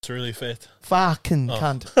It's really fat. Fucking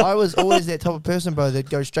cunt. I was always that type of person, bro, that'd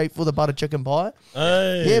go straight for the butter chicken pie.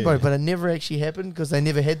 Hey. Yeah, bro, but it never actually happened because they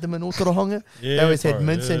never had them in Otorohanga. Yeah, They always bro, had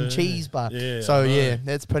mince and yeah. cheese bar. Yeah, So, I know. yeah,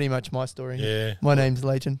 that's pretty much my story. Yeah. My name's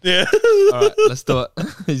Leighton. Yeah. All right, let's do it.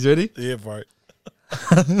 He's ready? Yeah, bro.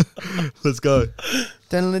 Let's go.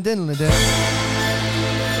 Diddle-a-diddle-a-diddle.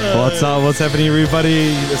 What's up? What's happening, everybody?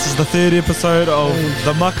 This is the third episode of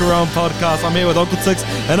the Muck Around podcast. I'm here with Uncle Six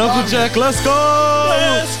and Uncle Jack. Let's go!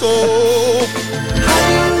 Let's go.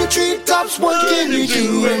 High on the treetops, what can you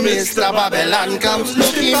do when Mr. Babylon comes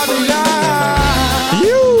looking for you?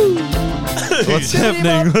 What's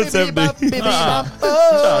happening? What's happening?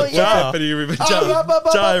 Oh, What's yeah. happening, everybody?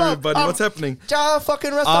 Ciao, everybody. What's happening? Ja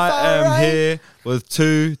fucking Rastafari. I am here with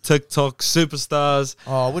two TikTok superstars.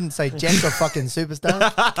 Oh, I wouldn't say Jack's a fucking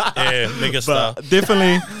superstar. Yeah, mega star. But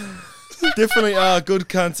definitely are good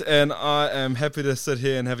cunts, and I am happy to sit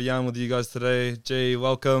here and have a yarn with you guys today. Gee,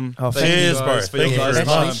 welcome. Oh, Thank you cheers, guys bro. for Thank your you guys' very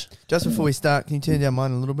time. much. Just before we start, can you turn down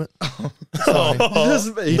mine a little bit?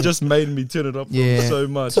 Sorry. He just made me turn it up Yeah. so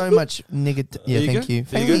much. So much negative. Yeah, There you thank go. you.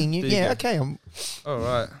 There you Thank go. you. There you Yeah, go. okay. All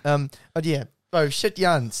right. But yeah, bro, shit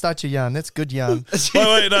yarn. Start your yarn. That's good yarn.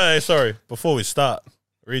 Wait, no, sorry. Before we start,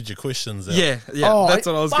 read your questions out. Yeah, Oh, that's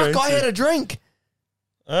what I was going Fuck, to. I had a drink.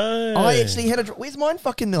 Hey. I actually had a drink. Where's mine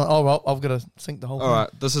fucking? Oh, well, I've got to sink the whole All right,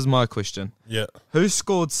 this is my question. Yeah. Who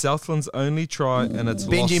scored Southland's only try in its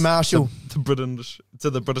Benji loss Marshall. to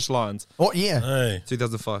the British Lions? Oh, yeah. Hey.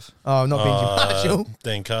 2005. Oh, not Benji Marshall.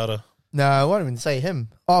 Dan Carter. No, I won't even say him.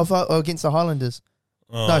 Oh, against the Highlanders.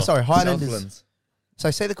 Oh. No, sorry, Highlanders. Southlands. So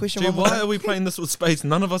say the question Gee, one more why time. are we playing this with space?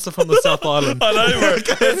 None of us are from the South Island. I know, bro.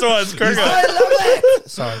 That's why it's cricket. I love that.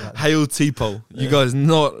 Sorry, mate. Hail Tipo. You guys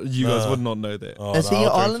would not know that. Oh, Is no, he an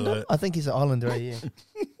I'll drink to Islander? that. I think he's an Islander, right? Yeah.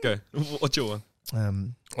 Go. What's your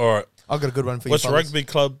one? All right. I've got a good one for you. Which fellas. rugby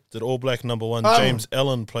club did All Black number one Oh. James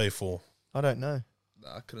Allen play for? I don't know.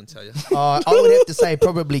 I couldn't tell you. I would have to say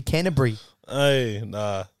probably Canterbury. Hey,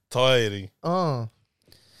 nah. Tidy. Oh.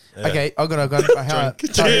 Yeah. Okay, I've got a gun.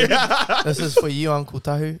 Tahu, this is for you, Uncle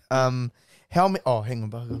Tahu. How many? Oh, hang on,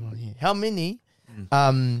 bro, hold on here. How many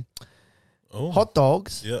Oh. hot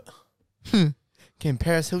dogs Yeah. can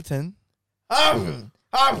Paris Hilton?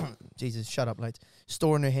 Jesus, shut up, late.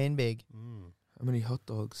 Store in her handbag. How many hot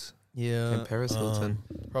dogs Yeah, can Paris Hilton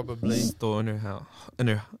probably store in her house? In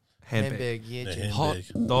her handbag. Yeah, Yeah, Jim. Hot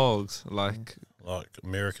handbag. dogs, like Like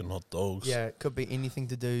American hot dogs. Yeah, it could be anything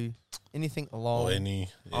to do, anything along. Or any.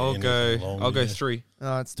 Yeah, I'll anything long, go yeah. 3.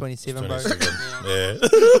 No, it's 27, bro. 27. Yeah.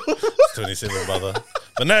 It's 27, brother.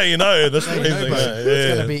 But now you know this Now you know, thing. bro. Yeah.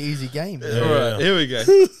 It's gonna be an easy game. Yeah. All right, here we go.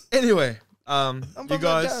 Anyway, you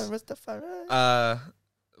guys,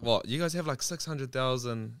 what? You guys have like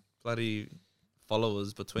 600,000 bloody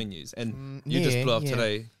followers between yous, and you just blew up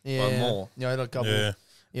today by more. Yeah, like couple. Yeah.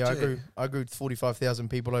 Yeah, Dude. I grew 45,000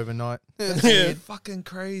 people overnight. Yeah. Fucking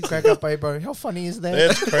crazy. Crack up, bro. How funny is that?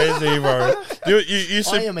 That's crazy, bro. You I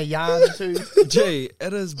said am a yarn too. Gee,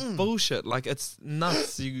 it is bullshit. Like, it's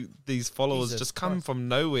nuts. These followers Jesus just come Christ. from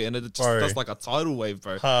nowhere, and it just Bro. does like a tidal wave,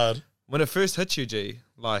 bro. hard. When it first hit you, G,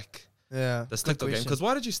 like Yeah. this good TikTok game. question. Because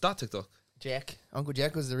why did you start TikTok? Jack, Uncle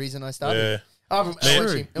Jack was the reason I started. Yeah. Oh,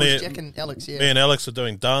 actually, it me- was Jack and Alex. Me Yeah. and Alex are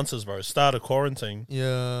doing dances, bro. Start of quarantine.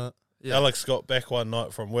 Yeah. Yeah. Alex got back one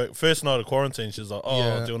night from work. First night of quarantine, she's like, "Oh,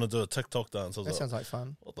 Yeah. do you want to do a TikTok dance?" I was That like, sounds like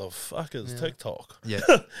fun. "What the fuck is Yeah. TikTok?" Yeah.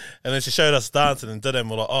 And then she showed us dancing and did it. And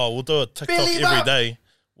we're like, "Oh, we'll do a TikTok Billy every Bob. day,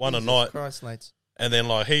 one a Jesus night." Christ, mates. And then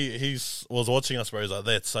like he was watching us, bro. He's like,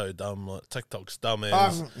 "That's so dumb. Like TikTok's dumb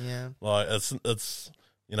as Yeah. like it's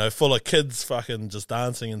full of kids fucking just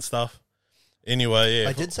dancing and stuff." Anyway, yeah,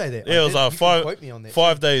 I did say that. Yeah, it was did. like You can quote me on that.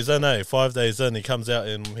 5 days in, 5 days in, he comes out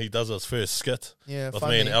and he does his first skit Yeah, with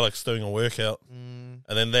funny. me and Alex doing a workout. Mm,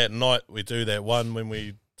 And then that night we do that one when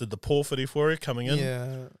we did the porphyry for her coming in.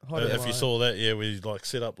 yeah. If you saw that, yeah, we like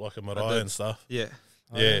set up like a marae did. and stuff. Yeah.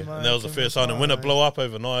 Yeah, and that was the first time. And when it blew up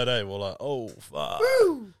overnight, we're like, oh, fuck.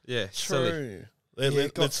 Yeah. Silly. True. Yeah,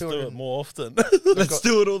 it got Let's do 200 it more often. Let's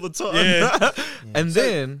do it all the time. Yeah. And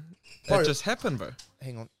then Bro. it just happened, bro.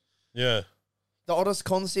 Hang on. Yeah. The oddest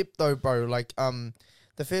concept though, bro. Like,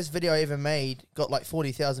 the first video I ever made got like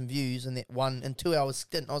 40,000 views in that 1 and 2 hours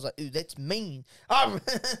stint. I was like, ooh, that's mean. And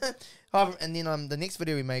then the next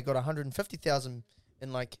video we made got 150,000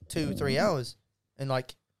 in like 2 or 3 hours. In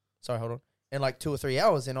like 2 or 3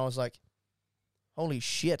 hours. And I was like, holy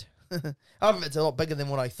shit. It's a lot bigger than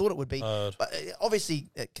what I thought it would be. But obviously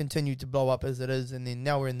it continued to blow up as it is. And then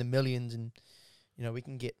now we're in the millions and, you know, we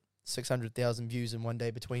can get 600,000 views in one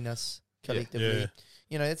day between us collectively. Yeah.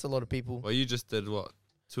 You know, that's a lot of people. Well, you just did what?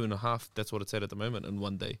 2.5. That's what it's at the moment in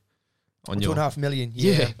one day. On 2.5 million.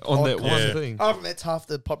 yeah, Yeah, on odd that concept. one Yeah. thing. Oh, that's half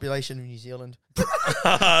the population of New Zealand.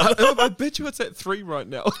 I bet you it's at 3 right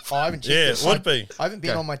now. Oh, I haven't checked Yeah, it. it would be. I haven't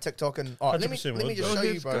been Okay. on my TikTok and let me 100% let me would. just Go show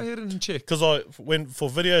ahead, you, go bro. ahead and check. Because when for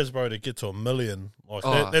videos, bro, to get to 1 million, like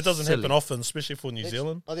Oh, that doesn't silly. happen often, especially for New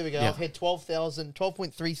Zealand. Oh, there we go. Yeah. I've had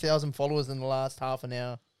 12.3 thousand followers in the last half an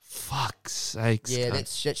hour. Fuck's sakes. Yeah,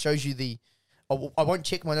 cunt. that shows you the. I won't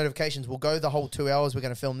check my notifications. We'll go the whole 2 hours. We're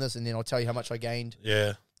going to film this, and then I'll tell you how much I gained.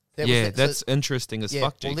 Yeah, That's interesting as yeah,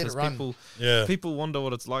 fuck, we'll G, let it because run. people yeah, people wonder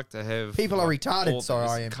what it's like to have. People are retarded, all sorry,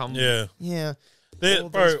 these I am. come- yeah. Yeah, There, all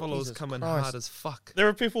those bro, followers Jesus coming Christ. hard as fuck, there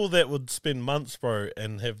are people that would spend months, bro,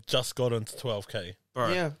 and have just got into 12K.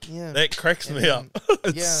 bro. yeah. That cracks me up.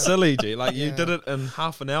 It's Yeah. silly, G. Like you Yeah. did it in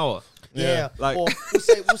half an hour Yeah, like- well,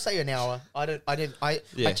 we'll say an hour. I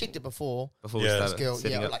Yeah. checked it before. before Yeah. we started Girl,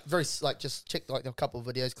 setting yeah, up. like just checked like a couple of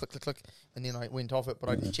videos, click, and then I went off it. But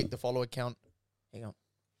I didn't check the follower count. Hang on,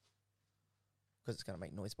 because it's gonna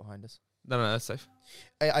make noise behind us. No, that's safe.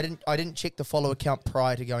 I didn't check the follower count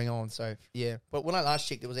prior to going on. So yeah, but when I last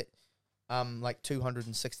checked, it was at like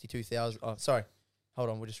 262,000. Oh, sorry, hold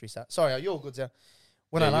on, we'll just restart. Sorry, you're all good, Zach.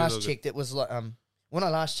 When Yeah, I you're all last good. checked, it was like when I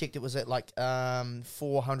last checked, it was at like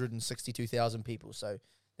 462,000 people. So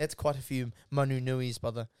that's quite a few Manu Nuis,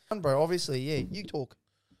 brother. Bro, obviously, yeah. You talk.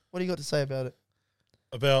 What do you got to say about it?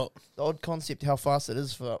 About The odd concept, how fast it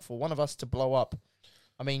is for one of us to blow up.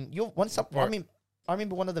 I mean, I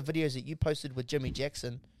remember one of the videos that you posted with Jimmy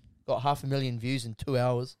Jackson got 500,000 views in 2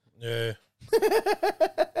 hours. yeah,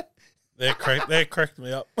 that cracked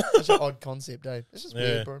me up. Such an odd concept, eh? It's just Yeah.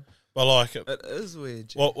 weird, bro. But like, It is weird,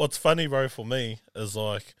 G. what's funny, bro, for me is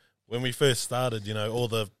like when we first started, you know, all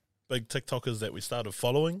the big TikTokers that we started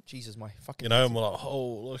following, Jesus, my fucking. you know, and we're like,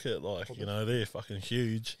 oh, look at like, you know, they're fucking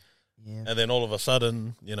huge. Yeah. And then all of a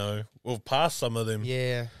sudden, you know, we've passed some of them.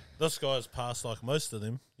 Yeah. This guy's passed like most of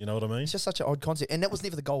them. You know what I mean? It's just such an odd concept. And that was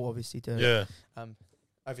never the goal, obviously, to Yeah,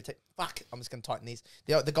 overtake. Fuck, I'm just going to tighten these.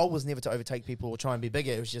 The goal was never to overtake people or try and be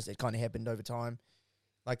bigger. It was just, it kind of happened over time.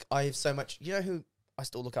 Like, I have so much. You know who I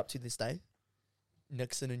still look up to this day?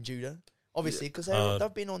 Nixon and Judah. Obviously, because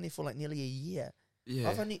they've been on there for like nearly a year.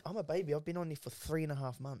 Yeah, I'm a baby. I've been on there for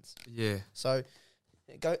 3.5 months. yeah. So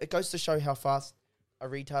it goes to show how fast a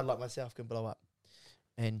retard like myself can blow up.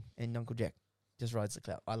 And Uncle Jack just rides the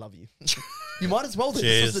clout. I love you. You might as well. This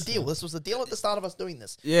was the Cheers. deal. This was the deal at the start of us doing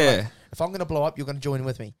this. Yeah. Like, if I'm going to blow up, you're going to join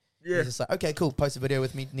with me. Yeah. He's just like, okay, cool. Post a video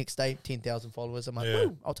with me. Next day, 10,000 followers. I'm like, Yeah.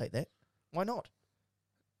 woo, I'll take that. Why not?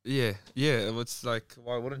 Yeah, it's like,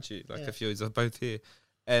 why wouldn't you? Like, Yeah. if you're both here.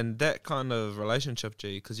 And that kind of relationship,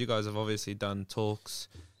 G, because you guys have obviously done talks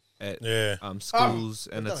at yeah, schools,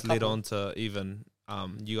 we've and done it's a led couple. on to even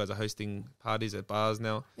you guys are hosting parties at bars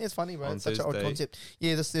now. Yeah, it's funny, bro. On It's such an odd Thursday. concept.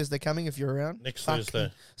 Yeah, this Thursday coming if you're around. next Fucking-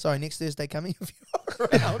 Thursday. Sorry, next Thursday coming if you're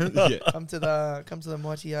around. Yeah. come to the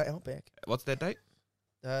mighty Outback. What's that date?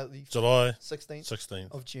 The July 16th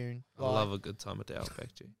 16th. of June. I love a good time at the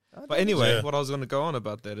Outback, G. I But don't- anyway, Yeah. what I was going to go on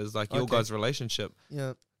about that is like your Okay. guys' relationship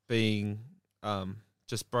Yeah. being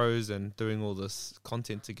just bros and doing all this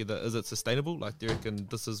content together. Is it sustainable? Like, do you reckon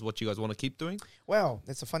this is what you guys want to keep doing? Wow,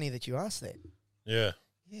 it's so funny that you asked that. Yeah,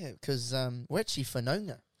 Yeah, because we're actually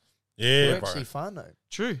whanonga. yeah, We're bro. actually whānau.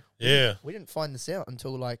 True. Yeah. We didn't find this out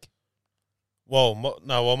until like Well,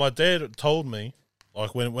 my dad told me,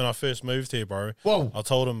 like when I first moved here, bro. whoa. I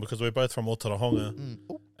told him because we're both from Otorohanga,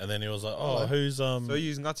 Oh, and then he was like, Hello. "Oh, who's So you're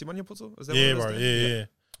using Ngati Maniapoto? Is that yeah, what bro, it is yeah, now? yeah,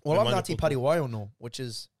 well, I'm Ngati Ngati Maniapoto. Pariwaiono, which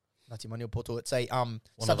is Ngati Maniapoto. It's a one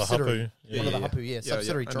of the subsidiary. hapu. Yeah, One of the yeah. hapu, Yeah,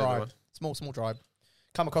 subsidiary I know that tribe. one. Small tribe.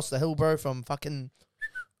 Come across the hill, bro, from fucking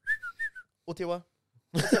Otewa.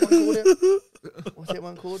 What's that one called? What's that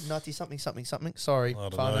one called? Ngati something. Sorry, I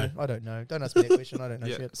don't whānau. I don't know. Don't ask me that question. I don't know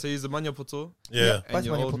Yeah. shit. So he's the Maniapoto, yeah, Both and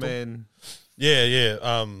your old Maniapoto. man.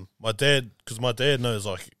 yeah. My dad, because my dad knows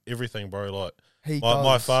like everything, bro. Like He my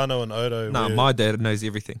does. whānau and Odo. Nah, we're- my dad knows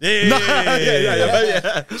everything. yeah,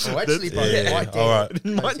 yeah. Oh, actually, bro, Yeah. my dad Alright.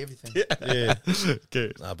 knows everything. Yeah.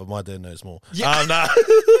 Okay. Nah, but my dad knows more.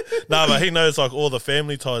 Nah, but he knows like all the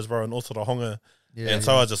family ties, bro, in Otorohanga. Yeah, And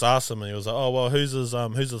so I just asked him, and he was like, "Oh well, who's his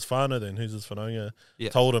whānau then? Who's his whanaunga?" Yeah.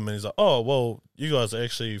 Told him, and he's like, "Oh well, you guys are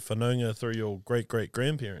actually whanaunga through your great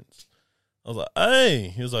grandparents." I was like, "Hey,"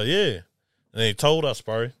 he was like, "Yeah," and he told us,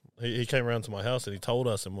 bro. He came around to my house and he told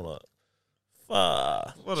us, and we're like,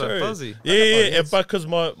 "Fuck, What a buzzy. Yeah, and because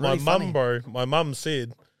my really funny. mum, bro, my mum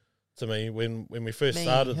said to me when we first Man,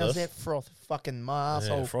 started how's this. that froth fucking my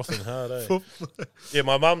asshole? Yeah, frothing hard, eh? Yeah,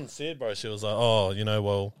 my mum said, bro, she was like, "Oh, you know,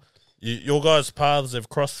 well, your guys' paths have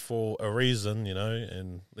crossed for a reason, you know,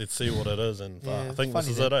 and let's see what it is." And Yeah, I think funny this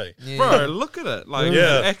is that- it, eh? Yeah. Bro, look at it. Like,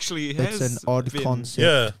 Yeah. it actually has It's an odd been concept.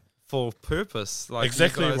 Yeah, for purpose. Like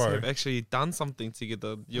Exactly, you guys bro. have actually done something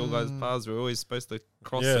together. Your guys' paths were always supposed to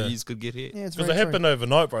cross Yeah. so you could get here. Yeah, it's Because very it true. happened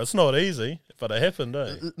overnight, bro. It's not easy, but it happened,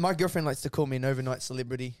 eh? My girlfriend likes to call me an overnight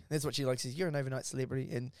celebrity. That's what she likes. Is you're an overnight celebrity.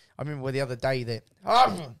 And I remember the other day that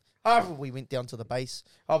we went down to the base.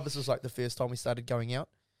 This was like the first time we started going out.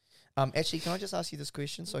 Actually, can I just ask you this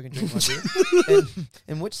question so I can drink my beer?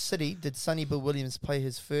 In which city did Sonny Bill Williams play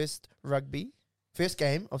his first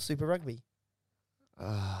game of Super Rugby?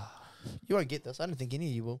 You won't get this. I don't think any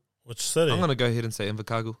of you will. Which city? I'm going to go ahead and say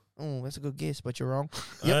Invercargill. Oh, that's a good guess, but you're wrong.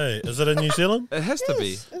 Hey, is it in New Zealand? It has to be.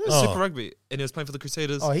 Yes, it It's is. Super Oh. Rugby. And he was playing for the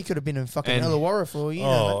Crusaders. Oh, he could have been in fucking And- Illawarra for all you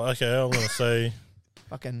know. Oh, okay. I'm gonna say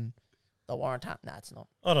Fucking the Warrant. Nah, it's not.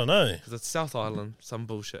 I don't know. Because it's South Island, some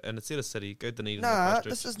bullshit. And it's in a city. Go Dunedin. Nah,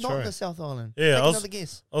 this is not True. the South Island. Yeah, Take I was- another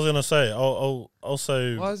guess. I was gonna say I'll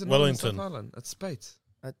say Why is it not on Wellington, South Island? It's Spates.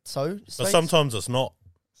 So, but States? sometimes it's not.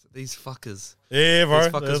 These fuckers. Yeah, bro.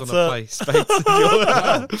 These fuckers That's want to it. play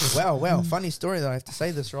Spates. Wow. Funny story that I have to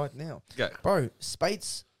say this right now. Go. Bro,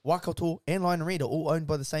 Spates, Waikato, and Line Reed are all owned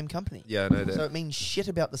by the same company. Yeah, I know that. So it means shit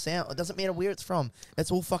about the sound. It doesn't matter where it's from.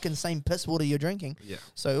 It's all fucking same piss water you're drinking. Yeah.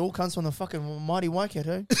 So it all comes from the fucking mighty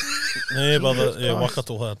Waikato. Yeah, brother. Yeah, Christ.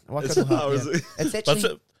 Waikato hard. Waikato Hut, yeah. It's But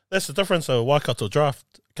actually... that's the difference. So Waikato draft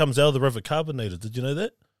comes out of the river carbonated. Did you know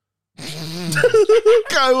that?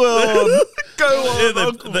 Go on. Go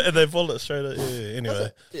Yeah, on. they pulled it straight out. Yeah.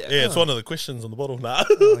 Anyway, yeah, it's one of the questions on the bottle. Nah.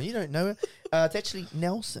 Oh, you don't know it. It's actually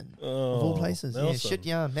Nelson, of all Oh, places. Nelson. Yeah, shit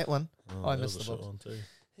yarn, that one. Oh, I that missed was the a shit box.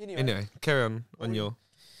 one too. Anyway, carry on your...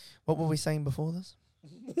 What were we saying before this?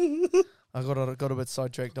 I got a bit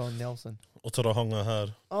sidetracked on Nelson. Otorohanga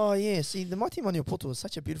hard. Oh yeah, see the Mighty Maniapoto is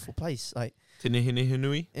such a beautiful place. Like, Tene Hene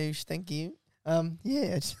Henui. oosh, thank you. Yeah,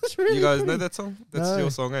 it's just really. You guys know pretty. that song? That's No.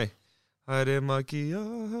 your song, eh? Haere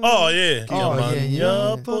Makia. Oh yeah. Oh, yeah,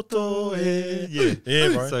 yeah. Poto, Yeah. yeah,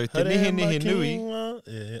 bro. So Te Nehe Nehe Nui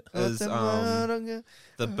is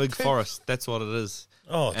the big forest. That's what it is.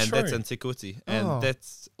 Oh, And true. that's in Te Kuti. And Oh.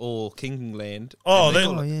 that's all King land. Oh, And they they-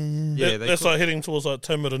 call Oh it- yeah, yeah. Yeah, That- they that's call- like heading towards like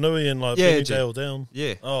Taumarunui and like Yeah, Bennydale down.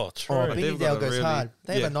 Yeah. Oh, true. Oh, But they've got Bennydale a goes really- hard.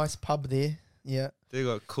 They have yeah. a nice pub there. Yeah. They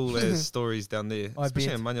got cool ass stories down there. I Especially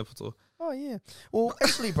bet. in Maniapoto. Oh yeah. Well,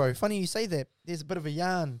 actually, bro, funny you say that. There's a bit of a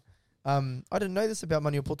yarn. I didn't know this about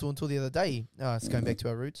Maniapoto until the other day. It's going back to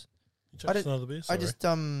our roots. Just didn't- another beer. I Sorry. just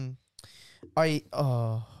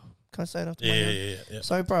can I say it after yeah, my yeah, name? yeah.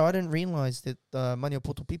 So, bro, I didn't realize that the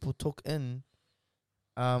Maniapoto people took in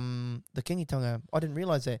the kingitanga. I didn't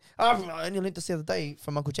realize that. I only learned this the other day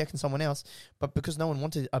from Uncle Jack and someone else, but because no one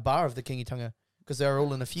wanted a bar of the kingitanga because they were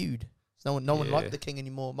all in a feud. So no one Yeah. liked the king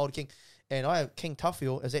anymore, Māori king. And I have King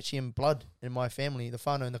Tawhio is actually in blood in my family, the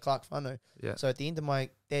whānau and the Clark whānau. Yeah. So at the end of my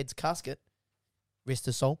dad's casket, rest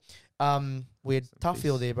his soul, we had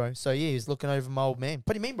Tawhio there, bro. So yeah, he was looking over my old man.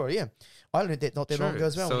 What do you mean, bro? Yeah. I learned that not that long ago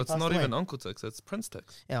as well. So when he it's passed not away. even Uncle Tix, it's Prince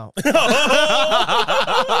Tix. Yeah.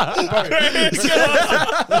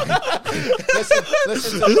 Listen to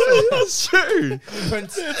this. That's true.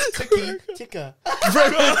 Prince Tiki Tika.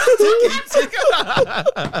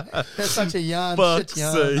 That's such a yarn, Fuck's shit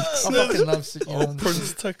yarn. sake. I fucking love shit Oh, yarn.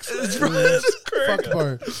 Prince Tix. Fuck,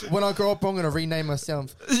 bro. When I grow up, I'm gonna rename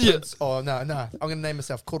myself. Yeah. Prince. Oh no. I'm gonna name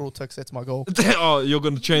myself Koro Tix. That's my goal. Oh, you're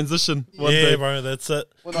going to transition one Yeah, day. bro, that's it.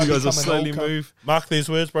 When You guys will become an slowly old cunt, move. Mark these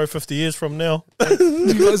words, bro. 50 years from now.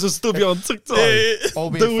 You guys will still be on TikTok. Yeah, I'll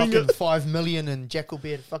be doing at fucking 5 million and Jack will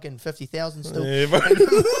be at fucking 50,000 still. yeah, bro.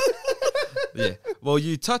 Yeah. Well,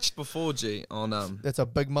 you touched before, G, on That's a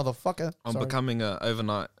big motherfucker. Sorry. becoming a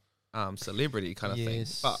overnight celebrity kind of thing.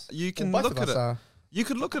 Yes. But you can Well, both look of at us it. are. You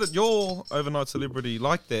could look at it, your overnight celebrity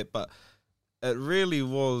like that, but it really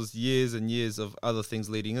was years and years of other things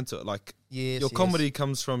leading into it. Like Yes, your yes. comedy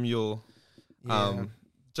comes from your Yeah.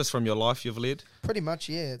 just from your life you've led, Pretty much,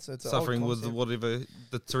 yeah. It's an old suffering with concept. whatever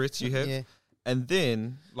the Tourette's you have, Yeah. and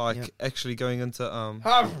then like Yeah. actually going into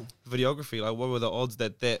videography. Like, what were the odds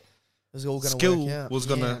that It's all gonna skill work out. was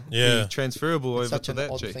gonna Yeah. be transferable It's over such to an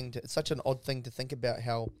that? odd G? thing. It's such an odd thing to think about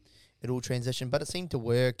how it all transitioned, but it seemed to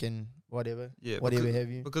work and whatever. Yeah, whatever because, have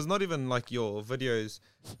you. because not even like your videos,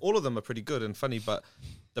 all of them are pretty good and funny, but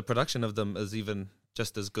the production of them is even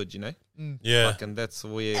just as good, you know. Yeah. Like, and that's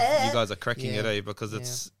where you guys are cracking it, Yeah. eh? Because Yeah.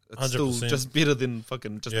 it's still 100%. just better than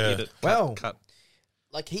fucking just Yeah. edit. Wow. Cut.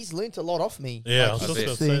 Like he's learnt a lot off me. Yeah, I like, was he just sits gonna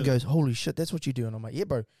there say and that. goes, "Holy shit, that's what you do," and I'm like, "Yeah,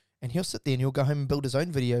 bro." And he'll sit there and he'll go home and build his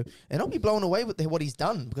own video, and I'll be blown away with what he's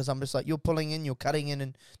done because I'm just like, you're pulling in, you're cutting in,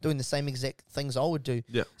 and doing the same exact things I would do.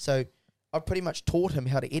 Yeah. So I pretty much taught him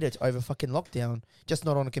how to edit over fucking lockdown, just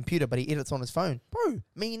not on a computer, but he edits on his phone, bro.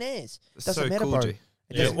 Mean ass. It's Doesn't so matter, cool, bro. G. It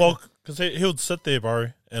Yeah, doesn't- well, because he would sit there, bro,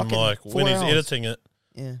 and Fucking like when 4 he's hours. editing it,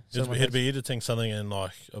 Yeah. He'd be editing something and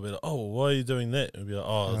like I'll be like, oh, why are you doing that? It'd be like,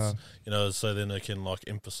 oh, it's, so then they can like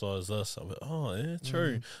emphasize this. I'll be like, oh, yeah,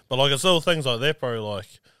 true. But like it's little things like that, bro. Like,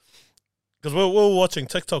 because we're watching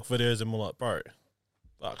TikTok videos and we're like, bro,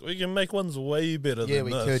 fuck, we can make ones way better than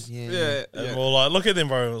we this. could. And we're like, look at them,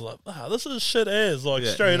 bro. And we're like, this is shit ass. Like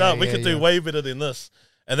straight up, we could do way better than this.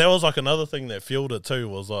 And that was like another thing that fueled it too.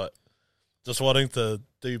 Was like just wanting to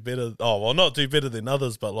do better. Oh, well, not do better than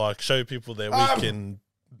others, but like show people that we can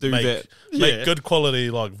make good quality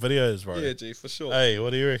like videos, bro. Yeah, G, for sure. Hey,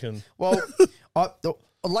 what do you reckon? Well, the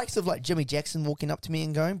likes of like Jimmy Jackson walking up to me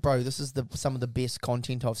and going, bro, this is some of the best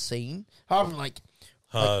content I've seen. I haven't like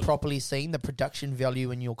properly seen the production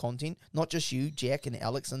value in your content. Not just you, Jack and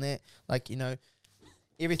Alex and that. Like,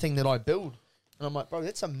 everything that I build. And I'm like, bro,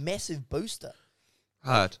 that's a massive booster.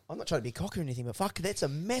 Hard. I'm not trying to be cocky or anything, but fuck, that's a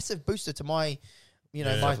massive booster to my,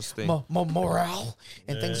 my morale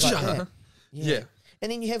and things like that. Yeah.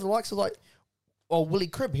 And then you have the likes of like, Willie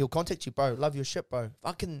Cribb, he'll contact you, bro. Love your shit, bro.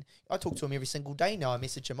 I talk to him every single day now. I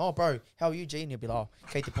message him, oh, bro, how are you, G? And he'll be like,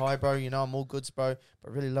 Katie Pie, bro, I'm all goods, bro.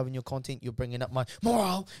 But really loving your content. You're bringing up my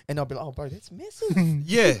morale. And I'll be like, oh, bro, that's massive.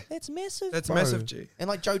 Yeah. That's massive, That's bro. massive, G. And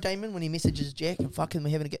like Joe Damon, when he messages Jack and fucking we're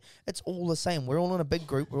having a get, it's all the same. We're all in a big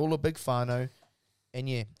group. We're all a big whānau. And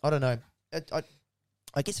yeah, I don't know.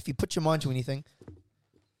 I guess if you put your mind to anything,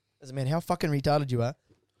 doesn't matter how fucking retarded you are,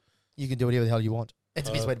 you can do whatever the hell you want. That's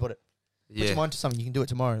the best way to put it. Put your mind to something, you can do it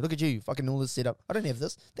tomorrow. Look at you, fucking all this setup. I don't have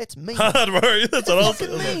this. That's me. Bro, that's what I was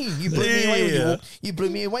me. You blew me away when you walked. You blew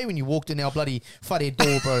me away when you walked in our bloody wharehead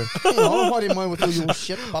door, bro. I didn't mind with all your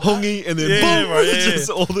shit. Hongy and then boom, bro, just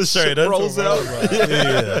all the shit rolls out.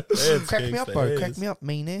 Crack me up, bro. Crack me up,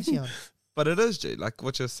 mean ass, yeah. But it is, G, like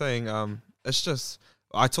what you're saying. It's just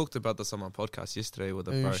I talked about this on my podcast yesterday with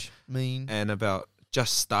a bro, and about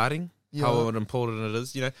just starting, how important it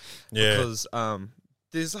is, because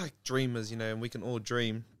there's like dreamers, and we can all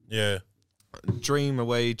dream, dream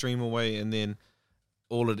away, and then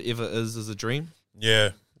all it ever is a dream,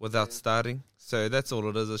 without starting. So that's all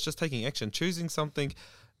it is. It's just taking action, choosing something,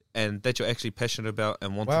 and that you're actually passionate about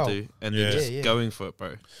and want to do, and then just going for it,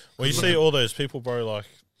 bro. Well, you see all those people, bro, like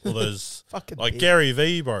all those, like Gary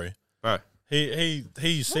V, bro. He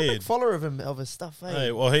said, I'm a big follower of his stuff.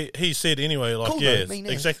 Hey, well, he said anyway, like cool,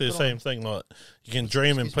 exactly the same thing. Like you can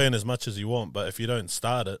dream and plan as much as you want, but if you don't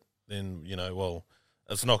start it, then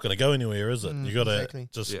it's not going to go anywhere, is it? You got to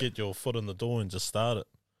just get your foot in the door and just start it.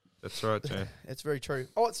 That's right, Jay. It's very true.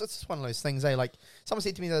 Oh, it's just one of those things, Like someone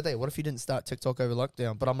said to me the other day, "What if you didn't start TikTok over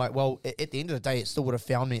lockdown?" But I'm like, well, at the end of the day, it still would have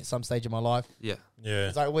found me at some stage of my life. Yeah.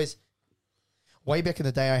 Because I always. Way back in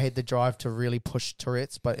the day, I had the drive to really push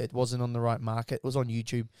Tourette's, but it wasn't on the right market. It was on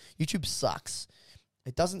YouTube. YouTube sucks.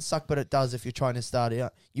 It doesn't suck, but it does if you're trying to start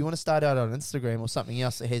out. You want to start out on Instagram or something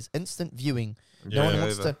else that has instant viewing. No one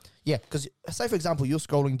wants to... Yeah, because say, for example, you're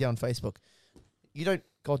scrolling down Facebook. You don't...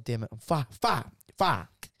 God damn it.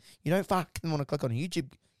 Fuck. You don't fucking want to click on a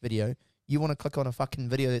YouTube video. You want to click on a fucking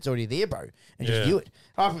video that's already there, bro, and just view it.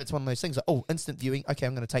 However, it's one of those things like, instant viewing. Okay,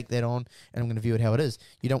 I'm going to take that on, and I'm going to view it how it is.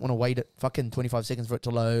 You don't want to wait fucking 25 seconds for it to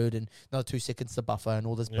load, and another 2 seconds to buffer, and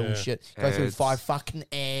all this bullshit. Go through 5 fucking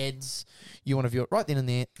ads. You want to view it right then and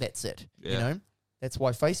there. That's it. That's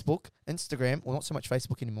why Facebook, Instagram, well, not so much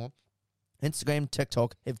Facebook anymore. Instagram,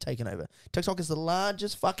 TikTok have taken over. TikTok is the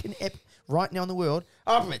largest fucking app right now in the world.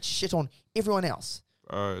 It's shit on everyone else.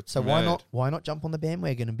 So mad. why not jump on the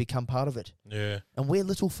bandwagon and become part of it? Yeah. And we're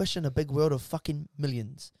little fish in a big world of fucking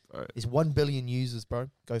millions. There's 1 billion users, bro.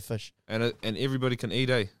 Go fish. And everybody can eat,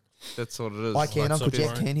 That's what it is. I can. Uncle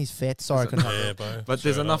Jack can. He's fat. Sorry, I couldn't help it. Bro. But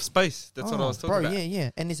there's enough space. That's what I was talking about. Yeah.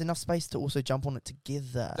 And there's enough space to also jump on it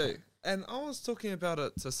together. Dude. And I was talking about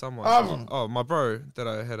it to someone. My bro that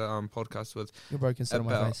I had a podcast with. Your bro can sit on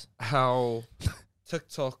my face. How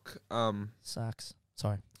TikTok sucks.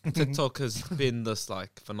 Sorry. TikTok has been this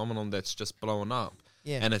like phenomenon that's just blowing up.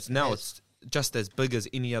 Yeah. And it's just as big as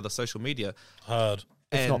any other social media. Hard.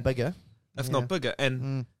 If not bigger. Not bigger.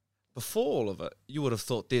 And before all of it, you would have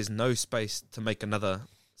thought there's no space to make another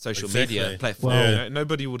social media platform. Well,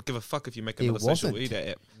 nobody would give a fuck if you make another social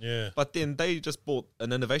media app. Yeah. But then they just bought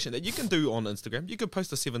an innovation that you can do on Instagram. You could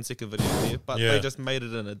post a 7-second video there, but they just made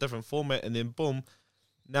it in a different format, and then boom,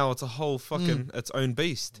 now it's a whole fucking its own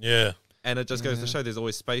beast. Yeah. And it just goes to show there's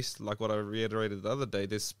always space, like what I reiterated the other day.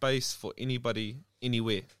 There's space for anybody,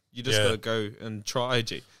 anywhere. You just got to go and try,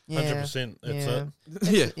 G. 100%. That's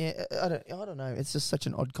it. Yeah. I don't know. It's just such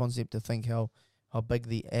an odd concept to think how big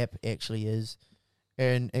the app actually is.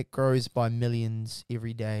 And it grows by millions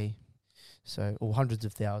every day. So, or hundreds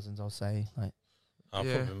of thousands, I'll say.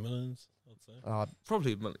 Probably millions, I'd say.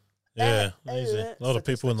 Probably millions. Yeah, easy. A lot of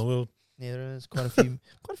people in the world. Yeah, there is quite a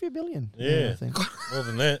few billion. Yeah. I think. More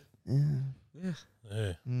than that. Yeah.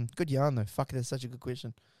 Yeah. Good yarn though. Fuck, that's such a good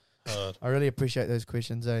question. Hard. I really appreciate those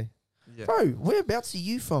questions, eh? Yeah. Bro, whereabouts are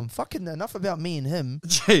you from? Fucking enough about me and him.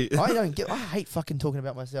 Gee. I hate fucking talking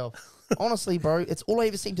about myself. Honestly, bro, it's all I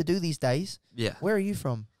ever seem to do these days. Yeah. Where are you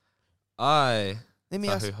from? Let me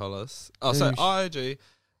Tahu ask. Hollis. Oh, so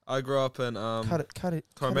I grew up in Cut it.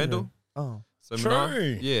 Coromandel. Oh, So True.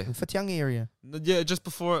 Mana, yeah, in Whitianga area. yeah, just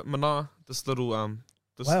before it, Mana, this little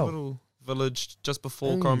village just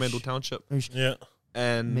before Oosh. Coromandel Township, Yeah.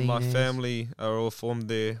 and Mean my ass. family are all from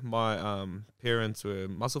there. My parents were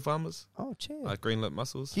mussel farmers, Oh, cheers. like greenlit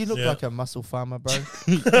mussels. You look Yeah. like a mussel farmer, bro.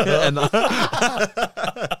 And,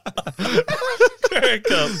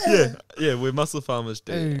 Crack up. yeah, we're mussel farmers,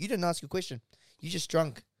 dude. You didn't ask a question. You just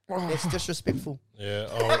drunk. That's disrespectful. Yeah.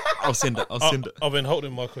 I'll send it. I'll send it. I've been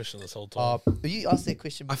holding my question this whole time. You asked that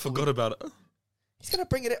question I before. forgot about it. He's going to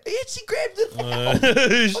bring it up. He actually grabbed it.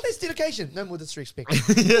 Oh, that's dedication. No more disrespect.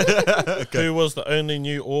 Who was the only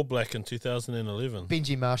new All Black in 2011?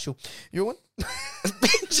 Benji Marshall. You want one?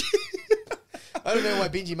 I don't know why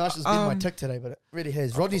Benji Marshall's been my tick today, but it really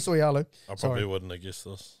has. Rodney Sorialo. I probably Sorry. wouldn't have guessed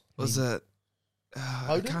this. Was it?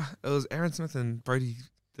 Hoden? It was Aaron Smith and Brody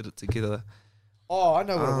did it together. Oh, I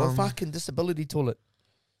know what it was. Fucking disability toilet.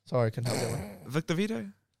 Sorry, I couldn't help that one. Victor Vito?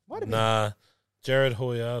 Might have been. Nah. Jared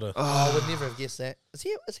Hoyata. Oh, I would never have guessed that. Is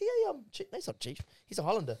he a chief? No, he's not chief. He's a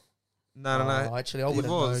Highlander. No. Oh, actually, I He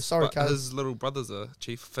wouldn't know. was, Sorry, but cuz. his little brother's a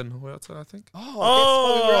Chief Finn Hoyata, I think.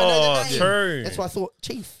 Oh, that's true. That's why I thought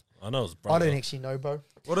chief. I know his I brother. don't actually know, bro.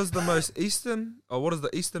 What is the what is the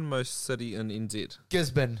easternmost city in NZ?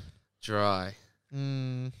 Gisborne. Dry. What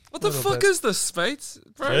the Little fuck bit. is this, Spates?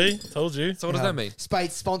 Bro. See? Told you. So what does that mean?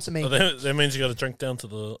 Spades, sponsor me. Oh, that means you got to drink down to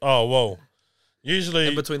the... Oh, whoa. Usually...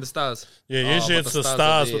 In between the stars. Yeah, usually but it's the the stars are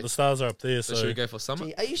stars, there. but the stars are up there. So So, should we go for summer?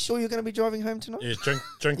 Gee, are you sure you're going to be driving home tonight? yeah, drink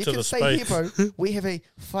You to can the stay space. here, bro. We have a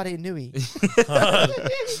whare nui.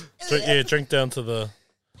 Drink down to the...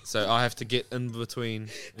 So I have to get in between.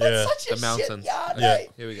 Yeah. Such a The mountains. shit yard, Yeah. eh?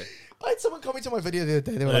 Here we go. I had someone comment on my video the other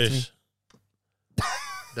day. They were like to me, Ish.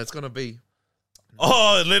 That's gonna be.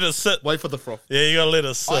 Oh, let us sit. Wait for the froth. Yeah, you got to let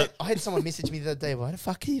us sit. I had someone message me the other day. Why the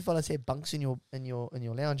fuck are you fellas have bunks in your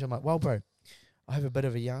lounge? I'm like, well, bro, I have a bit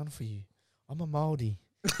of a yarn for you. I'm a Māori.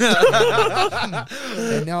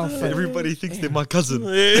 And now Everybody thinks they're my cousin.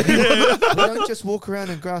 Yeah. we don't just walk around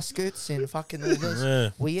in grass skirts and fucking all this. Yeah.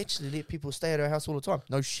 We actually let people stay at our house all the time.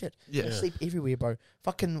 No shit. Yeah. They sleep everywhere, bro.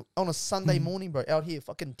 Fucking on a Sunday morning, bro. Out here,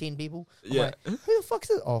 fucking 10 people. I'm Yeah. like, who the fuck's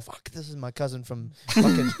this? Oh, fuck. This is my cousin from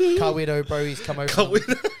fucking Kawedo, bro. He's come over.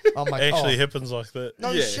 I'm like, Actually oh, happens like that.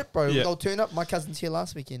 no Yeah. shit, bro. Yeah. They'll turn up. My cousin's here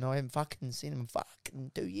last weekend. I haven't fucking seen him in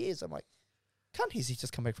fucking 2 years. I'm like, can't he's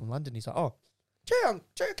just come back from London. He's like, oh,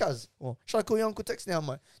 Jay, cuz. Or should I call you Uncle Tix now? I'm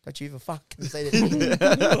like, don't you ever fucking say that to me.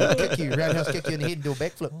 I'll kick you, roundhouse kick you in the head and do a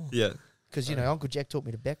backflip. Yeah. Because, you know, Uncle Jack taught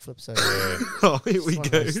me to backflip. So Oh, here it's we one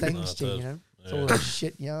of go. those things, No, G, it you know? It's Yeah. all those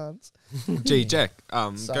shit yarns. Gee, Jack.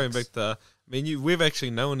 Going Sucks. back to. I mean, we've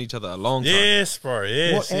actually known each other a long time. Yes, bro.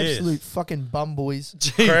 Yes, What yes. absolute fucking bum boys.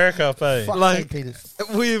 Gee, Crack up, eh? Fuck Like- St. Peter's.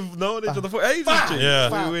 we've known each other for ages. Gee.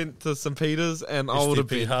 Yeah. We went to St. Peter's, and I would have STP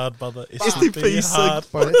been. hard, brother. STP STP hard.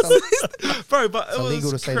 sick. Bro, that's Bro, but it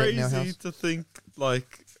illegal was to say that in our crazy house. to think,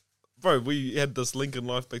 like, bro, we had this Lincoln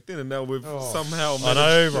life back then, and now we've somehow I know,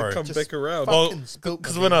 managed bro. to come Just back around. Well, fucking spilt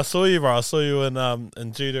Because my when beer. I saw you, bro, I saw you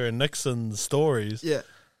in Judah and Nixon's stories. Yeah.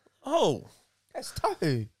 Oh, That's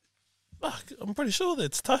Tahu. fuck, I'm pretty sure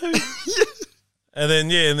that's Tahu. And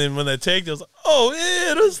then when they tagged you, I was like, oh,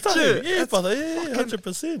 yeah, it is Tahu. Shit, Yeah, that's brother, yeah, fucking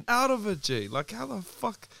 100%. Out of it, G. Like, how the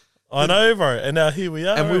fuck? I know, bro. And now here we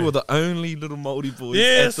are. And we were the only little Māori boys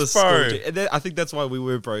Yes, at the bro. school. G. And I think that's why we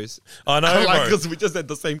were bros. I know, Like, bro. because we just had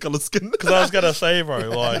the same color skin. Because I was going to say, bro,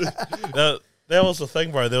 like, that was the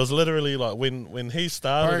thing, bro. There was literally, like, when he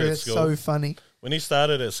started Bro, at that's school, so funny. when he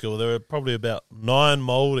started at school, there were probably about 9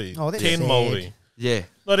 Māori, Oh, that's 10 sad. Māori. Yeah.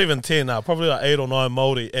 Not even 10 now, probably like 8 or 9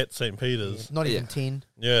 Māori at St. Peter's. Not even Yeah. 10.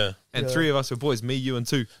 Yeah, And Yeah. 3 of us were boys, me, you, and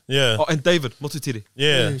 2. yeah, Oh, and David, Motutiri.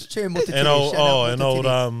 yeah. Che Motitiri, And old, shout out and old,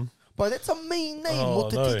 Motitiri. Bro, that's a mean name, Oh,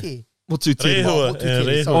 no. Motitiri. Motutiri. Rehua,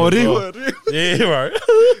 Motutiri, yeah, sorry. Rehua. Rehua. Yeah, bro.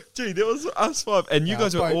 Gee, that was us 5. And you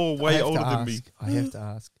guys were Bro, all I way have to older than me. ask, I have to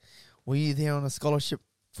ask. Were you there on a scholarship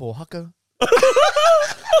for haka?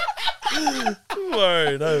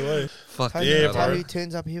 Bro, no way. Fuck Tahu, Yeah, bro. Tahu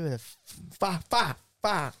turns up here with a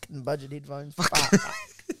fucking budget headphones.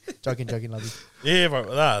 Joking, love you. Yeah,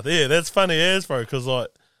 bro. That's funny as, bro, because, like,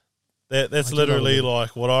 that's I do literally, love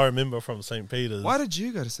like, what I remember from St. Peter's. Why did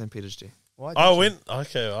you go to St. Peter's, G? Why I did you? went,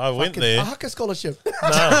 okay, I went Fucking there. A haka scholarship.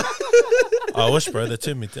 No. I wish, bro, they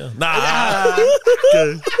turned me down. Nah.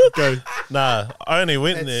 Go. Nah, I only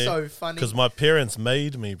went That's there so funny. because my parents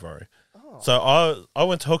made me, bro. So I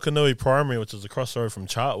went to Hukanui Primary, which is across the road from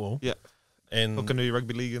Chartwell. Yeah. And Hukanui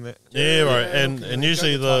Rugby League in that. Yeah, right. And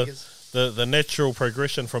usually Go the natural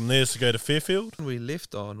progression from there is to go to Fairfield. We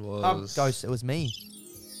left on was Ghost, it was me.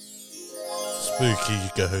 Spooky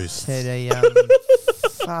Ghost. Had a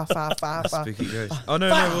far. Spooky Ghost. Oh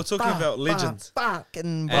no, we were talking about legends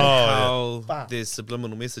and Oh, how there's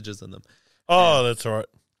subliminal messages in them. Oh, that's right.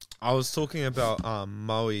 I was talking about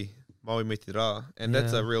Maui Me Te Rā, and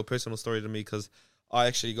that's a real personal story to me because I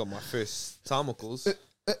actually got my first tamokos.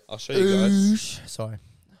 I'll show you guys. Sorry.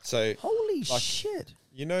 So holy shit.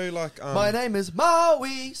 You know, like my name is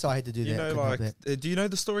Maui. So I had to do that. You know, like do you know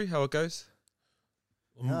the story how it goes?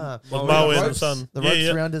 Maui and the sun. The ropes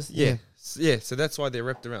around us. Yeah. So that's why they're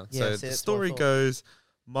wrapped around. So the story goes,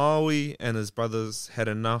 Maui and his brothers had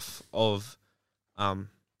enough of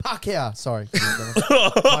Pākehā. Sorry. My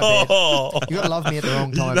bad. You gotta love me at the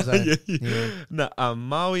wrong time.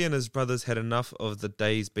 Maui and his brothers had enough of the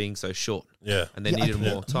days being so short. Yeah. And they needed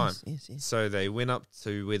more time. Yes. So they went up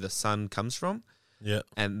to where the sun comes from. Yeah.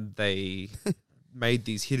 And they made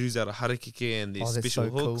these hirus out of harakeke and these special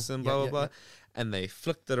hooks and blah, blah, blah. And they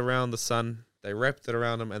flicked it around the sun. They wrapped it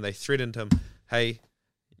around him and they threatened him, hey,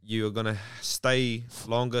 you are going to stay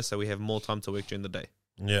longer so we have more time to work during the day.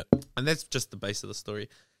 Yeah. And that's just the base of the story.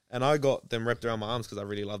 And I got them wrapped around my arms because I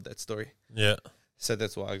really love that story. Yeah. So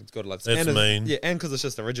that's why I got to love it. That's mean. Yeah, and because it's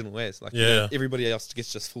just original wears. Like, everybody else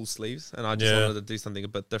gets just full sleeves, and I just wanted to do something a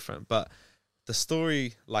bit different. But the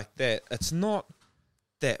story like that, it's not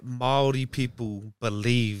that Maori people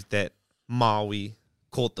believe that Maui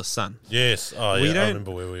caught the sun. Yes. Oh, I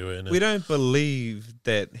remember where we were. We don't believe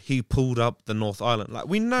that he pulled up the North Island. Like,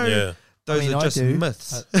 we know those are just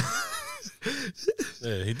myths.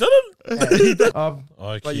 Yeah, he didn't. I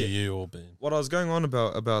but you all been. What I was going on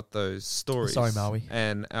about those stories. Sorry, Maui.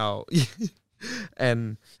 And our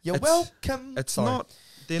and you're welcome. It's not.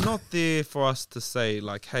 They're not there for us to say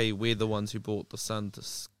like, "Hey, we're the ones who brought the sun to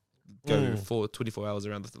go for 24 hours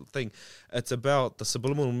around the thing." It's about the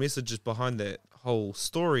subliminal messages behind that whole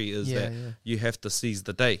story. Is that you have to seize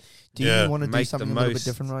the day. Do you want to do something a little bit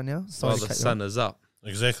different right now? While the sun is up.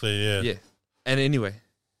 Exactly. Yeah. Yeah. And anyway.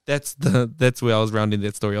 That's where I was rounding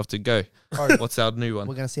that story off to go. What's our new one?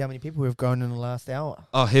 We're going to see how many people we've grown in the last hour.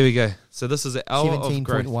 Oh, here we go. So this is an hour of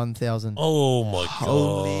growth. 17.1 thousand. Oh my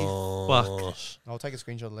Holy fuck. I'll take a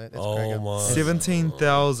screenshot of that. That's oh my.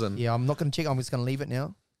 17,000. Yeah, I'm not going to check. I'm just going to leave it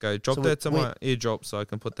now. Go drop that to my eardrop so I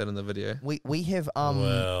can put that in the video. We have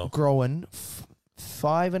grown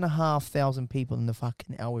 5,500 people in the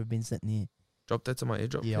fucking hour we've been sitting here. Drop that to my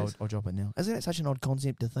eardrop. Yeah, I'll drop it now. Isn't that such an odd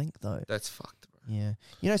concept to think though? That's fucked. Yeah.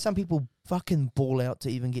 You know, some people fucking ball out to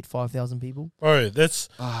even get 5,000 people. Bro, that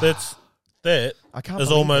I can't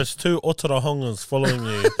is almost 2 Otorohongas following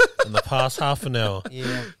you in the past half an hour.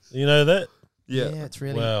 Yeah. You know that? Yeah, it's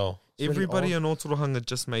really... Wow. Everybody in Otorohanga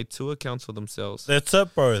just made 2 accounts for themselves. That's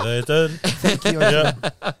it, bro. They did. Thank you.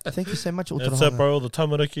 Thank you so much, Otorohanga. That's it, bro. The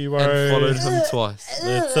Tamariki, bro. And followed him twice.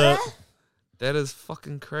 That's it. That is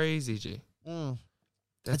fucking crazy, G.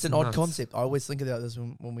 It's an odd concept. I always think about this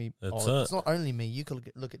when we... It's not only me. You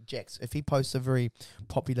could look at Jax. If he posts a very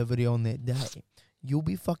popular video on that day, you'll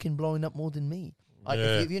be fucking blowing up more than me.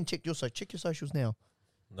 If you haven't checked your check your socials now.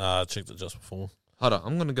 Nah, I checked it just before. Hold on.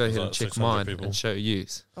 I'm going to go ahead and check mine and show you.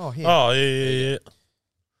 Oh, here. Oh, yeah.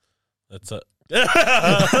 That's it.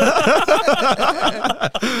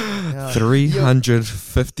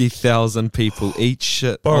 350,000 people eat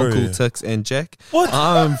shit. Bro. Uncle Tix and Jack. What?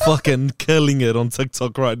 I'm fucking killing it on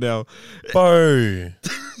TikTok right now, bro.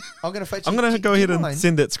 I'm gonna go ahead and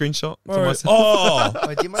send that screenshot to myself. Oh,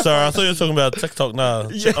 sorry, I thought you were talking about TikTok. Nah,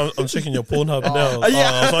 I'm checking your Pornhub now.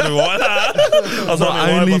 Yeah. I was wondering why.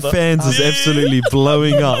 My OnlyFans is absolutely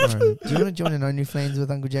blowing up. Do you want to join an OnlyFans with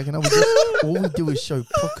Uncle Jack and I? All we do is show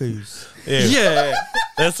pukus. Yeah.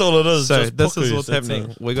 That's all it is. So this is what's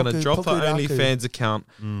happening. We're going to drop our OnlyFans account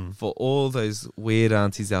for all those weird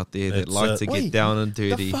aunties out there that like to get down and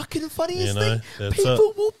dirty. The fucking funniest thing,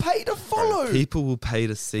 people will pay to follow. People will pay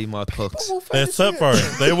to see my pucks. That's it, bro.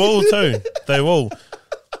 They will too. They will.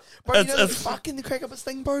 Bro, you know the fucking the crack up this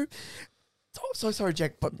thing, bro? I'm so sorry,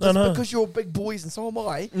 Jack, but because you're big boys and so am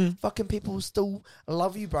I, fucking people still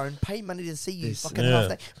love you, bro, and pay money to see you fucking half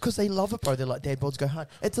day because they love it, bro. They're like, Dad bods go hard.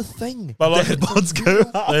 It's a thing. But like, Dad bods go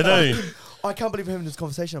hard. They do. I can't believe we're having this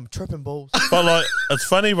conversation. I'm tripping balls. But like, it's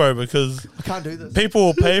funny, bro, because I can't do this. people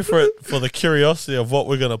will pay for it for the curiosity of what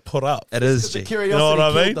we're gonna put up. It is, The G. curiosity You know what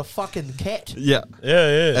I killed mean? the fucking cat. Yeah.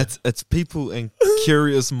 Yeah. It's people and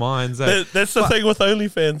curious minds. Eh? That's the thing with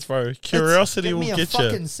OnlyFans, bro. Curiosity will Give me a get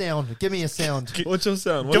fucking you. sound. Give me a sound. What's your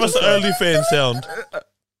sound? Give us an OnlyFans sound.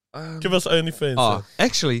 Give us OnlyFans sound.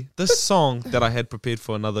 Actually, this song that I had prepared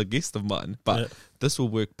for another guest of mine, but Yeah. this will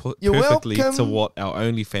work You're perfectly to welcome. what our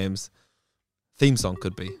OnlyFans theme song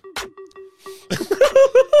could be.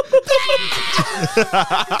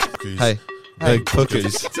 Hey, big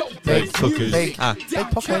hookers. Big hookers. Big Ah,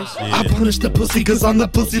 pockets. I punish the pussy cause I'm the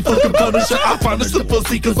pussy fucking punisher. I punish the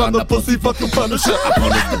pussy cause I'm the pussy fucking punisher. I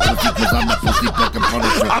punish the pussy cause I'm the pussy fucking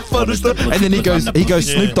punisher. I punish the pussy. and then he goes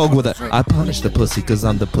pussy- Snoop Dogg with it. I punish the pussy cause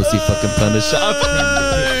I'm the pussy fucking punisher.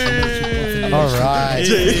 All right.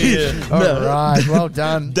 Yeah. All right. Well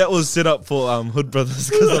done. That was set up for Hood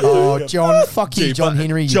Brothers. Oh, John. Fuck you, John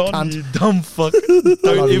Henry, you John, cunt. you dumb fuck. love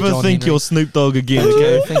Don't you, ever John think Henry. you're Snoop Dogg again, I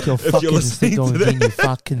okay? think you're If you're fucking listening Snoop to Dogg again, you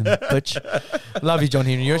fucking bitch. Love you, John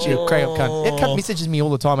Henry. You're actually a great cunt. That cunt messages me all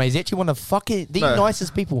the time. He's actually one of the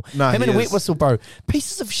nicest people. No, Him he and Wet is. Whistle, bro.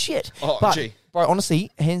 Pieces of shit. Oh, but, gee. bro,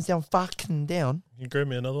 honestly, hands down, fucking down. Can you grab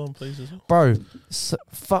me another one, please, as well? Bro,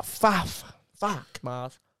 fuck,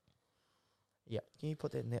 Marv. Yeah, can you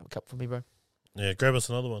put that in that cup for me, bro? Yeah, grab us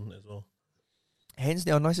another one as well. Hands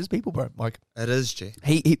down, nicest people, bro. Like It is, G.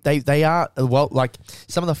 they are well, like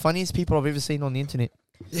some of the funniest people I've ever seen on the internet.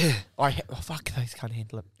 Yeah. Fuck, they can't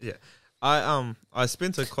handle it. Yeah. I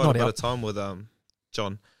spent quite Not a bit out. of time with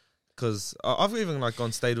John, because I've even like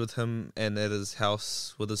gone stayed with him and at his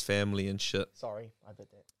house with his family and shit. Sorry, I did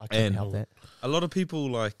that. I couldn't And- help that. A lot of people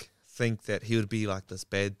like think that he would be like this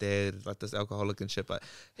bad dad, like this alcoholic and shit, but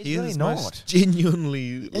He's he really is not. most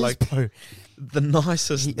genuinely like bro. the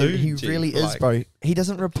nicest He dude. G. really is, Like, bro. He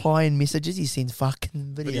doesn't reply in messages. He sends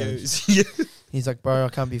fucking videos. Yeah. He's like, bro, I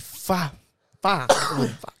can't be fuck the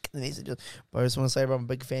messages. Bro, I just want to say, bro, I'm a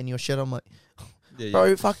big fan of your shit. I'm like, Yeah,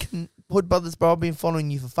 bro, fucking Hood Brothers, bro. I've been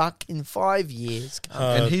following you for fucking 5 years.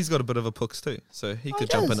 And he's got a bit of a pooks too, so he could he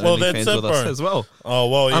jump does. in Well, that's OnlyFans it, with us bro. as well. Oh,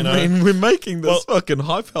 well, you I know. mean, we're making this Well- fucking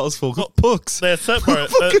hype house for pooks. That's it, bro.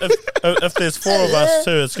 if there's 4 of us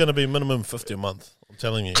too, it's going to be minimum 50 a month. I'm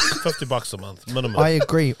telling you, $50 a month minimum. I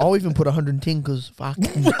agree. I'll even put 110 because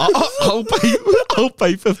fucking. I'll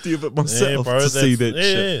pay 50 of it myself to see that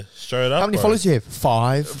shit. Yeah, straight up. How many bro. followers do you have?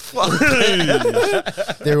 5.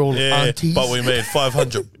 They're all Yeah, aunties. but we made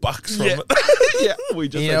 $500 from Yeah. it. Yeah, we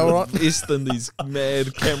just You know what? invest in these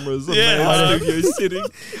mad cameras and Yeah, mad I know. studio setting.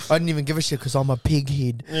 I didn't even give a shit because I'm a pig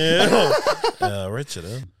head. Yeah, Richard,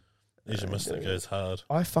 eh? Asian Mystic goes hard.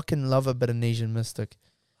 I fucking love a bit of Nesian Mystic.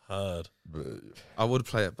 Hard. I would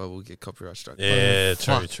play it, but we'll get copyright struck. Yeah,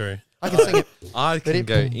 true, fuck. true. I can sing it. I can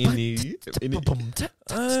go any.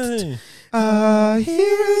 Hey.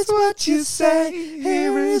 Here is what you say.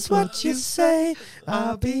 Here is what you say.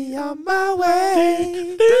 I'll be on my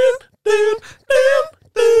way.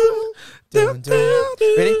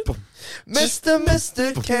 Ready?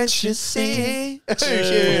 Mr. Can't you see?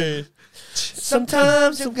 Hey.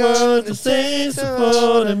 Sometimes your world is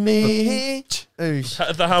supporting me.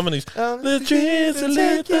 The harmonies. The dreams will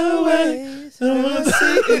lead the way. So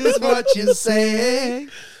see is what you say.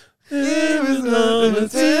 Here is nothing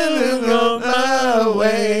to go my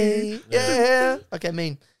way. Yeah. Okay,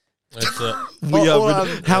 mean. That's it. We are.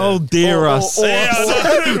 How dare us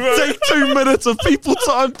take 2 minutes of people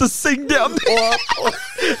time to sing down there?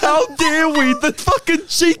 How dare we? The fucking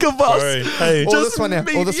cheek of us. Sorry. Hey. All this one now.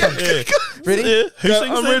 All this one. Yeah. Ready? Yeah. Who Yeah,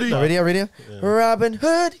 sings I'm that? ready. No. Ready? Ready? Robin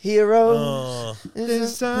Hood hero. Oh.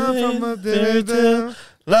 It's time from a fairytale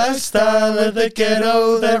lifestyle of the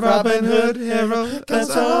ghetto. That Robin Hood hero goes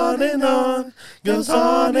on and on, goes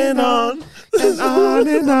on and on, goes on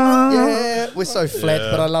and on. Yeah, we're so flat,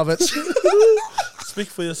 Yeah. but I love it. Speak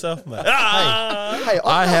for yourself, mate. Hey, I'm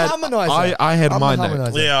I a had. harmonizer. I had I'm my a note.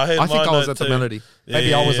 harmonizer. Yeah, I had I think my I was note at the too. melody.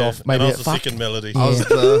 Maybe I was off. Maybe and I was it- the fuck. second melody. I was Yeah.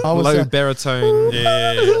 the I was low the- baritone.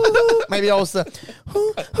 Yeah. Maybe I was the.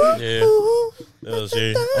 Yeah. That was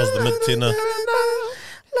you. I was the mid tenor.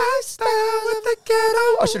 Lifestyle of the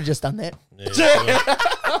ghetto. I should have just done that.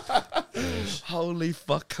 Yeah. Holy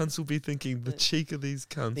fuck, cunts will be thinking the cheek of these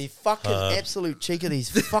cunts. The fucking absolute cheek of these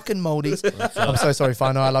fucking moldies. I'm so sorry,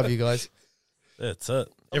 Fino. I love you guys. That's it.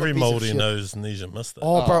 I'm a Every piece of mouldy shit. knows Nesian Mystic.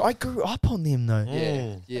 Oh, bro, I grew up on them though.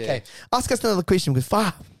 Mm. Okay, ask us another question because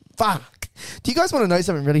fuck. Do you guys want to know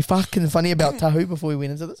something really fucking funny about Tahu before we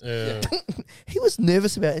went into this? Yeah. He was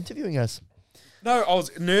nervous about interviewing us. No, I was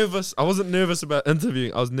nervous. I wasn't nervous about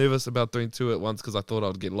interviewing. I was nervous about doing 2 at once because I thought I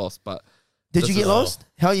would get lost. But Did you get lost?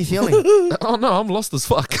 How are you feeling? Oh no, I'm lost as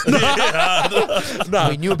fuck. No,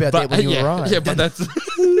 we knew about that when you arrived. Yeah, but that's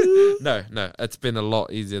no. It's been a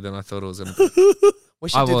lot easier than I thought it was gonna be. We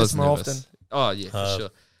should do this more often. Oh yeah, for sure.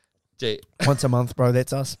 Gee. Once a month, bro.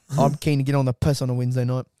 That's us. I'm keen to get on the piss on a Wednesday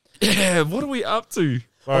night. Yeah, what are we up to?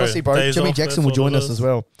 Honestly, bro, Jimmy Jackson will join us as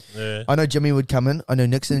well. Yeah. I know Jimmy would come in. I know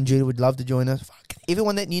Nixon and Judah would love to join us. Fuck.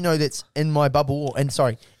 Everyone that you know that's in my bubble, in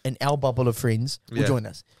our bubble of friends, will join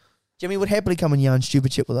us. Jimmy would happily come and yarn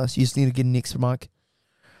stupid shit with us. You just need to get an extra mic.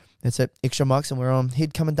 That's it. Extra mics and we're on.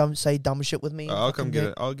 He'd come and say dumb shit with me. I'll come get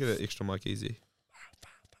it. I'll get an extra mic easy.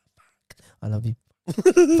 I love you.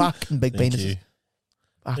 Fucking big Thank penis. you.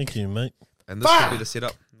 Thank you, mate. And this could be the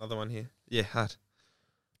setup. Another one here. Yeah, hard.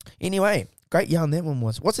 Anyway, great yarn that one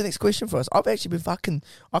was. What's the next question for us? I've actually been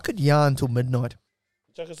I could yarn till midnight.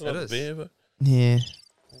 Chuck us another beer, but Yeah.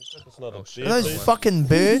 chuck us another beer, Are those please. fucking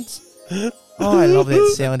birds? Oh, I love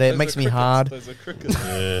that sound. It makes me hard. Those are crickets.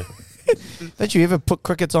 Yeah. Don't you ever put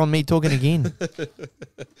crickets on me talking again?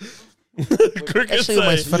 Crickets Actually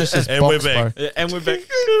almost finished this and box, we're back. bro. Yeah, and we're back.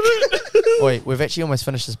 Wait, we've actually almost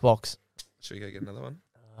finished this box. Should we go get another one?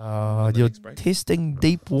 Oh, you're break. testing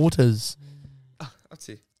deep waters. Let's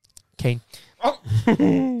see. Keen. Oh.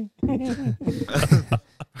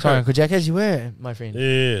 Sorry, Uncle Jack, as you were, my friend.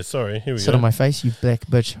 Yeah, sorry. Here we Sit go. on my face, you black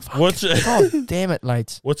bitch. Fuck. Which God damn it,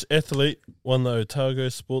 Lates. which athlete won the Otago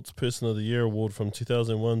Sports Person of the Year award from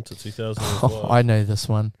 2001 to 2005? Oh, I know this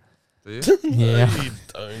one. Do you? Yeah. No, you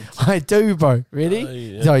don't. I do, bro. Ready? Oh,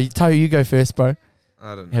 yeah. So, Toe, you go first, bro.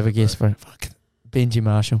 I don't know. Have a guess, bro. Fuck. Benji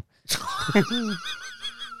Marshall.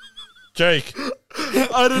 Jake.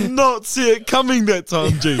 I did not see it coming that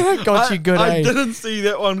time, G. Got you good, I eh? didn't see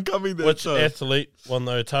that one coming that Which time. athlete won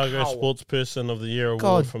the Otago Sports Person of the Year award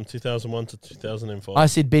God. from 2001 to 2005? I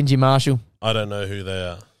said Benji Marshall. I don't know who they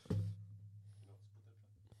are.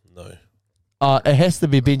 No. It has to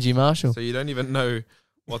be Benji Marshall. So you don't even know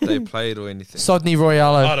what they played or anything. Sodney I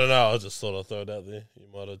Royale. don't know. I just thought I'd throw it out there. You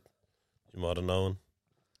might have known.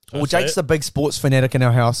 Well, Jake's the big sports fanatic in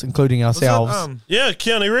our house, including Was ourselves. that, Yeah,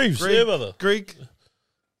 Keanu Reeves. Greg- Yeah, brother. Greek?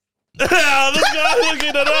 This guy looking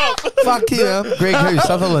it up. Fuck you, man. Greg who?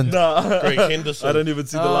 Sutherland. No. Greg Henderson. I don't even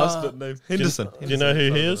see the last bit name. Henderson. Do you know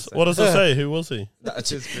who he is? What does it say? Who was he? No, it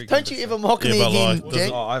says Greg Don't you Henderson. ever mock Yeah, me but again, like, does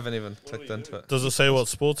Jake. Oh, I haven't even clicked into it. Does it say what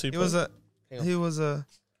sports he He played? was a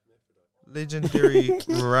legendary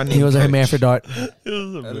running He was a coach. hermaphrodite. He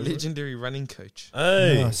was A legendary running coach.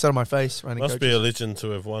 Hey. Oh, sit on my face. Running Must coaches. be a legend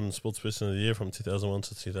to have won Sports Person of the Year from 2001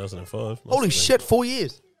 to 2005. Must Holy have been. shit, 4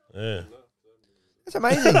 years. Yeah. That's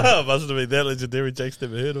amazing. Must have been that legendary. Jake's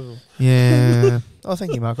never heard of him. Yeah. Oh,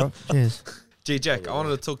 thank you, Marco. Cheers. Gee, Jack, I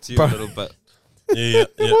wanted to talk to you Bro. a little bit. Yeah.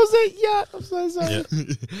 What was it? Yeah, I'm so sorry.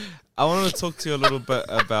 Yeah. I wanted to talk to you a little bit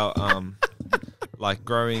about like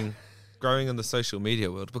growing in the social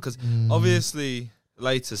media world, because obviously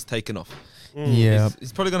Lates has taken off. Yeah.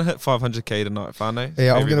 He's probably going to hit 500k tonight, Fano.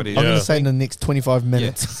 Yeah, I'm Everybody- gonna Yeah. say in the next 25 Yeah,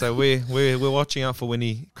 minutes. so we're watching out for when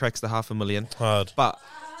he cracks the 500,000. Hard. But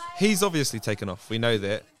he's obviously taken off. We know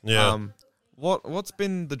that. Yeah. What's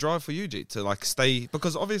been the drive for you, G, to like stay?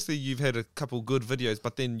 Because obviously you've had a couple good videos,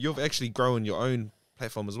 but then you've actually grown your own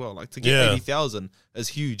platform as well. Like to get Yeah. 80,000 is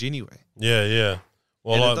huge anyway. Yeah.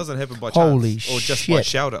 Well, And like, it doesn't happen by Holy chance or just by shit.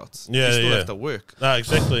 shout outs. Yeah, you still yeah. have to work. nah,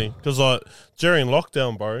 exactly. Because like during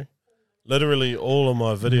lockdown, bro, literally all of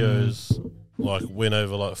my videos like went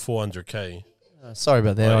over like 400k. Sorry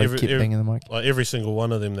about that. Like I kept banging the mic. Like every single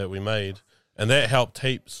one of them that we made, and that helped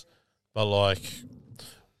heaps. But like,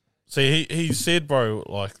 see, he said, bro,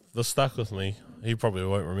 like this stuck with me. He probably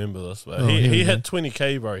won't remember this, but Oh, here he we hit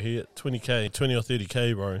 20k, bro. He hit 20k, 20 or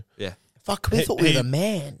 30k, bro. Fuck, we thought we were the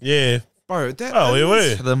man. Yeah, Bro, that Oh, we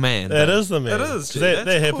is were. the man. that bro. is the man. It is. G. That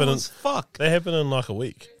That's happened. cool as fuck. That happened in like a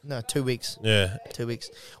week. No, 2 weeks. Yeah, 2 weeks.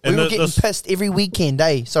 And We were the- getting this- pissed every weekend,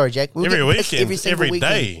 eh? Sorry, Jack. We were every getting pissed weekend, every single every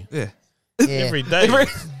weekend. day, Yeah. Yeah. every day.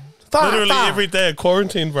 Fuck, Literally fuck. every day of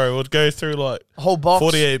quarantine, bro, would go through like A whole box.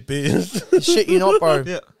 48 beers. Shit, you not, bro.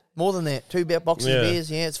 Yeah. More than that. 2 boxes Yeah. of beers.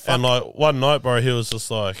 Yeah, it's fuck. And like one night, bro, he was just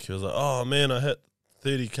like, oh man, I hit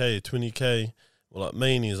 30k, 20k. Well, like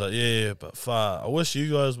me, and he's like, yeah, but far. I wish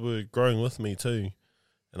you guys were growing with me too.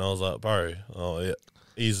 And I was like, bro, oh yeah,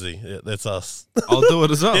 easy, yeah, that's us. I'll do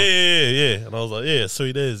it as well. yeah. And I was like, yeah,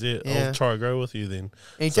 sweet as, yeah, Yeah. I'll try to grow with you then.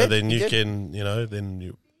 And he So did, then he you did. can,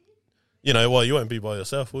 then well, you won't be by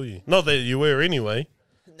yourself, will you? Not that you were anyway.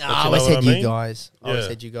 No, you I know always what had I you mean? guys. I always Yeah.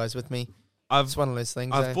 had you guys with me. I've It's one of those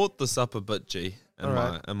things. I've brought this up a bit, G, in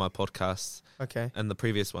Alright. my podcasts Okay. and the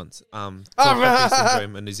previous ones. Tall Alright. poppy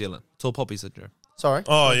syndrome in New Zealand. Tall poppy syndrome Sorry.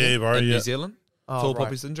 Oh Okay. yeah, bro, in yeah. New Zealand. Oh, Tall right.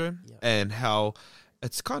 poppy syndrome, Yeah. and how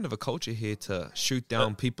it's kind of a culture here to shoot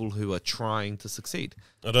down people who are trying to succeed.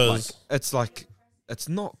 It is. It's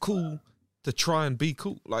not cool to try and be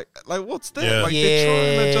cool. Like what's that? Yeah. Like they're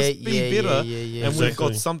trying to just be better. Yeah. And we've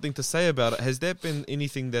got something to say about it. Has there been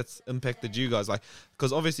anything that's impacted you guys? Like,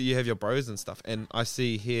 because obviously you have your bros and stuff, and I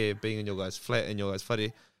see here being in your guys' flat and your guys'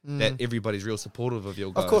 footy that everybody's real supportive of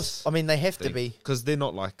your guys. Of course, I mean they have to be, because they're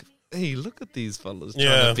not like, hey, look at these fellas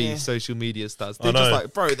trying to be social media stars. They're just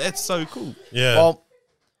like, bro, that's so cool. Yeah. Well,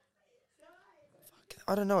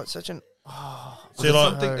 I don't know. It's such an.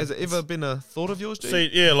 Has it ever been a thought of yours, G? See,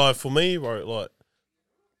 yeah, like for me, bro, like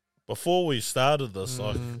before we started this,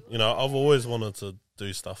 like, you know, I've always wanted to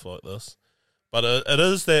do stuff like this, but it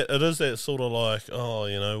is that sort of like, oh,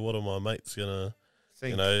 you know, what are my mates gonna,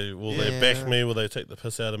 you know, will they back me? Will they take the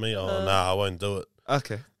piss out of me? Oh, nah, I won't do it.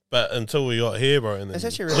 Okay. But until we got here, bro, and then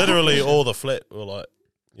literally all the flat were like,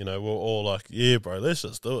 you know, we're all like, yeah, bro, let's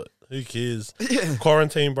just do it. Who cares?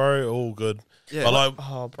 Quarantine, bro, all good. Yeah. But like,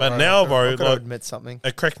 but now, bro, I've got to admit something.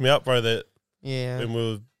 It cracked me up, bro, that when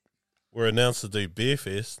we were announced to do Beer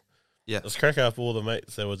Fest, let's crack up all the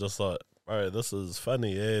mates that were just like, bro, this is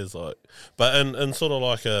funny as like, but in sort of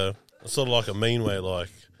like a mean way,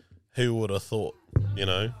 like, who would have thought, you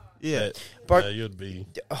know, that you'd be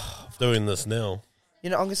doing this now. You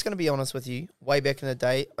know, I'm just going to be honest with you. Way back in the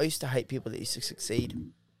day, I used to hate people that used to succeed.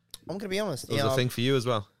 I'm going to be honest. It was a thing for you as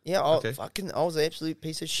well. Yeah, I was an absolute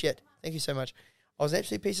piece of shit. Thank you so much. I was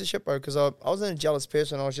actually a piece of shit, bro, because I wasn't a jealous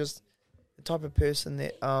person. I was just the type of person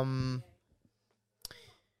that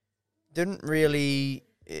didn't really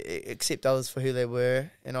accept others for who they were,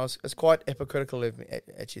 and it's quite hypocritical of me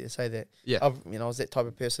actually to say that. Yeah, I was that type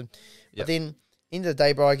of person. But then, end of the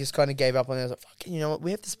day, bro, I just kind of gave up on it. I was like, fuck, you know what? We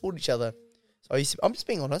have to support each other. So I'm just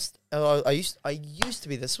being honest. I used to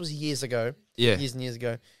be. This was years ago. Yeah, years and years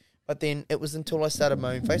ago. But then it was until I started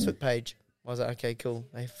my own Facebook page. I was like, okay, cool.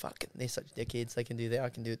 They're such dickheads. They can do that. I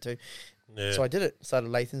can do it too. Yeah. So I did it. Started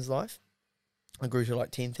Lathan's Life. I grew to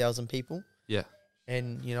like 10,000 people. Yeah.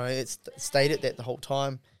 And, you know, it stayed at that the whole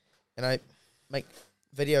time. And I make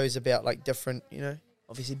videos about like different, you know,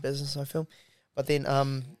 obviously business I film. But then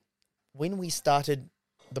when we started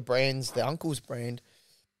the brands, the Uncle's brand,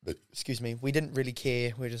 we didn't really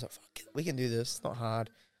care. We were just like, fuck it, we can do this. It's not hard.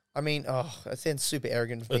 I mean, it sounds super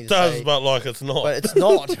arrogant for me to say. It does, but like it's not. But it's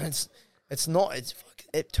not. It's not.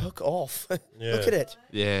 It took off. Yeah. Look at it.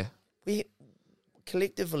 Yeah. We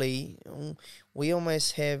collectively, we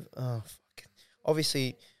almost have.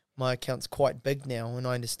 Obviously, my account's quite big now, and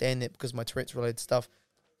I understand that because of my Tourette's related stuff.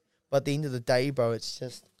 But at the end of the day, bro, it's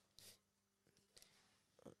just.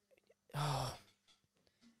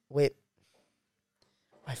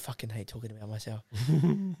 I fucking hate talking about myself.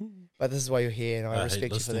 But this is why you're here, and I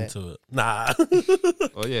respect you for that. To it. Nah.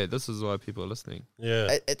 Oh yeah, this is why people are listening.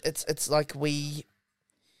 Yeah. It's like we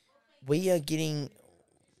are getting.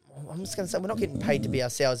 I'm just gonna say we're not getting paid to be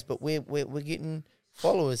ourselves, but we're getting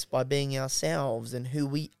followers by being ourselves and who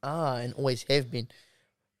we are and always have been.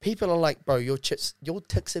 People are like, bro, your ticks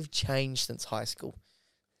have changed since high school.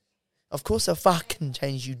 Of course, I fucking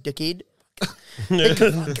changed, you dickhead.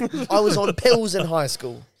 I was on pills in high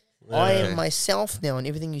school. Yeah. I am myself now, and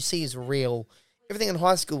everything you see is real. Everything in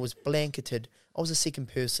high school was blanketed. I was a second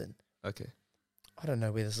person. Okay. I don't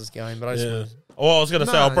know where this is going, but I just. Yeah. Well, I was going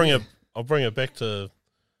to say I'll bring it back to.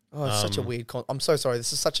 Oh, it's such a weird. I'm so sorry.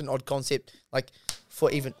 This is such an odd concept. Like for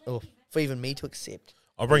even me to accept.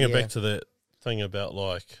 I'll bring it back to that thing about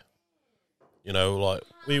like. You know, like,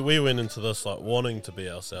 we went into this, like, wanting to be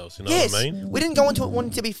ourselves, you know what I mean? We didn't go into it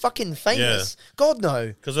wanting to be fucking famous. Yeah. God, no.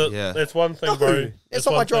 Because that's one thing, bro. That's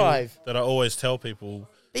not my drive. That I always tell people.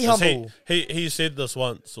 Be humble. He said this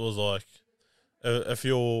once, was like, if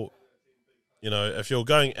you're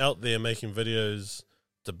going out there making videos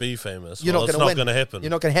to be famous, it's not going to happen.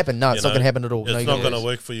 You're not going to happen. No, it's not going to happen at all. It's not going to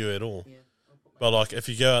work for you at all. Yeah. But, like, if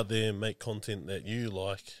you go out there and make content that you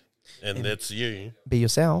like, and that's you. Be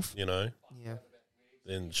yourself. You know. Yeah.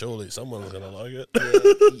 Then surely someone's gonna like it.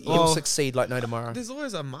 Yeah. You'll succeed like no tomorrow. There's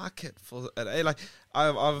always a market for it. Like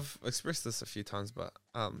I've expressed this a few times, but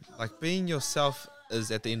like being yourself is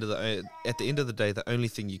at the end of the day the only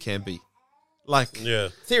thing you can be. Like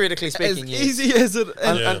theoretically speaking, as easy as it,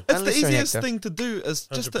 it's the easiest thing to do is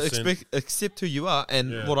just 100%. To accept who you are,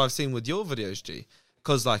 and what I've seen with your videos, G,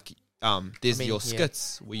 because like. There's your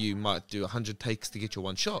skits where you might do 100 takes to get your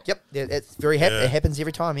one shot. Yep, it's very it happens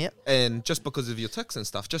every time. Yeah, and just because of your tics and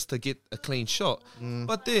stuff, just to get a clean shot.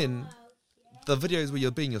 But then the videos where you're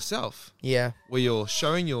being yourself, where you're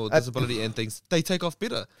showing your disability and things, they take off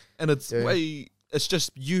better, and it's it's just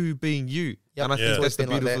you being you. Yep. And I think that's the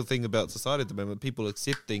beautiful thing about society at the moment. People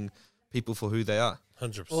accepting people for who they are.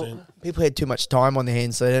 100%. People had too much time on their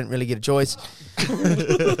hands, so they didn't really get a choice.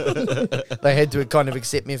 They had to kind of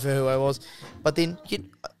accept me for who I was. But then, I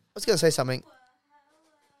was going to say something.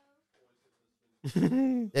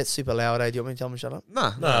 That's super loud, eh? Do you want me to tell them to shut up?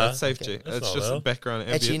 Nah, it's safe, G. That's It's not just loud. background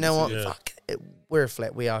ambience. Actually, you know what? Yeah. Fuck. We're a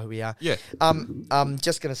flat. We are who we are. Yeah.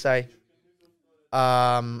 Just going to say,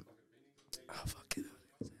 oh, fuck.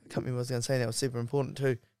 I can't remember what I was going to say. That was super important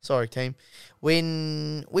too. Sorry, team.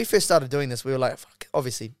 When we first started doing this, we were like, fuck.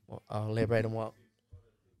 Obviously, I'll elaborate on what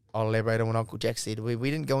Uncle Jack said. We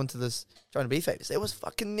didn't go into this trying to be famous. That was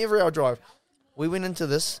fucking never our drive. We went into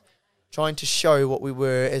this trying to show what we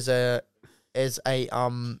were as a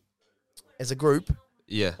group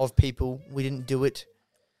of people. We didn't do it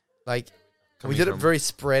like we did it very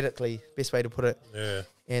sporadically. Best way to put it. Yeah.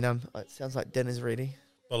 And it sounds like dinner's ready.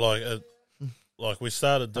 But like we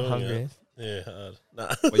started I'm doing hungry. it. Yeah.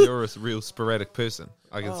 Nah. Well, you're a real sporadic person.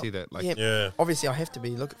 I can see that. Like, Yeah. Obviously, I have to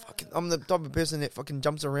be. Look, fucking, I'm the type of person that fucking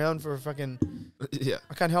jumps around for a fucking. yeah.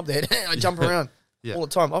 I can't help that. I jump around all the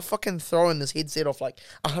time. I've fucking thrown this headset off like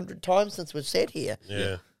 100 times since we've sat here.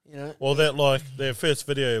 Yeah. You know. Well, their first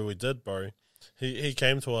video we did, bro. He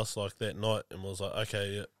came to us like that night and was like,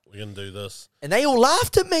 "Okay, yeah, we're gonna do this." And they all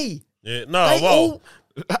laughed at me. Yeah. No. They Well. all-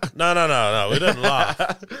 No. We didn't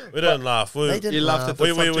laugh. We didn't laugh. They didn't You laughed laugh. at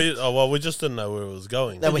the We just didn't know where it was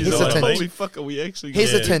going. They were You know what I hesitant. mean? Holy fuck, are we actually gonna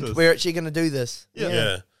do Hesitant. this? We're actually going to do this.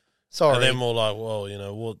 Yeah. Sorry. And then we're like, well, you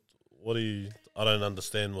know, what do you? I don't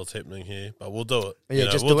understand what's happening here, but we'll do it. yeah, You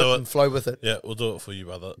know, just we'll do it and flow with it. Yeah, we'll do it for you,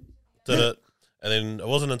 brother. Did it, and then it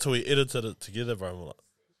wasn't until we edited it together, bro. We're like,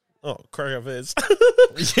 oh, crack up heads.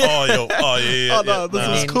 Yeah. Oh, no,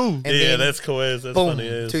 this is cool. And Yeah, then, that's cool as. That's boom, funny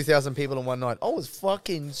as. 2,000 people in one night. I was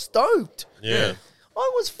fucking stoked. Yeah.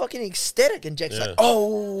 I was fucking ecstatic. And Jack's Yeah. like,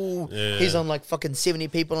 oh. Yeah. He's on like fucking 70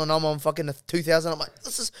 people and I'm on fucking 2,000. I'm like,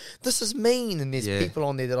 this is mean. And there's people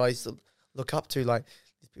on there that I used to look up to. Like,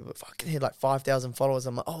 these people fucking had like 5,000 followers.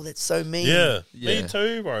 I'm like, oh, that's so mean. Yeah. Yeah. Me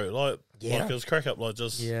too, bro. Like Yeah. it was crack up, like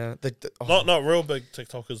just Yeah. not real big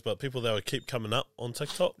TikTokers, but people that would keep coming up on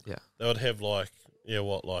TikTok. Yeah. They would have like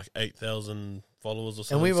 8,000 followers or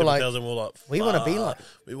something. And we were like, 7,000. We're like, we want to be like,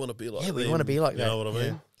 we want to be like, yeah, we them. want to be like that. You know what I mean?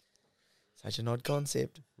 Yeah. Such an odd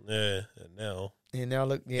concept. Yeah. And now, Yeah, now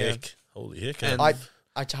look, yeah. heck, holy heck, And- I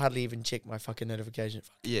hardly even check my fucking notification.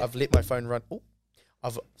 Yeah. I've let my phone run.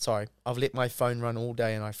 I've let my phone run all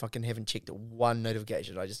day and I fucking haven't checked one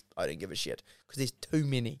notification. I don't give a shit because there's too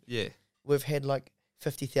many. Yeah. We've had like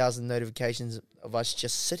 50,000 notifications of us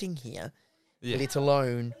just sitting here, Yeah. let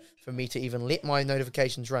alone for me to even let my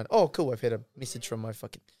notifications run. Oh, cool! I've had a message from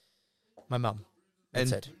my mum.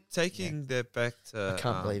 That's And it. taking that back to I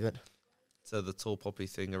can't believe it. to the tall poppy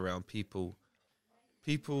thing around people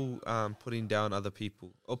putting down other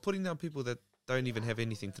people or putting down people that don't even have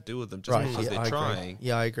anything to do with them just because they're I trying. agree.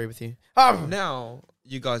 Yeah, I agree with you. Now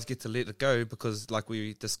you guys get to let it go because, like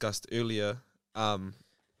we discussed earlier,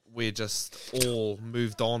 we're just all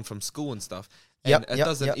moved on from school and stuff. And it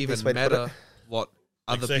doesn't even Best way to put matter it. what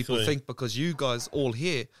other people Exactly. think because you guys all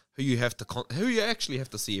here who you actually have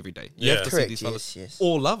to see every day. You Yeah. have to see Correct. these fellas Yes.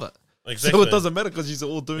 all love it. Exactly. So it doesn't matter because you're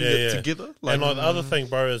all doing it together. And like the other thing,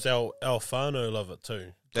 bro, is our whānau love it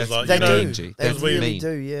too. 'Cause, That's- like, They you know, do. G. They That's really mean.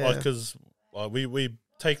 do. Yeah. because we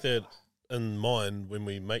take that in mind when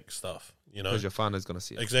we make stuff. You know, Because your whānau's going to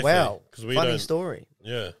see it. exactly. Wow. Because we Funny don't. story.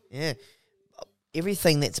 Yeah. Yeah.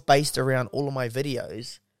 Everything that's based around all of my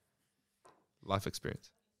videos. Life experience.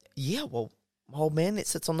 Yeah, well, my old man that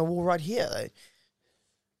sits on the wall right here, though.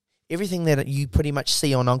 Everything that you pretty much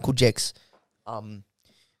see on Uncle Jack's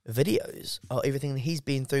videos, everything that he's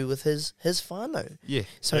been through with his whānau. Yeah.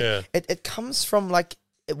 So Yeah. it comes from like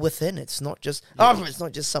within. It's not just it's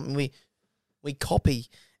not just something we copy.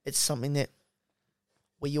 It's something that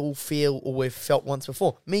we all feel or we've felt once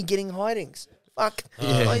before. Me getting hidings. Fuck.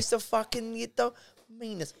 Yeah. I used to fucking get the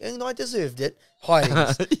meanest. And I deserved it.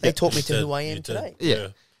 Hidings. They taught me to who I You am did. today. Yeah.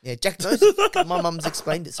 Yeah, Jack knows it. Fucking my mum's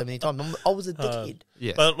explained it so many times. I was a dickhead.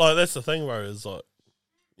 Yeah. But like that's the thing, bro. Is like,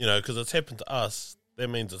 you know, because it's happened to us. That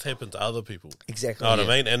means it's happened to other people. Exactly. Know what I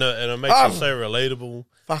mean? And it makes us so relatable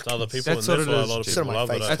Fuck. to other people, That's and what that's it why a is, lot of Jim. Sit on people my love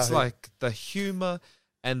it. face. eh? It's like the humor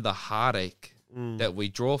and the heartache that we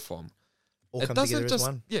draw from. All It come doesn't together as just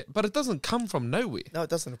one. but it doesn't come from nowhere. No, it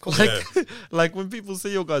doesn't, of course. Yeah. Like when people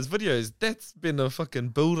see your guys' videos, that's been a fucking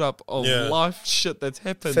build up of Yeah. life shit that's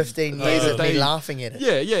happened. 15 years of me Day. laughing at it.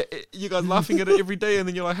 Yeah. You guys laughing at it every day, and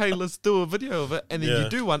then you're like, "Hey, let's do a video of it," and then Yeah. you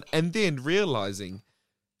do one, and then realizing,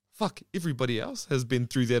 fuck, everybody else has been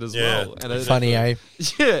through that as well. And it's funny, eh?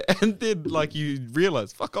 Yeah, and then like you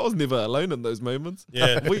realize, fuck, I was never alone in those moments.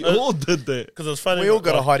 Yeah. We all did that. Because it's funny. We all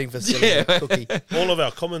got a hiding facility. Cookie. All of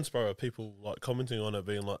our comments, bro, are people like commenting on it,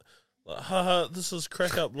 being like, haha, this is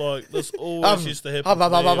crack up. Like, this always used to happen to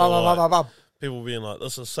me. Or, like, people being like,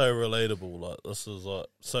 this is so relatable. Like, this is like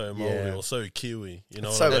so Māori or so Kiwi. You know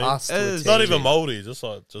it's what so I mean? us. It's not even Māori,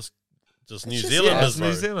 just New Zealanders, bro.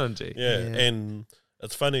 New Zealand, G. Yeah, and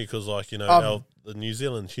it's funny because, like, you know, the New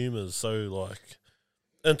Zealand humour is so, like,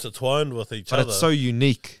 intertwined with each other. It's so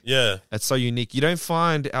unique. Yeah. It's so unique. You don't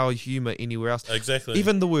find our humour anywhere else. Exactly.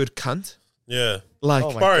 Even the word cunt. Yeah. Like,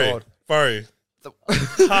 oh my God. Bro.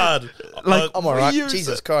 Hard. Like, I'm alright.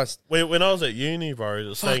 Jesus Christ. When I was at uni,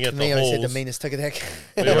 bro, staying at the me, halls. I said the meanest ticket heck.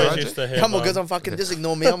 We always used to have... Come on, because I'm fucking... Just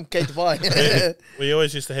ignore me. I'm Kate Dubai. We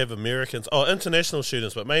always used to have Americans... Oh, international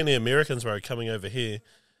students, but mainly Americans, bro, coming over here.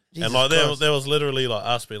 Jesus and, like, Christ. there was literally, like,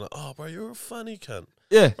 us being like, oh, bro, you're a funny cunt.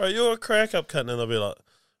 yeah. Bro, you're a crack up cunt. And they'll be like,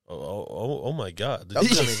 oh my God. Don't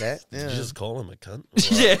tell me that. Did you just call him a cunt?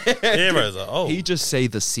 Yeah. Yeah, bro. It's like, oh. He just say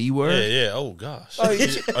the C word. Yeah. Oh, gosh. Oh,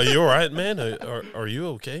 Are you all right, man? Are you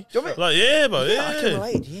okay? Like, yeah, bro. Yeah. I can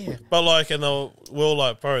relate, yeah. But, like, and we're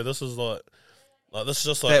like, bro, this is like this is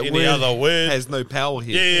just like That any word other word. has no power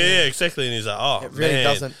here. Yeah, exactly. And he's like, oh, It really man,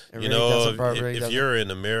 doesn't. It really doesn't, bro. It really if doesn't. you're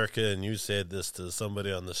in America and you said this to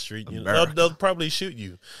somebody on the street, they'll probably shoot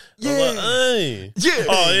you. Yeah. I'm like, hey. Yeah.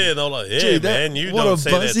 Oh, yeah. And they're like, yeah, Gee, man, you don't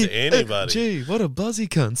say that to anybody. Gee, what a buzzy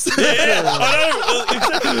cunt. Yeah, I know.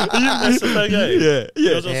 Exactly. That's the thing, eh? Yeah.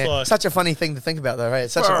 You're just Yeah. like, Such a funny thing to think about, though, right?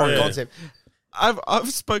 It's such an Bro, odd yeah. concept. I've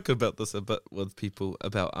spoken about this a bit with people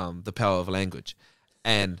about the power of language,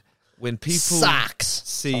 and when people Sucks.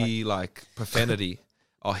 see like profanity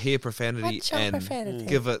or hear profanity What's your and profanity?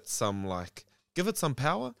 give it some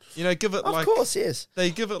power, you know, give it Of like course, yes. they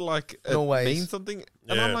give it like it Always. means something,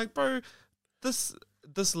 and I'm Yeah. like, bro, this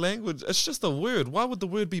language, it's just a word. Why would the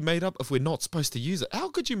word be made up if we're not supposed to use it? How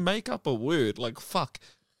could you make up a word like fuck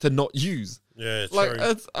to not use? yeah, it's Like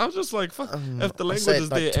true. I'm just like fuck. If the I say language it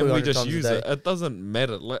is like there and we 200 just times a use day. it, it doesn't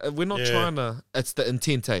matter. Like we're not Yeah. trying to. It's the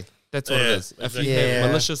intent, eh? That's what it Yeah, is. If exactly. you Yeah. have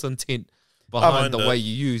malicious intent behind the Behind way it.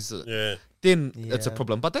 you use it, Yeah, then it's a Yeah.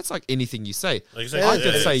 problem. But that's like anything you say. exactly. I could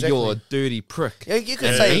yeah. say exactly. you're a dirty prick Yeah, you could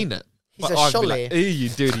and say mean it. he's But a I'd be like, shole. you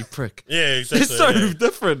dirty prick. Yeah, exactly. It's so yeah.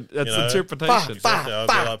 different. It's You know? interpretation. Exactly. I'd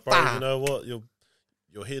be Bah, like, bro, bah. you know what?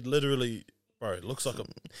 Your head literally, bro, it looks like a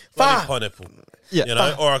Bah. bloody pineapple. Yeah. You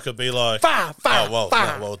know? Or I could be like, Bah, bah, oh, well,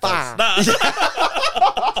 bah, no, well, it bah. does.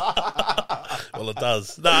 Nah. Well, it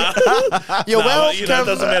does. Nah. You're Nah, welcome. you know, it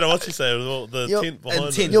doesn't matter what you say. The You're- intent behind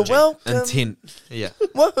Intent. it. You're welcome. Intent. Yeah.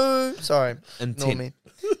 Woohoo. Sorry. Ignore Intent. me.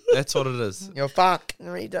 That's what it is. You're fuck,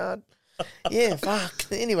 retard. Yeah, fuck.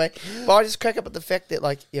 Anyway, but I just crack up at the fact that,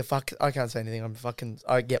 like, yeah, fuck, I can't say anything. I'm fucking,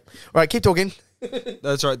 yep. All right, keep talking.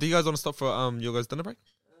 That's right. Do you guys want to stop for your guys' dinner break?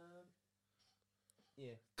 Yeah.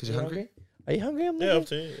 Because you're hungry? Are you hungry? I'm not, Yeah, up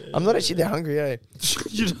to you. I'm not actually that hungry, eh?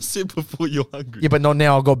 You just said before you're hungry. Yeah, but not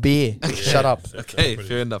now. I've got beer. Shut up. Okay,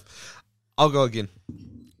 fair enough. I'll go again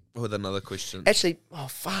with another question. Actually, oh,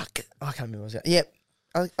 fuck. I can't remember what I was going to say.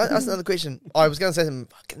 Yeah. That's another question. I was going to say something.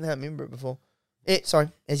 Fucking can't remember it before. Yeah, sorry.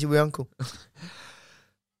 As you were, uncle.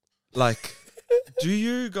 Like, do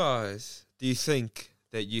you think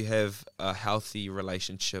that you have a healthy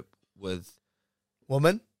relationship with...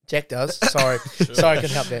 Woman? Jack does. Sorry. Sorry, I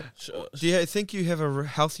couldn't help that. Sure. Do you think you have a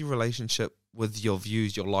healthy relationship with your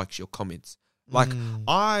views, your likes, your comments? Like,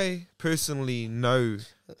 I personally know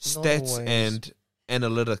stats always. and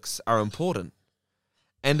analytics are important.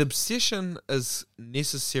 And obsession is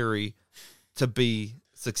necessary to be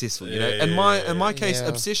successful. You know, in my case, Yeah.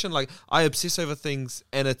 obsession, like I obsess over things,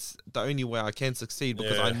 and it's the only way I can succeed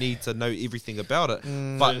because I Yeah. need to know everything about it.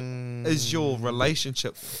 But is your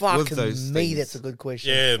relationship with Fuck those me, things that's a good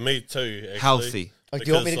question. Yeah, me too. Actually. healthy? Like, do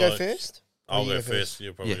you want me to Because, go like, first? I'll Or you go first.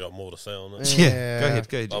 You've probably Yeah. got more to say on it. Yeah, go ahead,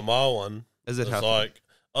 go ahead. But my one Is it is healthy? like,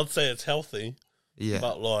 I'd say it's healthy, Yeah,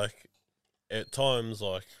 but like at times,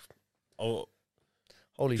 like,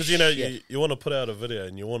 Holy because shit. you want to put out a video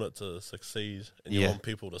and you want it to succeed and you Yeah. want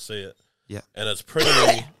people to see it. Yeah. And it's pretty,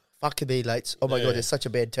 Fuck be lates. Oh my Yeah. god, it's such a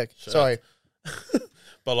bad tick. Shut Sorry.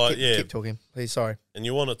 but like, Keep talking. Please, sorry. and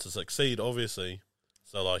you want it to succeed, obviously.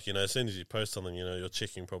 So like, as soon as you post something, you're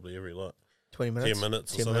checking probably every 20 minutes. 10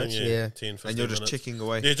 minutes or 10 something. minutes, yeah. yeah. 10, 15 and you're just minutes. checking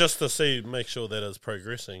away. Yeah, just to make sure that it's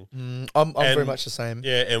progressing. I'm very And- much the same.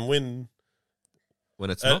 Yeah, and when When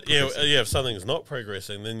it's not progressing. if something's not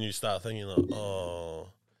progressing, then you start thinking like, oh,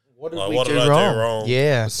 What did like, we what do did I wrong? do wrong?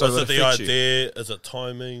 Yeah. So Was it it the affects you. idea? Is it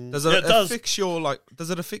timing? Does Yeah, it affect your does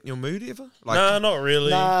it affect your mood ever? Like Nah, not really.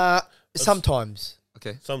 Nah, sometimes.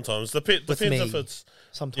 okay. Sometimes With depends me. if it's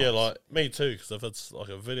Sometimes. Yeah, like me too. Because if it's like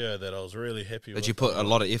a video that I was really happy with, that you put a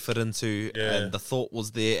lot of effort into, and the thought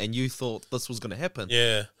was there, and you thought this was going to happen,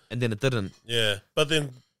 and then it didn't. Yeah, but then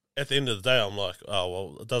at the end of the day, I'm like, oh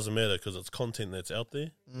well, it doesn't matter because it's content that's out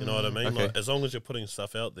there. You know what I mean? Okay. Like, as long as you're putting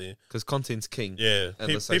stuff out there, Because content's king. yeah,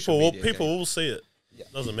 people will see it. Yeah.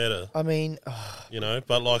 Doesn't matter. I mean, you know,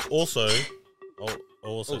 but like also, I'll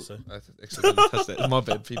also say, I actually didn't touch that. My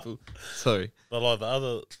bad, people. Sorry. but like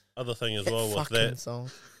the other thing as well with that song.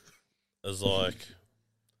 is like,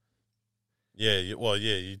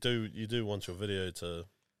 you do want your video to,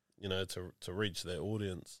 you know, to reach their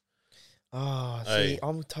audience. Oh, see,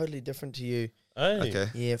 I'm totally different to you. Hey, Okay.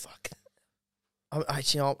 Yeah, fuck.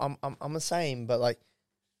 I'm the same, but like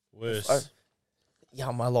worse.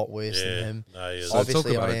 I'm a lot worse than him. No, yeah, So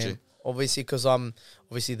Obviously, talk about I it, am. G. Obviously, because I'm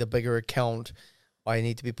obviously the bigger account, I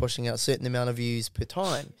need to be pushing out a certain amount of views per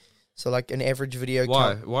time. So, like an average video.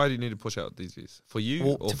 Why? Why do you need to push out these views? For you?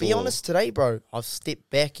 Well, or to be honest, today, bro, I've stepped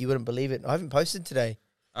back. You wouldn't believe it. I haven't posted today.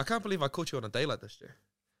 I can't believe I caught you on a day like this, Jay.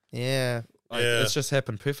 Yeah. Like, Yeah. it's just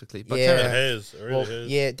happened perfectly. But Yeah. it has. It really Well, has.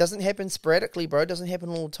 yeah, it doesn't happen sporadically, bro. It doesn't happen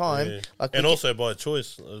all the time. Yeah. Like, And also by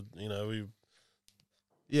choice, you know, we,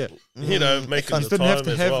 yeah, you know, making you the didn't time have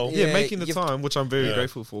to as have well. Yeah, making the you've- time, which I'm very Yeah.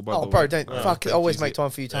 grateful for. By oh, the bro, way. don't No, fuck. thank Always you, make Zeke. time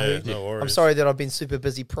for you, Yeah, Tahu. no worries. I'm sorry that I've been super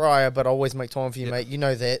busy prior, but I always make time for you, Yeah. mate. You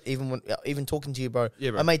know that. Even talking to you, bro.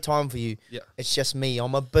 Yeah, bro. I made time for you. Yeah. It's just me.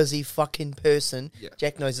 I'm a busy fucking person. Yeah.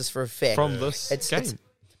 Jack knows this for a fact. From this game.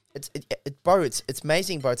 Bro, it's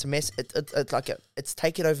amazing, bro. It's a mess. It's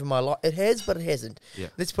taken over my life. It has, but it hasn't. Yeah.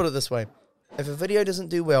 Let's put it this way: if a video doesn't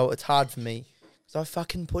do well, it's hard for me because I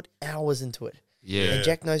fucking put hours into it. Yeah. And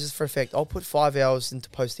Jack knows this for a fact. I'll put 5 hours into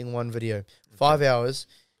posting one video. 5 hours,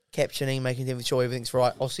 captioning, making sure everything's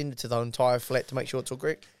right. I'll send it to the entire flat to make sure it's all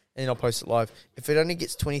correct, and then I'll post it live. If it only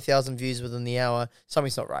gets 20,000 views within the hour,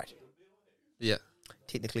 something's not right. Yeah.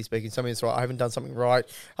 Technically speaking, something's right. I haven't done something right.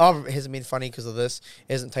 Oh, it hasn't been funny because of this.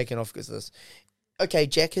 It hasn't taken off because of this. Okay,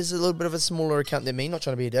 Jack has a little bit of a smaller account than me, not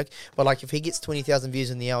trying to be a dick, but like if he gets 20,000 views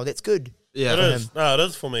in the hour, that's good. Yeah. It is. No, it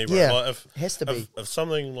is for me, bro. Yeah, Like it has to be. if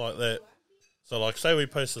something like that, so like say we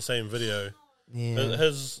post the same video, Yeah.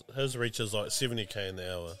 his reach is like 70K in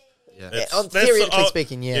the hour. Yeah. Theoretically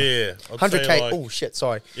speaking, yeah. Yeah. I'd 100K. say, like, Oh, shit,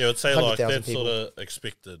 sorry. yeah, I'd say like 100,000 that's people. sort of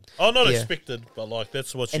expected. Oh, not Yeah. expected, but like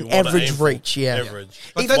that's what you An want average to aim for. reach, yeah. Average.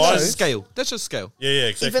 But Even that's though- just scale. That's just scale. Yeah,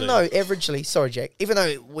 exactly. Even though averagely, sorry, Jack, even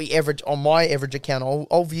though we average, on my average account,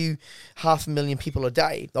 I'll view 500,000 people a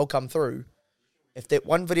day. They'll come through. If that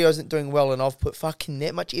one video isn't doing well and I've put fucking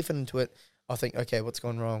that much effort into it, I think, okay, what's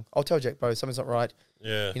gone wrong? I'll tell Jack, bro, something's not right.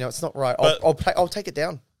 yeah, You know, it's not right. But- I'll take it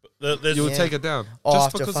down. there's You would Yeah. take it down. Oh, just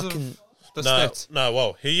after because fucking... of the no, stats. no.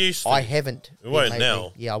 Well, he used to. I haven't. You won't lately.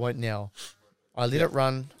 now. Yeah, I won't now. I let it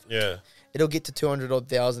run. Yeah, It'll get to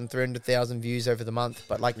 200,000, 300,000 views over the month.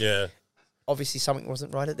 But like, yeah. obviously something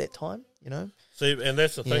wasn't right at that time, you know? See, and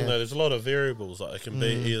that's the thing Yeah. though. There's a lot of variables. Like it can be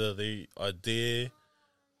either the idea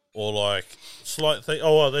or like slight thing.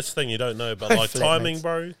 Oh, well, that's the thing you don't know. But like timing, Flatmates.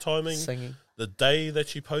 bro. Timing. Singing. The day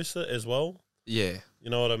that you post it as well. Yeah. You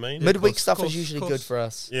know what I mean? Midweek course, stuff course, is usually course. good for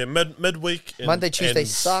us. Yeah, midweek. And, Monday, Tuesday and,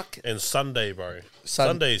 suck. And Sunday, bro. Sun-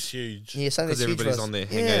 Sunday's huge. Yeah, Sunday's Because huge for everybody's us. on their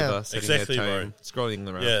Yeah. hangover, sitting Exactly, at bro. home,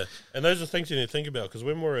 scrolling around. Yeah, and those are things you need to think about because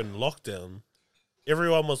when we're in lockdown,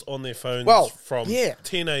 everyone was on their phones Well, from yeah.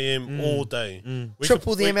 10 a.m. all day. We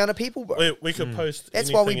Triple could, the we, amount of people, bro. we could post That's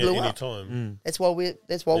anything why we blew at any up. time. That's why we're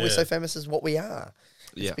Yeah. so famous as what we are.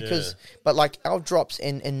 Yeah. Because, but like our drops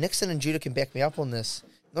and Nixon and Judah can back me up on this.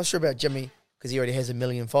 Not sure about Jimmy because he already has 1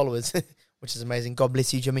 million followers, which is amazing. God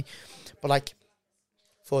bless you, Jimmy. But like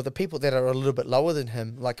for the people that are a little bit lower than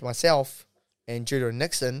him, like myself and Judah and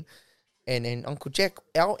Nixon and Uncle Jack,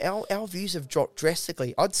 our views have dropped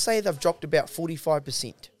drastically. I'd say they've dropped about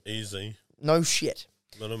 45%. Easy. No shit.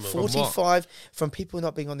 Minimum. 45 from people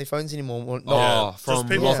not being on their phones anymore. Well, not- Oh, Just from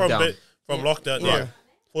people lockdown. from lockdown. Yeah. Yeah.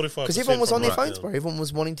 45%. Because everyone was on their phones, lockdown. bro. Everyone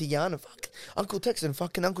was wanting to yarn and fuck Uncle Tex and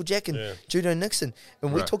fucking Uncle Jack and Yeah. Judah and Nixon.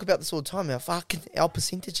 And we Right. talk about this all the time. Our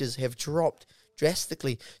percentages have dropped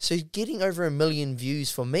drastically. So getting over 1 million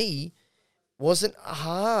views for me wasn't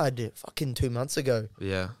hard fucking 2 months ago.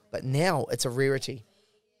 Yeah. But now it's a rarity,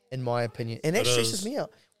 in my opinion. And that It stresses is. me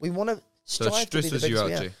out. We want to So it strive to be the stresses you biggest out,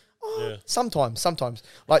 we are. G. Oh, Yeah. Sometimes.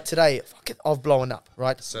 Like today, fucking, I've blown up,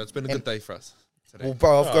 right? So it's been a good day for us today. Well,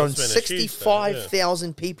 bro, I've Oh, grown it's been a huge day, yeah.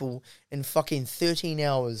 65,000 people in fucking 13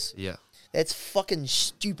 hours. Yeah. That's fucking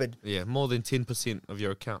stupid. Yeah. More than 10% of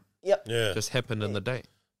your account Yep. Yeah. just happened in the day.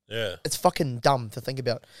 Yeah. It's fucking dumb to think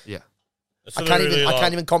about. Yeah. It's I can't literally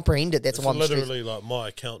even comprehend it. That's It's why I'm stressed. literally like my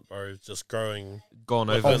account, bro, is just growing. Gone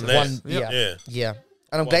Within over. that. One, Yep. yeah. Yeah. Yeah.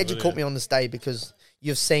 And I'm One glad you video. caught me on this day because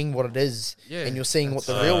you're seeing what it is, Yeah, and you're seeing what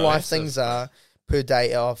the that's real life massive. things are per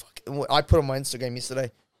day. Oh, I put on my Instagram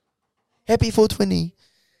yesterday. Happy 420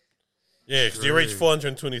 Yeah, because you reached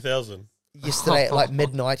 420,000. yesterday at like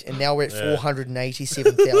midnight, and now we're at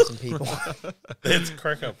 487,000 people. That's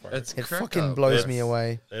crack up, bro. It's It crack fucking up. blows me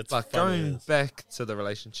away. That's But funny going as- back to the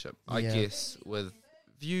relationship, I Yeah. guess with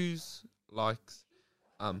views, likes,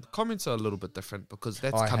 comments are a little bit different because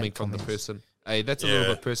that's I hate coming from comments. the person. Hey, that's a Yeah.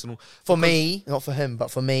 little bit personal. For because- me, not for him,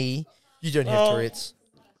 but for me, you don't have Oh, Tourette's.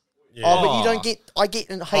 Yeah. Oh, but you don't get. I get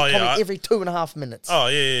a hate yeah, comment I- every 2.5 minutes. Oh,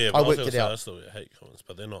 yeah. I But worked was it gonna out. say, I still get hate comments,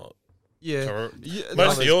 but they're not. Yeah, Most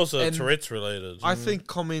no, of yours are and Tourette's related. I think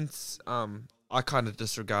comments, I kind of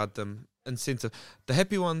disregard them in sense of the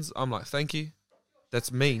happy ones. I'm like, thank you. That's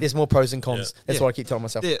mean. There's more pros and cons. Yeah. That's Yeah. what I keep telling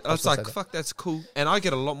myself. Yeah, I was it's gonna like, say that. fuck, that's cool. And I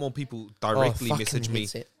get a lot more people directly fucking message me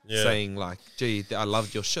headset. Yeah. saying like, gee, I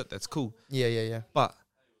loved your shit. That's cool. Yeah. But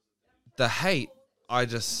the hate, I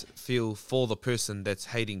just feel for the person that's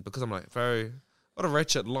hating because I'm like, bro, what a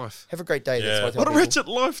wretched life. Have a great day. Yeah. That's what I tell What a people. wretched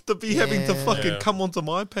life to be having to Yeah. fucking Yeah. come onto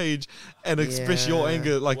my page and express your Yeah.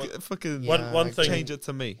 anger. Like, What- fucking Yeah, One I thing, change it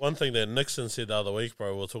to me. One thing that Nixon said the other week,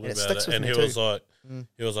 bro, we were talking It about sticks it, with and me he too. was like, Mm.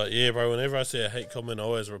 yeah, bro. Whenever I see a hate comment, I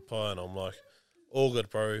always reply, and I'm like, all good,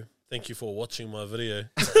 bro. Thank you for watching my video.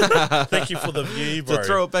 Thank you for the view, bro. To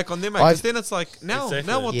throw it back on them, mate. I've- 'Cause then it's like, now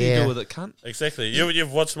Exactly. what do you Yeah. do with it, cunt? Exactly.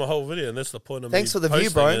 You've watched my whole video, and that's the point of Thanks me for the view,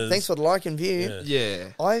 posting bro. is- Thanks for the like and view. Yeah.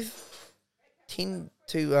 Yeah. I've tend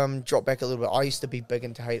to drop back a little bit. I used to be big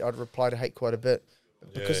into hate. I'd reply to hate quite a bit.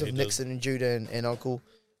 But because Yeah, of he Nixon and Judah and Uncle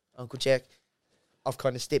Jack, I've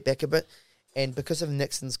kind of stepped back a bit. And because of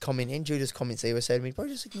Nixon's comment and Judah's comments, they were saying to me, bro,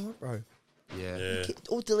 just ignore it, bro. Yeah. Yeah.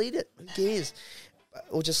 Or delete it. Who cares?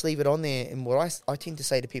 Or just leave it on there. And what I tend to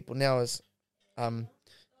say to people now is,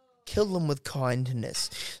 kill them with kindness.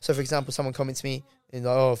 So, for example, someone comments me and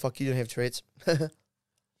like, oh, fuck, you don't have Tourette's.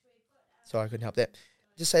 Sorry, I couldn't help that.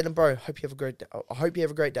 Just say to them, bro, hope you have a great day. I hope you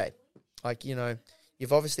have a great day. Like, you know,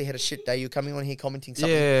 you've obviously had a shit day. You're coming on here commenting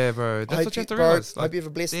something. Yeah, bro. That's I hope what you have to bro, realize. hope you have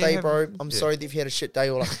a blessed they day, have- bro. I'm yeah. sorry that you've had a shit day.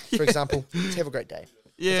 Or like, for example, just have a great day.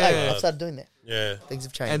 Yeah. Hey, I've started doing that. Yeah. Things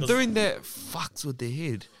have changed. And doing that fucks with their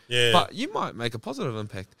head. Yeah. But you might make a positive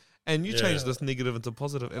impact. And you Yeah. change this negative into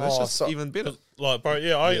positive. And it's just so- even better. Like, bro,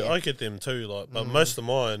 Yeah. I get them too. Like, but most of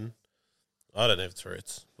mine, I don't have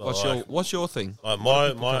Tourette's. But What's your thing? like What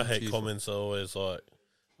do my people come to hate you for? comments are always like,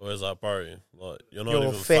 bro, like you're not You're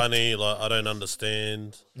even fat. funny. Like, I don't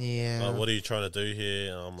understand. yeah. Like, what are you trying to do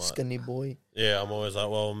here? And I'm like, Skinny boy. yeah, I'm always like,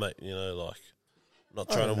 well, mate, you know, like, not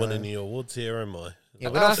trying to don't win know. any awards here, am I? Yeah,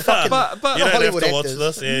 we're not fucking. but You don't have Hollywood to watch actors.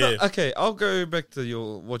 this. Yeah. No, okay, I'll go back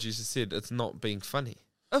to what you just said. It's not being funny.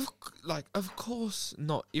 Of course,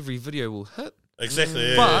 not every video will hit. Exactly.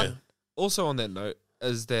 Yeah. But also on that note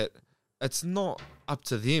is that it's not up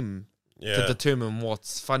to them yeah. to determine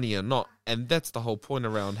what's funny or not, and that's the whole point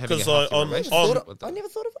around having a 'Cause, healthy like, relationship with I them. never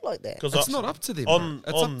thought of it like that. Because It's not up to them. on- bro.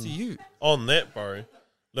 It's on- up to you. on that, bro,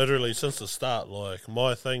 literally since the start, like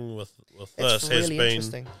my thing with That's this really has been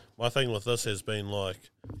interesting. my thing with this has been like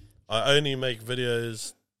I only make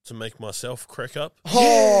videos to make myself crack up.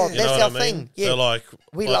 Oh, You that's know what our I mean? thing. Yeah. So like,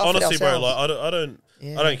 We like, laugh at honestly, bro, ourselves. like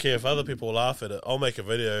Yeah. I don't care if other people laugh at it. I'll make a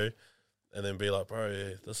video and then be like, bro,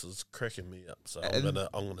 yeah, this is cracking me up. So I'm And-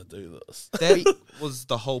 gonna do this. That was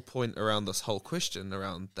the whole point around this whole question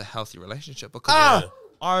around the healthy relationship because Ah!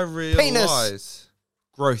 I realize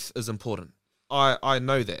growth is important. I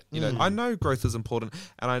know that. You know, I know growth is important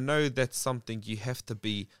and I know that's something you have to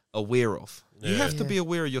be aware of. You Yeah. have to Yeah. be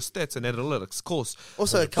aware of your stats and analytics, of course.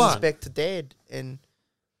 Also, it comes But- back to Dad and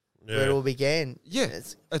where it Yeah. all began. Yeah.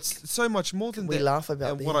 It's- It's so much more than we that. laugh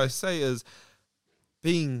about And that. what I say is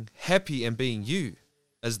being happy and being you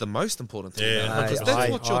is the most important thing. Yeah, man, because Aye, that's aye,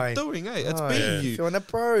 what you're aye. doing, eh? It's Aye. being Yeah. you. If you want a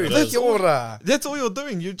pro, That's that's your That's all you're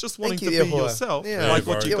doing. You're just wanting Thank to you, be Yehua. yourself, Yeah. like Yeah, what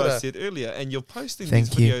bro. you Kia ora. guys said earlier. And you're posting Thank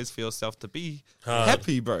these you. videos for yourself to be Hard.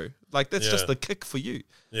 happy, bro. Like that's just Yeah. the kick for you.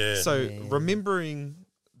 Yeah. So Yeah. remembering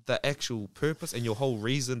the actual purpose and your whole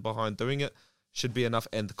reason behind doing it should be enough.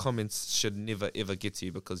 And the comments should never ever get to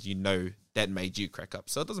you because you know that made you crack up.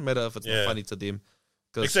 So it doesn't matter if it's Yeah. not funny to them.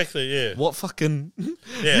 'Cause Exactly. Yeah. what fucking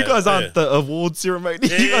Yeah, you guys aren't yeah. the award ceremony.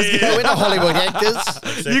 Yeah, you guys yeah, get- yeah. We're not Hollywood actors.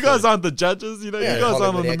 Exactly. You guys aren't the judges, you know. Yeah, you guys aren't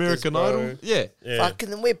Hollywood on actors, American bro. Idol. Yeah, Yeah.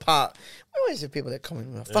 Fucking, we're part. We always have people that comment.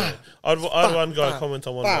 Yeah. Fuck. I had one guy comment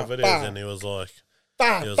on one of my bah, videos bah. and he was like,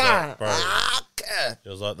 Fuck. He was Fuck. like, bro. Fuck. he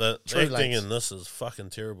was like, the True acting lates. in this is fucking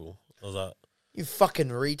terrible. I was like, You fucking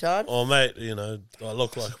retard. oh mate, you know, I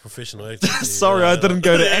look like a professional actor. to you, sorry, you know, I didn't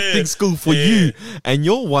go to yeah, acting school for yeah. you. And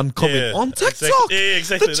you're one comment Yeah, on TikTok. exactly, yeah,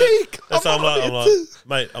 exactly. The cheek. That's how I'm on like, it too.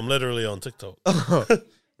 mate, I'm literally on TikTok.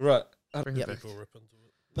 Right. Yep. People rip into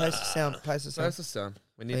it. Play us the sound. Play us the sound. Play us the sound.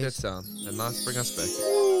 We need that sound. And nice, bring us back.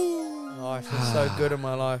 Oh, I feel so good in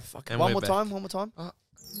my life. Fucking one more time. One more time. We're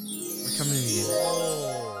coming in again.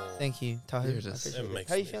 Thank you, Tahu. Here it is.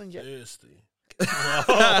 How are you feeling, Jack? Thirsty.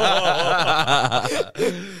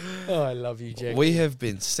 Oh, I love you, Jack. We have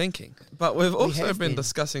been sinking, but we've also been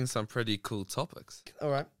discussing some pretty cool topics. All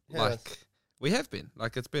right. We have been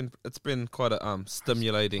it's been quite a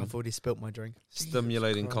stimulating. I've already spilt my drink.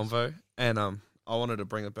 Stimulating convo, and I wanted to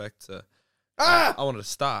bring it back to. Ah! I wanted to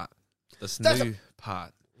start this new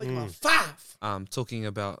part. Talking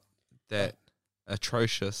about that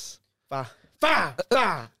atrocious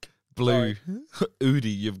blue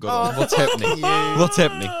Udi you've got on. What's happening? What's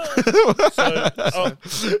happening?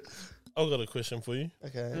 I've got a question for you.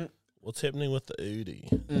 Okay. What's happening with the Udi?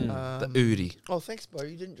 The Udi. Oh, thanks, bro.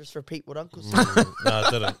 You didn't just repeat what Uncle said. No, I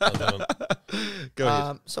didn't. Go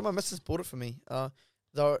ahead. So my missus bought it for me.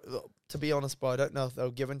 Though, to be honest, bro, I don't know if they were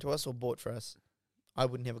given to us or bought for us. I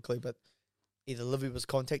wouldn't have a clue, but either Livy was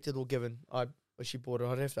contacted or given. Or she bought it.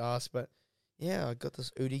 I'd have to ask, but yeah, I got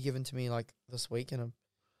this Udi given to me like this week, and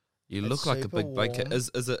you look like a big blanket. Is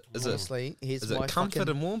it comfort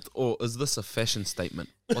and warmth, or is this a fashion statement?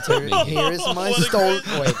 What's happening? Here is my stolen.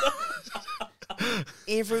 Wait.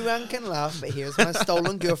 Everyone can laugh, but here's my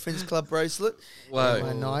stolen girlfriend's club bracelet. Wow. And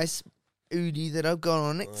my nice Udi that I've got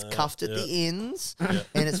on. It's cuffed at the ends, and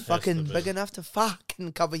it's fucking big enough to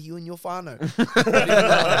fucking cover you and your whānau.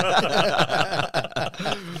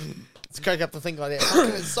 It's crack up to think like that.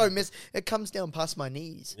 Fucking, it's so it comes down past my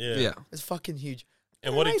knees. Yeah. It's fucking huge.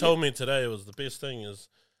 And what he told me today was the best thing is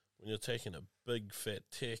when you're taking a big fat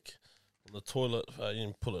tick on the toilet, you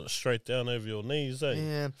can pull it straight down over your knees, eh?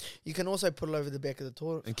 Yeah. You can also put it over the back of the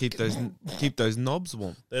toilet. And keep those knobs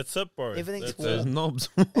warm. That's it, bro. Everything's warm. Those knobs.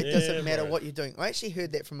 It doesn't matter what you're doing. I actually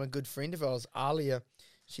heard that from a good friend of ours, Alia.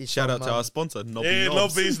 Shout out to our sponsor, Nobby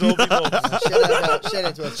Knobs. Shout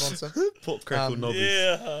out to our sponsor. Pork crackle Nobbies.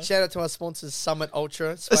 Yeah. Shout out to our sponsors, Summit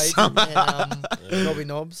Ultra, Spades, and Nobby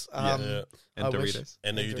Knobs. And Doritos.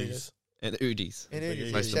 And Udis. And Udis.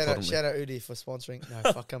 Shout out Udi for sponsoring. No,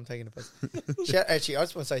 fuck, I'm taking a piss. Actually, I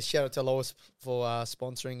just want to say shout out to Lois for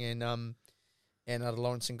sponsoring and the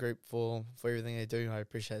Lawrenson Group for everything they do. I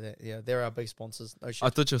appreciate that. Yeah, they're our big sponsors. No shit. I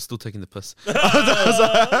thought you were still taking the piss. I'm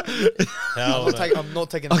not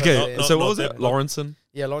taking the piss. Okay, so what was it? Lawrenson?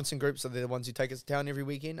 Yeah, Lawrenson Group. So they're the ones who take us to town every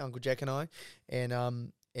weekend. Uncle Jack and I, and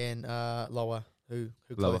Loa, who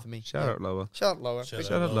go with me. Shout out Loa. Shout out Loa.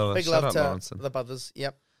 Shout out Loa. Big Shout love out to the brothers.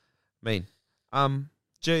 Yep. Mean.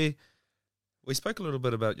 Jay, we spoke a little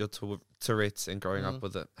bit about your Tourette's and growing up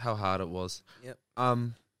with it, how hard it was. Yep.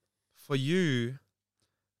 For you,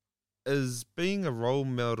 is being a role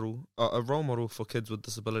model for kids with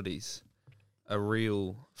disabilities a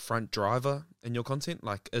real front driver in your content?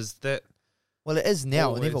 Like, is that... Well, it is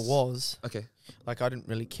now. It never was. Okay. Like, I didn't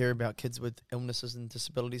really care about kids with illnesses and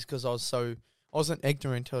disabilities because I wasn't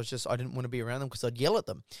ignorant. I didn't want to be around them because I'd yell at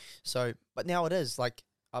them. So, but now it is. Like,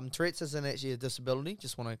 Tourette's isn't actually a disability.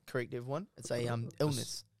 Just want to correct everyone. It's a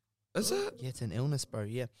illness. Is it? Yeah, it's an illness, bro.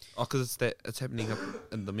 Yeah. Oh, because it's happening up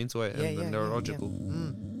in the mental way and the neurological.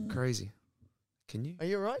 Yeah. Crazy. Can you? Are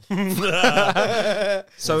you alright?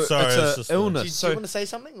 So sorry, it's an illness. Do you want to say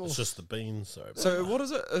something? Or? It's just the beans. Sorry. So what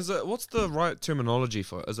is it? What's the right terminology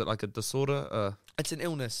for it? Is it like a disorder? It's an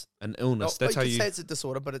illness. An illness. That's how you say it's a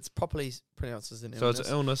disorder, but it's properly pronounced as an illness. So it's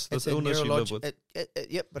an illness. This illness you live with.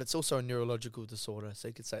 Yep, but it's also a neurological disorder. So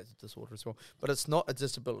you could say it's a disorder as well, but it's not a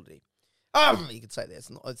disability. You could say that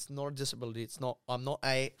it's not a disability. It's not. I'm not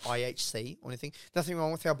a IHC or anything. Nothing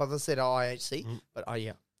wrong with how brothers said IHC, but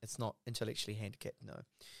it's not intellectually handicapped. No,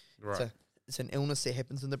 right. It's an illness that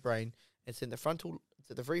happens in the brain. It's in the frontal. It's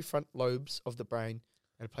at the very front lobes of the brain,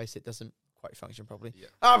 at a place that doesn't quite function properly.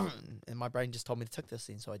 Yeah. And my brain just told me to tick this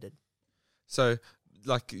then, so I did. So,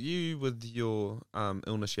 like you with your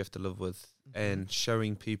illness you have to live with, and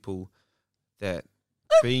showing people that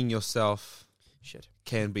being yourself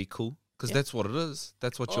can be cool. Because that's what it is.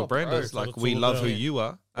 That's what your brand is. Like, we love who you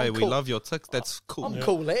are. Hey, we love your ticks. That's cool. I'm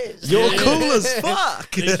cool as. You're cool as fuck.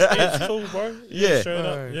 It's cool, bro. Yeah. Straight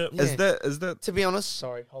up. Yep. Is that... To be honest...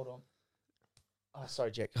 Sorry, hold on. Oh,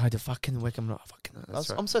 sorry, Jack. I had to fucking whack him.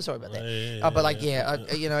 I'm so sorry about that. But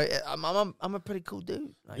I'm a pretty cool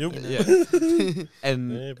dude. Like,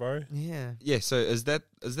 And yeah, bro. Yeah, so is that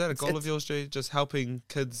a goal of yours, Jay? Just helping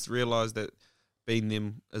kids realise that being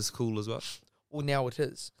them is cool as well? Well, now it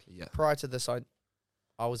is. Yeah. Prior to this, I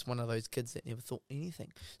was one of those kids that never thought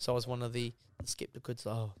anything. So I was one of the skeptical kids.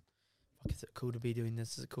 Oh, fuck, is it cool to be doing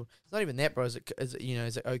this? Is it cool? It's not even that, bro. Is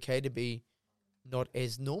it okay to be not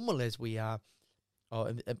as normal as we are?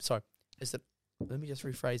 Oh, sorry. Is it let me just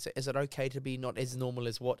rephrase it. Is it okay to be not as normal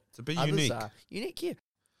as what To be others unique. are? Unique, yeah.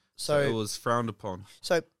 So it was frowned upon.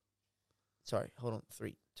 So, sorry, hold on.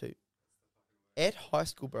 3, 2. At high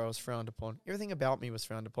school, bro, I was frowned upon. Everything about me was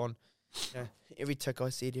frowned upon. You know, every tick I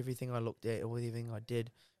said, everything I looked at, or everything I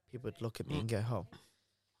did, people would look at me and go, "Oh."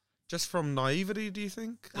 Just from naivety, do you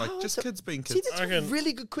think? Like, Oh, just so- kids being See, kids. that's a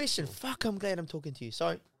really good question. Fuck, I'm glad I'm talking to you.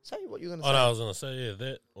 Sorry, say what you're gonna say. Oh, no, I was gonna say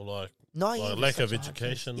that, or like Naive is lack such of a hard thing.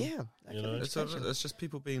 education, Yeah, lack you of know? education. It's just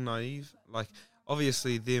people being naive. Like,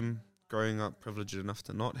 obviously, them growing up privileged enough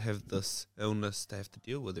to not have this illness they have to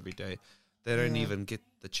deal with every day. They don't Yeah. even get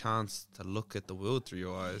the chance to look at the world through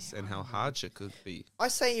your eyes and how hard it could be. I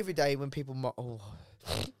say every day when people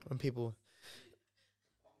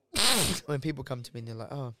when people come to me and they're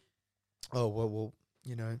like, oh well,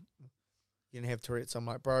 you know, you didn't have Tourette's. I'm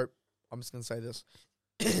like, bro, I'm just gonna say this: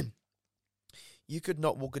 you could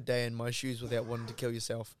not walk a day in my shoes without wanting to kill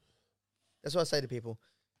yourself. That's what I say to people.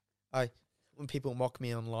 When people mock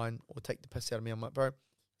me online or take the piss out of me, I'm like, bro,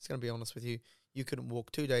 just gonna be honest with you. You couldn't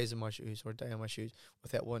walk 2 days in my shoes or a day in my shoes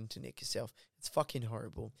without wanting to nick yourself. It's fucking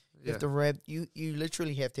horrible. You have to you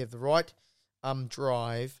literally have to have the right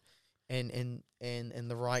drive and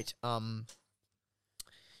the right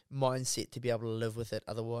mindset to be able to live with it.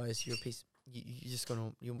 Otherwise, you're a piece. You're just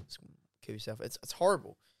gonna kill yourself. It's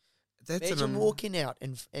horrible. That's Imagine walking out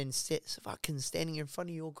and fucking standing in front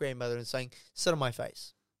of your grandmother and saying, "Sit on my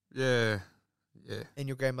face," yeah, and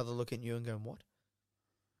your grandmother looking at you and going, "What?"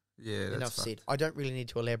 yeah. That's Enough fucked. said. I don't really need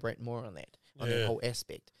to elaborate more on that Yeah. whole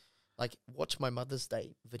aspect. Like, watch my Mother's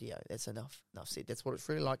Day video. That's enough. Enough said. That's what it's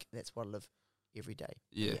really like. And that's what I live every day.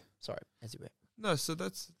 Yeah. Sorry, as you were. No, so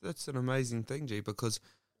that's an amazing thing, G, because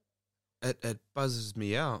it buzzes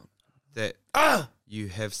me out that you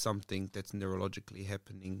have something that's neurologically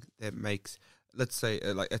happening that makes, let's say,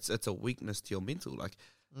 like it's a weakness to your mental. Like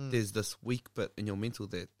there's this weak bit in your mental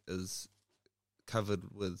that is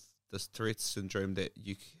covered with this Tourette's syndrome that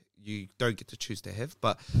you don't get to choose to have,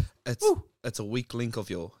 but it's a weak link of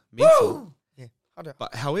your mental. Yeah.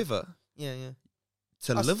 But however, Yeah.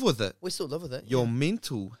 to live with it, We still live with it. your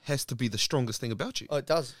mental has to be the strongest thing about you. Oh, it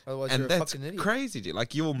does. Otherwise, And you're a that's fucking idiot. crazy, dude.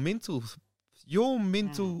 Like your mental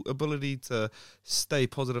ability to stay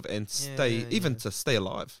positive and Yeah. to stay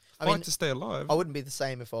alive, I fight mean, to stay alive. I wouldn't be the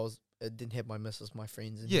same if I didn't have my missus, my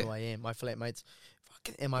friends, and Yeah. who I am, my flatmates,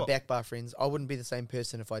 and my Well- back bar friends. I wouldn't be the same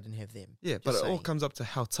person if I didn't have them. Yeah, Just but it all saying. comes up to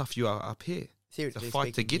how tough you are up here, Theoretically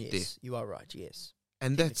fight to speaking, get yes, you are right. Yes.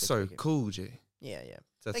 and that's so Technically speaking. cool, G. Yeah.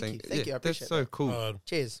 To Thank think, you, thank you, I that's appreciate so that. cool.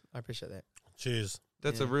 Cheers. I appreciate that. Cheers.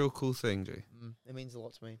 That's a Yeah. real cool thing, G. It means a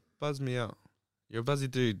lot to me. Buzz me out. You're a buzzy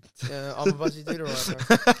dude. I'm a buzzy dude, alright,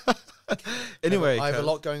 bro. Anyway, I have a cuz-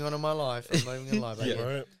 lot going on in my life. I'm not even gonna lie about Yeah.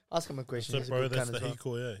 it. Right. Ask him a question. So, He's a bro, good that's cunt the as well.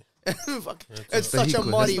 hikoi, Fuck. That's It's the such a hikoi,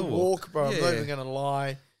 mighty that's the walk, bro. I'm not Yeah. even gonna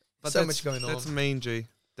lie. But So that's- much going on. That's mean, G.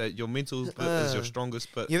 That your mental bit is your Uh,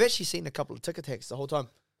 strongest bit. You've actually seen a couple of tick attacks the whole time.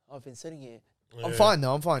 I've been sitting here. I'm Yeah. fine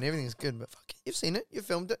though. I'm fine. Everything's good. But fuck, you've seen it. You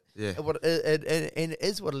filmed it. Yeah. And it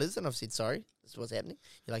is what it is. And I've said sorry. This is what's happening.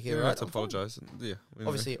 You're like, You yeah, don't right. have to I'm fine. apologise. Yeah. we know.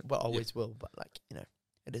 Obviously, well, I always will. But like,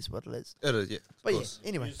 it is what it is. It is, yeah. of But yeah. course.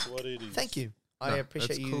 Anyway, It's what it is. thank you. I No, appreciate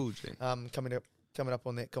that's you cool, G. coming up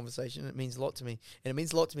on that conversation. It means a lot to me, and it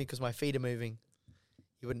means a lot to me because my feet are moving.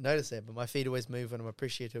 You wouldn't notice that, but my feet always move when I'm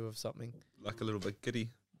appreciative of something. Like a little bit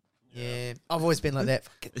giddy. Yeah, I've always been like that.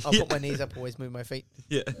 Fuck it. I'll put my knees up, always move my feet.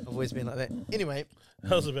 Yeah. I've always been like that. Anyway,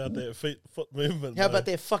 How's about that foot movement? how though? about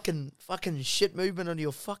that fucking shit movement on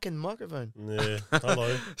your fucking microphone? Yeah.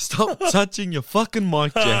 Hello. Stop touching your fucking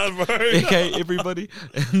mic, Jack. Bro. Okay, everybody,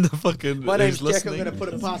 and the fucking My name's who's Jack. I'm listening. going to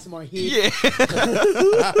put it past my head. Yeah.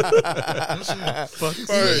 Bro,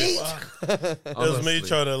 it was me Honestly.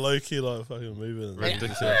 trying to low key like fucking move it.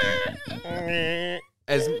 Ridiculous.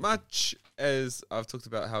 As much as I've talked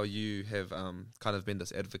about how you have kind of been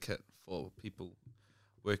this advocate for people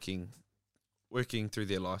working through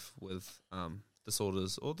their life with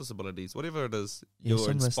disorders or disabilities, whatever it is, Yes, you're I'm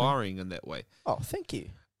listening. inspiring in that way. Oh, thank you.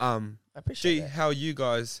 I I appreciate Gee, that. how you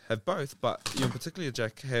guys have both, but you in particular,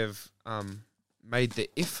 Jack, have made the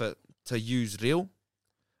effort to use real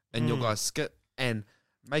in your guys' skit and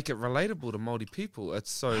make it relatable to Māori people. It's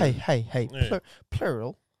so... Hey, Yeah.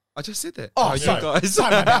 plural. I just said that. Oh, How sorry. you guys...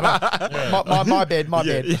 Sorry, my bad. My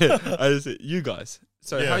yeah, bad. Yeah. I just said you guys.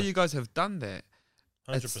 So Yeah. how you guys have done that,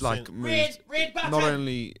 100%. it's like moved, not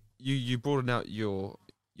only you broaden out your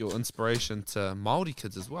inspiration to Māori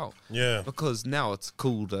kids as well, yeah. because now it's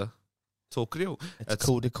cool to talk real. It's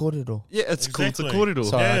called a corridor. Yeah, it's called a corridor.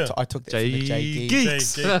 So I took that from the J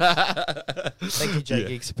Geeks. Geeks. Thank you, J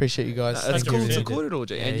Geeks. Appreciate you guys. It's called a 100%. corridor,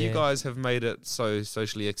 Jay. Yeah, And you yeah. guys have made it so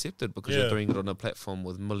socially accepted because Yeah. you're doing it on a platform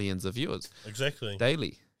with millions of viewers Exactly.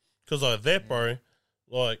 daily. Because like that, bro,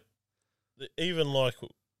 like, even like,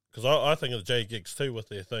 because I think of the J Gigs too with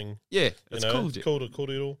their thing. Yeah, You it's know, cool, it's Jay. cool to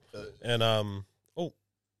it all. And,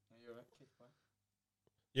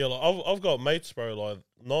 yeah, like I've got mates, bro, like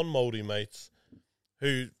non-moldy mates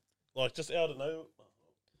who, like, just out of nowhere,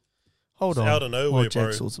 Hold on. out of nowhere, While bro,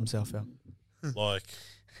 Jack sorts himself out. like,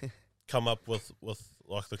 come up with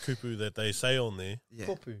like the kupu that they say on there Yeah.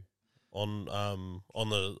 on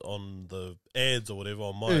the ads or whatever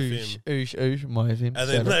on my Oosh, FM. oosh, my FM. And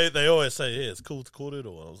then they always say, yeah, it's cool to call it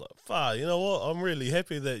all. And I was like, far, you know what? I'm really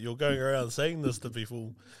happy that you're going around saying this to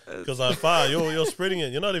people because like, far, you're spreading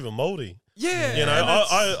it. You're not even moldy. Yeah. You know,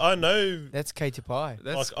 I know, That's Katy Pie.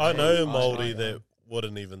 That's like, I know cool. moldy that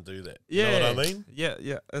wouldn't even do that. Yeah. You know what I mean?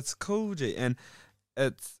 Yeah. It's cool, G. And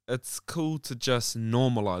it's cool to just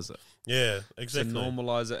normalize it. Yeah, exactly. To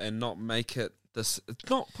normalize it and not make it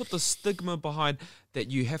not put the stigma behind that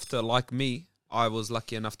you have to, like me, I was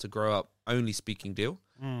lucky enough to grow up only speaking Deel.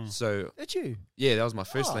 So, That's you. yeah, that was my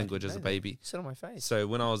first Oh, I language didn't as a know that. baby. Sit on my face. So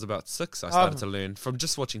when I was about 6, I started to learn from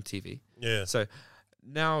just watching TV. Yeah. So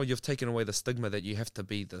now you've taken away the stigma that you have to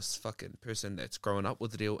be this fucking person that's grown up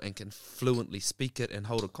with the deal and can fluently speak it and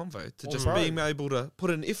hold a convo to just bro. being able to put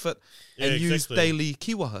in effort Yeah, and use exactly. daily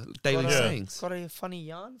kiwaha, daily Got a- sayings. Got a funny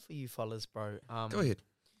yarn for you fellas, bro. Go ahead.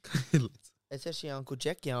 It's actually Uncle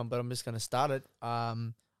Jack yarn, but I'm just going to start it. I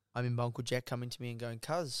remember Uncle Jack coming to me and going,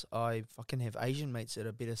 cuz, I fucking have Asian mates that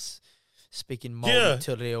are better speaking Māori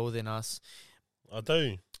te reo than us. I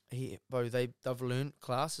do. Bro, they've learned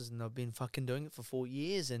classes and they've been fucking doing it for 4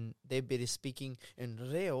 years and they're better speaking in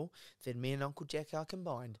reo than me and Uncle Jack are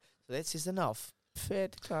combined. So that says enough.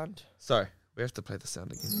 Fat cunt. Sorry, we have to play the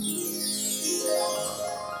sound again.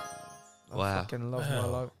 I Wow. fucking love my Wow,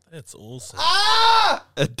 life. that's awesome. Ah!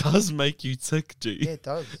 It does make you tick, G. Yeah, it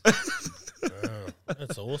does. Wow,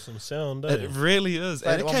 that's awesome sound, It eh? really is.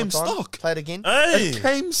 Play And it one came more time. stock. Play it again. Hey, It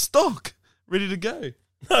came stock. Ready to go.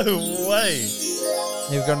 no way.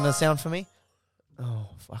 You've got another sound for me? Oh,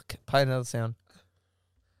 fuck. Play another sound.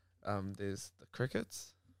 There's the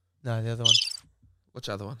crickets. No, the other one. Which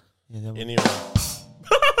other one? Yeah, that one. Anyway,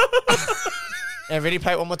 And ready?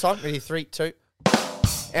 Play it one more time. Ready? 3, 2.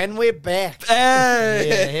 And we're back. Hey!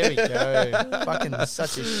 Yeah, here we go. Fucking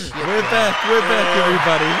such a shit. We're back. We're back,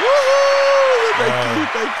 everybody. Woohoo!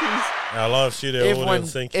 Thank you. our live studio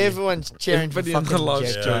audience, thank you. Everyone's cheering for Everybody in the fucking live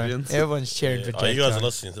Jack studio. Joe. Everyone's cheering Yeah. for Oh, Jack you guys Joe. are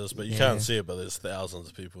listening to this, but you Yeah. can't see it, but there's thousands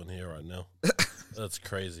of people in here right now. That's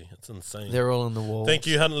crazy. It's insane. They're all on the wall. Thank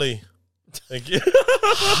you, Huntley. Thank you.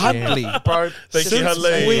 Huntley. Bro. Thank you, since-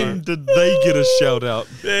 Huntley. When did they get a shout out?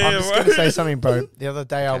 Yeah, I'm just bro. going to say something, bro. The other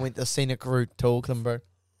day I went the scenic route to Auckland, bro.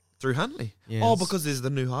 Through Huntley. Yes. Oh, because there's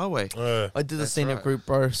the new highway. I did the That's scenic right. route,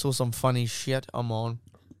 bro. Saw some funny shit. I'm on.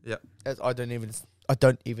 Yeah. I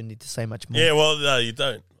don't even need to say much more. Yeah, well, no, you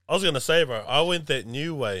don't. I was going to say, bro, I went that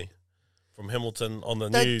new way from Hamilton on the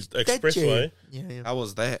new expressway. Yeah. How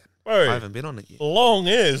was that? I Bro, haven't been on it yet. long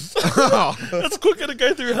is. It's quicker to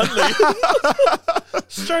go through Huntley.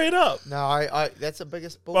 Straight up. No, I that's the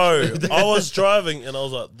biggest Bro, bullshit. I was driving and I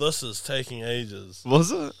was like, this is taking ages.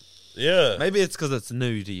 Was it? Yeah. Maybe it's because it's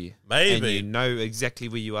new to you. Maybe. And you know exactly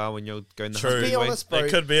where you are when you're going the True. Huntley Be way. honest, bro. It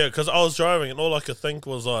could be it because I was driving and all I could think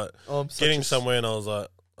was like Oh, I'm such getting a- somewhere and I was like,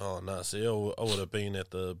 oh, no, see, I would have been at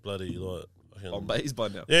the bloody, like, fucking- On base by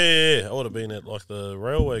now. yeah. I would have been at like the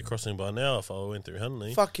railway crossing by now if I went through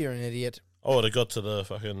Huntley. Fuck, you're an idiot. I would have got to the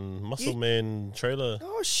fucking Muscle Man trailer.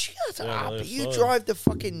 Oh, shut Yeah, up. that's You fine. drive the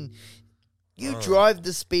fucking... You drive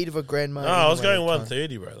the speed of a grandma. No, I was anyway, going cunt.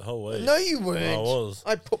 130, bro, the whole way. No, you weren't. I was.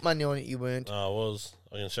 I'd put money on it, you weren't. No, I was.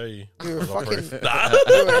 I can show you. You're a I've got fucking... proof.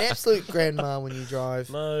 You're an absolute grandma when you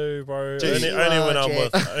drive. No, bro. Jeez. Only when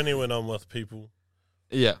I'm Jack. only when I'm with people.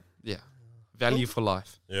 Yeah. Value for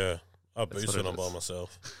life. Yeah, I That's boost what when it I'm by is.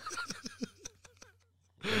 myself.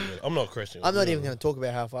 I'm not crashing. I'm not even going to talk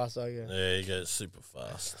about how fast I go. Yeah, you go super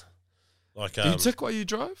fast. Like Do you tick while you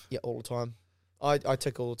drive? Yeah, all the time. I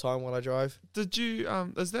tick all the time while I drive. Did you,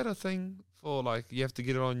 is that a thing for like, you have to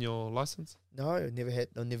get it on your license? No, I've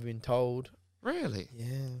never been told. Really? Yeah.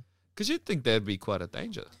 Because you'd think that'd be quite a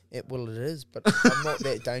danger. It is, but I'm not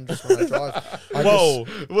that dangerous when I drive. Whoa,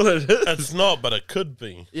 Well, it is. it's not, but it could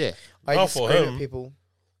be. Yeah, I Oh, just for scream him. at people.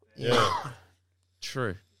 Yeah.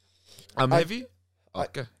 true. I- Have you? I-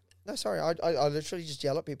 Okay. No, sorry. I literally just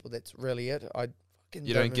yell at people. That's really it. I fucking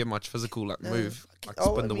You don't get much physical like no, move, fucking- like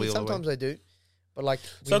spin the I mean, wheel sometimes away. I do, But like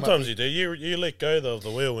sometimes you do. You let go of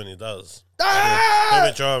the wheel when he does. Ah!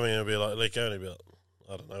 He'll be driving and he'll be like, let go, and he'll be like,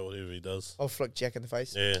 I don't know, whatever he does. I'll flick Jack in the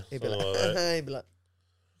face. Yeah, He'd be like, he'd be like,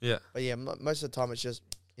 yeah. But yeah, most of the time it's just,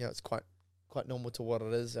 it's quite normal to what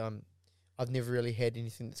it is. I've never really had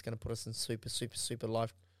anything that's going to put us in super, super, super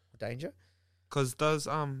life danger. Because does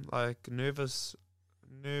like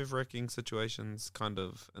nerve-wracking situations kind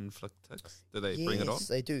of inflict tics? Do they bring it on? Yes,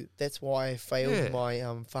 they do. That's why I failed my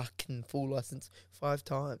fucking full license 5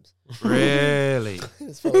 times. Really?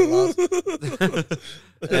 It's probably the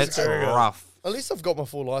last. That's rough. At least I've got my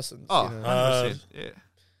full license. Oh, you know. 100%. Yeah.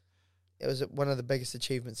 It was one of the biggest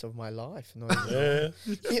achievements of my life. Yeah.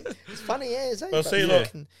 It's funny, as Well, see,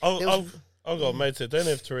 like, I've got mates that don't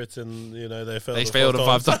have Tourette's and, they failed They it failed it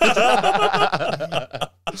 5 times.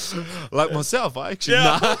 Like myself, I actually.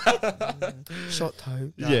 Yeah. shot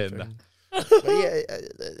toe. Yeah, bro. nah. But yeah,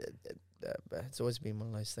 it's always been one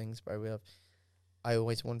of those things, bro. I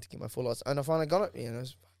always wanted to get my full license, and I finally got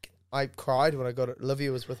it. I cried when I got it.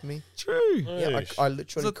 Olivia was with me. True. Yeah, I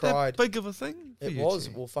literally Was it cried. that big of a thing? It was.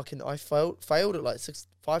 Well, I failed it like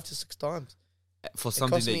 5 to 6 times. For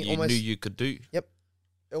something cost that me you almost- knew you could do. It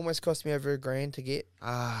almost cost me over $1,000 to get.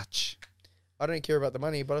 Arch. I don't care about the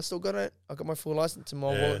money, but I still got it. I got my full license in my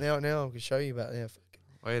wallet now. Now I can show you about it.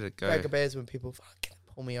 Way to go. Bag of bears when people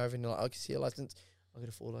pull me over and they're like, I can see a license. I got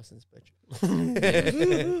a full license,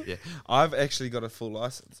 bitch. Yeah. I've actually got a full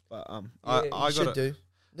license, but I got it. do.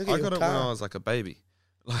 Look at I your got it when car. I was like a baby.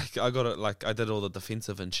 Like I got it like I did all the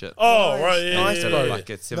defensive and shit. Oh, Nice, right, yeah. nice, yeah, bro. yeah. Like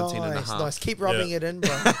at 17 and a half. Nice. Keep rubbing it in,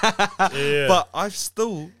 bro. Yeah. But I've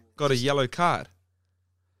still got a yellow card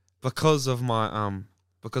because of my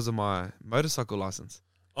motorcycle license.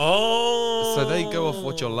 Oh. So they go off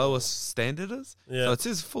what your lowest standard is. Yeah. So it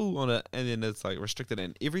says full on it, and then it's like restricted.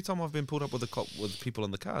 And every time I've been pulled up with a cop with people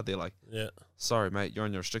in the car, they're like, Yeah. "Sorry, mate, you're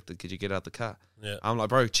on your restricted. Could you get out the car?" Yeah. I'm like,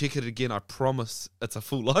 "Bro, check it again. I promise it's a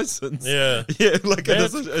full license." Yeah. Yeah, like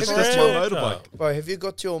That's it's just correct. my motorbike. Bro, have you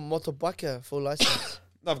got your motorbike full license?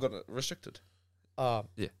 No, I've got it restricted. Yeah.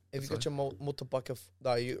 Yeah. Have you got your motorbike?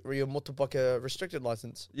 Your motorbike restricted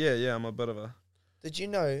license? Yeah, I'm a bit of a Did you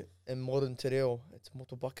know in modern te reo it's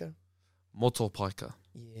motorbike? motorbiker.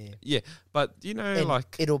 Yeah. Yeah, but you know, And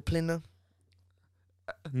like Edo plena.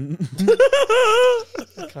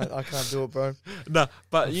 I can't do it, bro. no,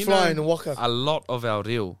 but I'm you flying know, the waka. a lot of our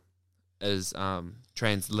reel is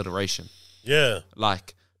transliteration, Yeah.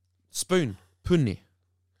 like spoon, pune,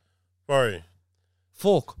 Bro.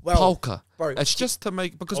 fork, Well, polka. Bro, It's just to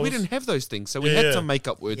make because I we was- didn't have those things, so we Yeah. had to make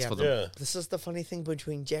up words Yeah. for them. Yeah. this is the funny thing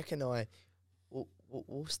between Jack and I.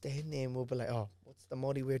 We'll stand there and we'll be like, oh, what's the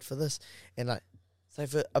Māori word for this? And like, say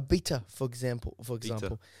for a bita, for example.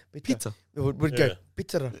 Bita. Pizza, We'd Yeah. go,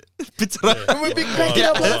 bitara. pizza. Yeah. And we'd be Oh, cracking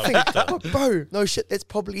up oh, laughing. pita. But bro, no shit, that's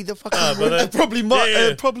probably the fucking Ah, but word. that- It probably might. Yeah, yeah.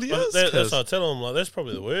 It probably But is. that's 'cause- what I tell him, like, that's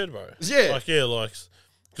probably the word, bro. Yeah.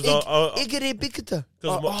 Because I Igere bikata.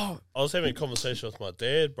 I was having a conversation with my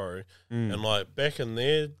dad, bro, Mm. and like back in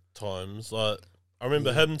their times, like I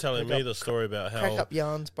remember him telling me the story about Crack how up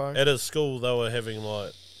yarns, bro. at his school they were having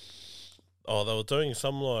like, they were doing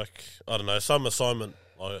some like I don't know some assignment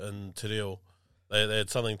like in Te Reo. They had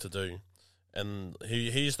something to do, and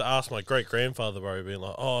he used to ask my great grandfather, bro, being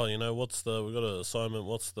like, we got an assignment.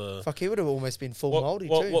 What's the Fuck, he would have almost been full Māori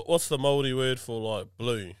too. what's the Māori word for like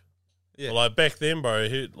blue? Yeah. Well, like back then, bro,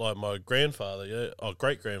 like my grandfather,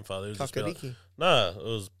 great grandfather, he was just be like, Kakariki. nah, it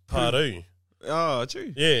was paru. Oh,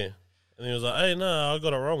 true. Yeah. And he was like, hey, no, I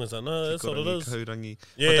got it wrong. He's like, no, that's what it is. Kaurangi.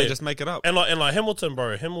 Yeah. But they just make it up. And like Hamilton,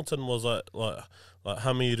 bro. Hamilton was like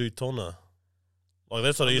Hamiru Tona. Like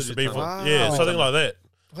that's what it used to be for. Wow. Yeah, something like that.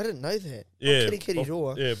 I didn't know that. Yeah. Kiri kiri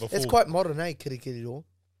roa. Yeah, before. It's quite modern, eh? Kiri kiri roa.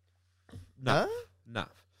 No. No.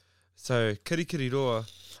 So, kirikiriroa.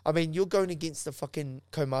 I mean, you're going against the fucking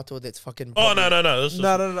Kaumatua that's fucking... Oh, no. This is,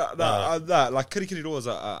 No. Like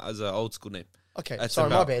kirikiriroa is an old school name. Okay, It's sorry,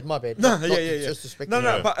 about- my bad. No, Not yeah. disrespecting No, you.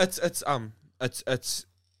 Yeah. but it's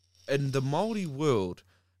in the Māori world,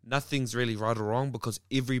 nothing's really right or wrong because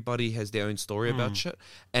everybody has their own story about shit,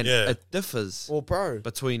 and Yeah. it differs Well, bro,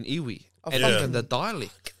 between iwi I and fucking- even the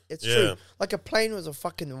dialect. it's Yeah. true. Like a plane was a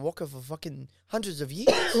fucking waka for fucking hundreds of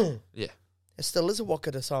years. Yeah, It still is a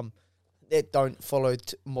waka to some that don't follow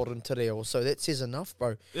modern te reo, so that says enough,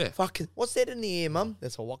 bro. yeah, Fucking, what's that in the air, mum?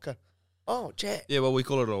 That's a waka. Oh, chat. yeah. Well, we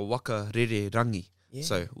call it a waka rere rangi. Yeah.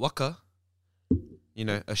 So waka,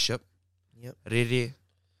 a ship. Yep. Rere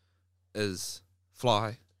is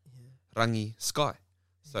fly. Rangi, sky.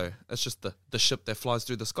 So it's just the ship that flies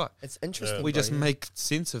through the sky. It's interesting. Yeah. We bro, just yeah. make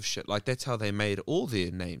sense of shit. Like that's how they made all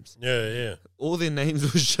their names. Yeah. All their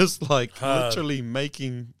names was just like Hard. literally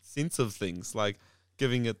making sense of things. Like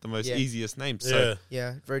giving it the most easiest name. So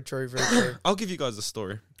yeah, very true, very true. I'll give you guys a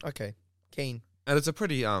story. Okay, keen. And it's a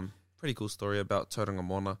pretty cool story about Tauranga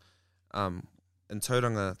Moana. In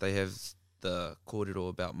Tauranga, they have the kōrero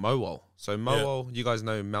about Mo'au. So Mo'au, you guys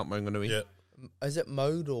know Mount Maunganui? Yeah. Is it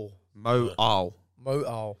Mo'au? Mo'au.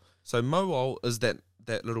 Mo'au. So Mo'au is that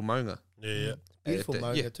little maunga. Yeah. Beautiful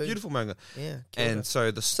maunga too. Beautiful maunga. Yeah. And so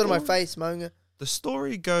the story... Sit on my face, maunga. The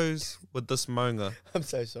story goes with this maunga. I'm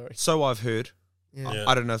so sorry. So I've heard. Yeah.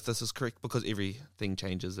 I don't know if this is correct because everything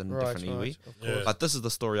changes in different iwi. But this is the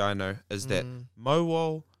story I know, is that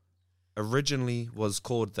Mo'au originally was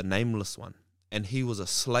called the Nameless One. And he was a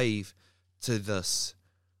slave to this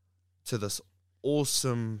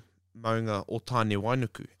awesome maunga Otani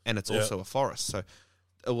Wainuku. And it's also a forest. So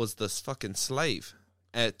it was this fucking slave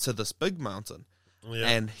to this big mountain. Yeah.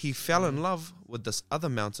 And he fell in love with this other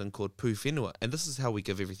mountain called Pūwhenua. And this is how we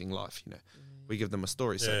give everything life, you know. We give them a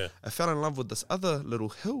story. So I fell in love with this other little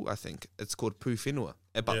hill, I think. It's called Pūwhenua.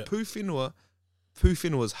 But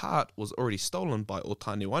Pūwhenua's heart was already stolen by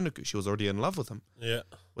Otani Wainuku. She was already in love with him. Yeah.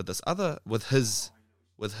 With this other, with his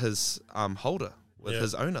holder, with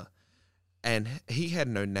his owner. And he had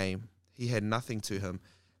no name. He had nothing to him.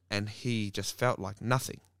 And he just felt like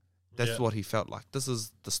nothing. That's what he felt like. This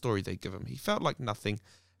is the story they give him. He felt like nothing,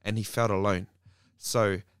 and he felt alone.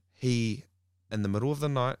 So he, in the middle of the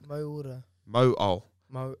night, Mo'au.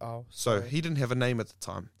 So he didn't have a name at the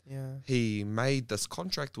time. Yeah. He made this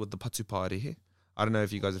contract with the Patu Paerehe. I don't know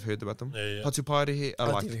if you guys have heard about them. Patu Paerehe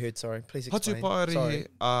are I've never heard, sorry. Please Patu explain. Paerehe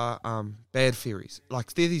are bad fairies.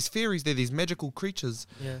 Like, they're these fairies, they're these magical creatures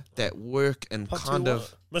that work in kind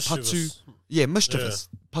of... Mischievous. Mischievous.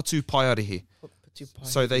 Patu Paerehe.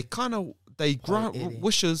 So they kind of, they grant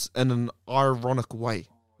wishes in an ironic way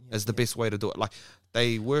is the best way to do it. Like,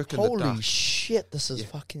 they work in the dark. Holy shit, this is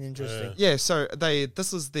fucking interesting. Yeah, so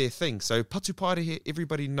this is their thing. So Patu Paerehe,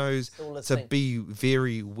 everybody knows to be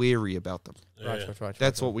very wary about them. Right.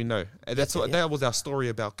 That's what we know. And that was our story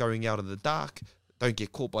about going out in the dark. Don't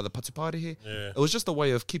get caught by the Patu Paerehe. It was just a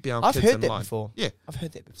way of keeping our kids in line. I've heard that before. Yeah. I've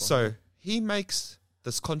heard that before. So he makes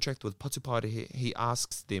this contract with Patu Paerehe. He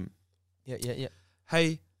asks them. Yeah.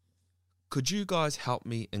 Hey, could you guys help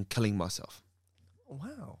me in killing myself?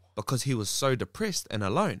 Wow. Because he was so depressed and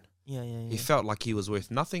alone. Yeah. He felt like he was worth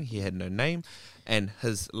nothing. He had no name. And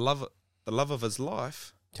the love of his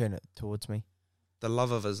life... Turn it towards me. The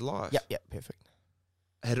love of his life... Yeah, perfect.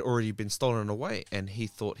 ...had already been stolen away. And he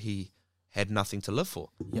thought he had nothing to live for.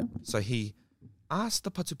 Yeah. So he asked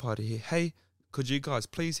the Patu Paerehe, hey, could you guys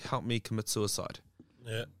please help me commit suicide?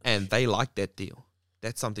 Yeah. And they liked that deal.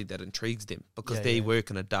 That's something that intrigues them because they work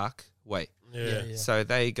in a dark way. Yeah. So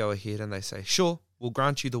they go ahead and they say, sure, we'll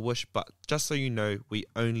grant you the wish, but just so you know, we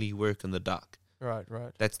only work in the dark. Right.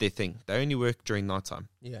 That's their thing. They only work during nighttime.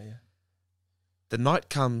 Yeah. The night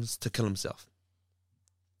comes to kill himself.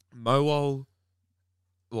 Mo'au,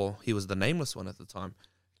 well, he was the Nameless One at the time,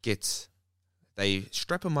 they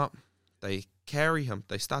strap him up, they carry him,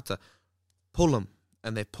 they start to pull him,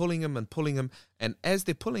 and they're pulling him, and as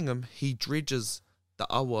they're pulling him, he dredges the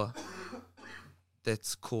awa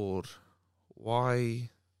that's called I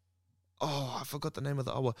forgot the name of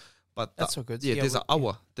the awa, but that's so good. Yeah, there's an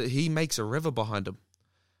awa that he makes a river behind him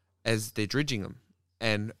as they're dredging him,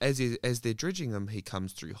 and as they're dredging him, he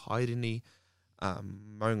comes through Haireni,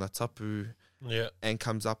 Maunga Tapu, and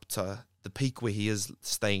comes up to the peak where he is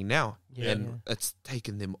staying now, and it's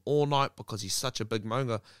taken them all night because he's such a big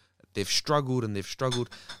maunga. They've struggled,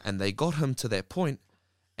 and they got him to that point.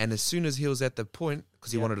 And as soon as he was at the point,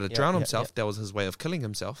 because he wanted to drown himself, that was his way of killing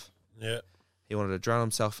himself. Yeah. He wanted to drown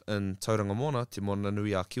himself in Tauranga Moana, Te Moana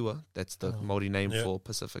Nui a Kiwa. That's the Māori name for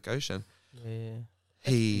Pacific Ocean. Yeah.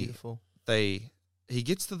 Beautiful. He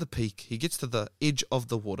gets to the peak, he gets to the edge of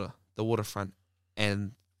the waterfront,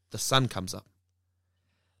 and the sun comes up.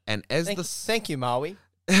 And thank you, Maui.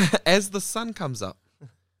 As the sun comes up,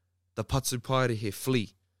 the Patu Paerehe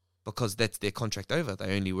flee, because that's their contract over.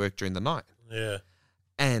 They only work during the night. Yeah.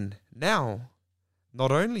 And now,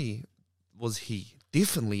 not only was he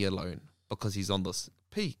definitely alone because he's on this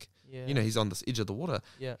peak, he's on this edge of the water,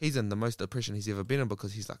 he's in the most depression he's ever been in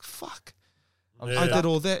because he's like, fuck, I did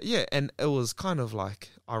all that. Yeah, and it was kind of like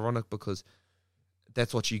ironic because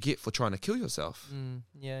that's what you get for trying to kill yourself.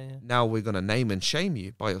 Now we're going to name and shame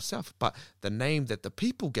you by yourself. But the name that the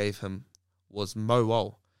people gave him was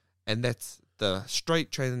Mo'au, and that's the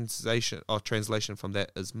straight translation from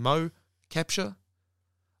that is Mo, capture,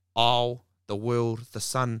 Ao, the world, the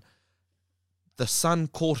sun. The sun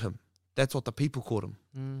caught him. That's what the people called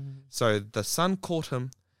him. So the sun caught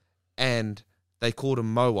him, and they called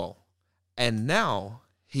him Mo'au. And now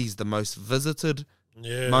he's the most visited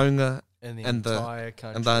maunga in the and entire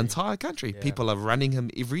country. And the entire country. Yeah. People are running him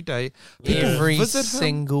every day. People Every visit him.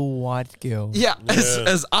 single white girl. Yeah,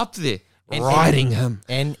 is up there riding him.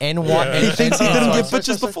 And Yeah. white. He thinks he didn't get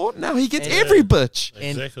bitches before. Now he gets every bitch. And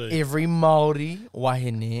Exactly. every Māori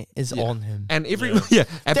wahine is Yeah. on him. And every Yeah.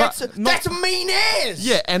 and That's but not- mean ass.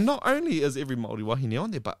 yeah, and not only is every Māori wahine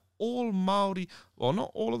on there, but all Māori, well,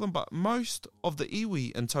 not all of them, but most of the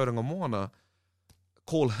iwi in Tauranga Moana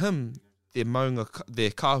call him their maunga, their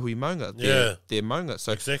kahui maunga, their maunga.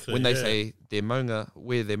 So Exactly, when they yeah. say their maunga,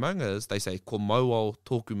 where their maunga is, they say ko mauau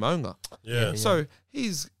tōku maunga. Yeah. So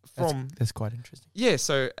he's from That's quite interesting. yeah.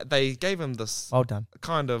 So they gave him this Well done.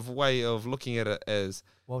 kind of way of looking at it as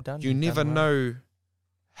Well done. you You've never done well. know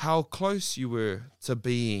how close you were to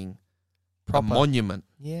being Proper. a monument,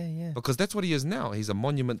 Yeah, yeah. because that's what he is now. He's a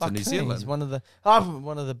monument to New Fuck, Zealand. He's one of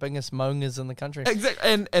the biggest maungas in the country. Exactly,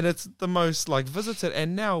 and it's the most like visited,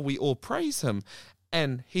 and now we all praise him.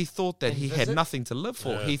 And he thought that And he had visit? nothing to live for.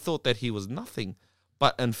 Yeah. He thought that he was nothing,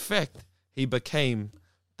 but in fact, he became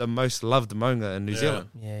the most loved maunga in New Yeah. Zealand.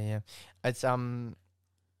 Yeah, yeah. It's I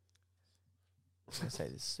was gonna say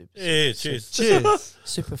this super Yeah, cheers. Cheers.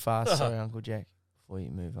 super fast. Sorry, Uncle Jack. Before you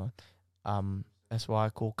move on, that's why I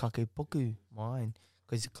call Kakepoku mine,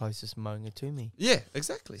 because he's the closest maunga to me. Yeah,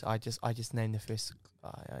 exactly. So I just named the first.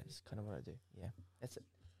 I just kind of what I do. Yeah, that's it.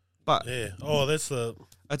 But Yeah. Oh, that's the.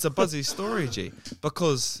 it's a buzzy story, G,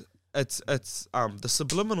 because it's the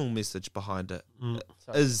subliminal message behind it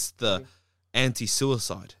is the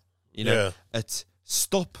anti-suicide. You know, Yeah. it's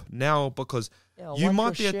stop now, because Yeah, you wipe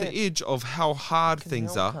might be your at the shit. edge of how hard Fucking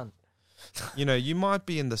things hell, are. cunt. You know, you might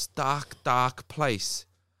be in this dark place,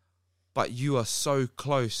 but you are so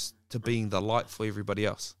close to being the light for everybody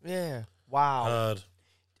else. Yeah. Wow. Hard.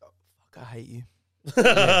 Fuck, I hate you.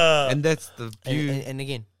 And that's the And, beauty. and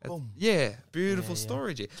again, boom. Yeah, beautiful Yeah, yeah.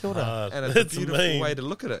 story, G. Kia ora. Hard. And it's That's a beautiful mean. way to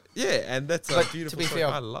look at it. Yeah, and that's But a to beautiful be story fair,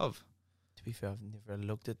 I love. To be fair, I've never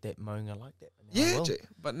looked at that maunga like that. But now I Yeah, will. G.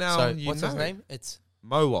 But now So you what's know. his name? It's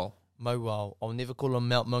Mowal. Mowal. I'll never call him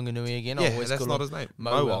Mount Maunganui again. I'll Yeah, always that's call not him his name.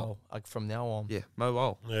 Mowal. Mowal. Like from now on. Yeah,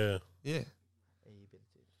 Mowal. Yeah. Yeah.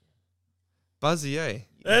 Buzzy, eh?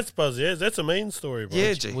 That's buzzy. Yeah. That's a mean story, bro.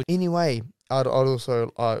 Yeah, G. Anyway, I'd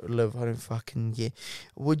also live. I don't fucking care.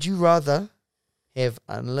 Would you rather have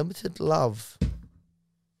unlimited love,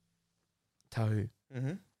 Tahu,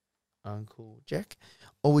 Mm-hmm. Uncle Jack,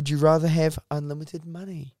 or would you rather have unlimited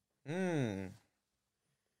money? Mm.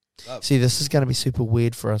 See, this is going to be super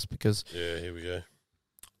weird for us because Yeah. Here we go.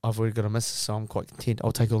 I've already got a missus, so I'm quite content.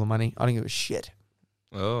 I'll take all the money. I don't give a shit.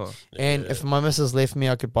 Oh. And Yeah. if my missus left me,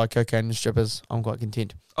 I could buy cocaine and strippers. I'm quite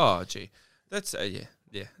content. Oh, gee. That's,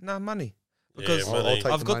 yeah. No, money. Because Yeah, money. I'll take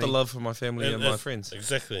I've the got the money. love for my family and my that's- friends.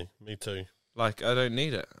 Exactly. Me too. Like, I don't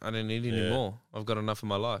need it. I don't need any Yeah. more. I've got enough in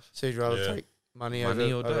my life. So you'd rather Yeah. take money,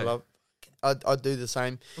 Money over or day. love? I'd do the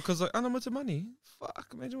same. Because, like, unlimited money, fuck,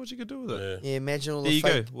 imagine what you could do with it. Yeah. Yeah, imagine all There the you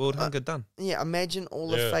fake. go. World hunger done. Yeah, imagine all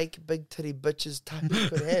the Yeah. fake big titty bitches Tahu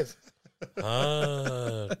could have.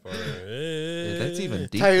 Hard, bro. Yeah, that's even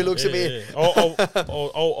deep. Tahu looks at me. Yeah.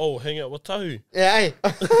 Oh, hang out with Tahu. Yeah, hey,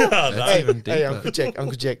 That's hey, even hey, deeper.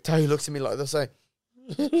 Uncle Jack. Tahu looks at me like this. Hey,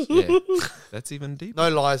 Yeah, that's even deeper. no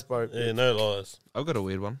lies, bro. Yeah, no lies. I've got a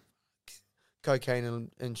weird one. Cocaine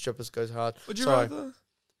and strippers goes hard. Would you Sorry. rather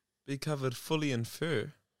be covered fully in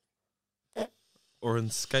fur or in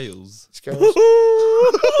scales? Scales.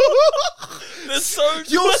 That's so.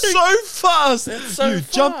 You're so fast. That's so you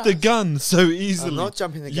jump the fast. gun so easily. I'm not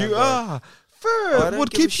jumping the gun. You bro. are. I Fur don't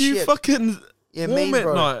would give a keep you shit. fucking Yeah, warm mean, at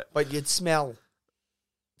bro. night. But you'd smell.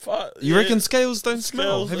 Fuck, You yeah. reckon scales don't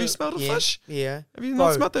smell? Scales Have you don't- smelled a Yeah, fish? yeah. Have you Bro,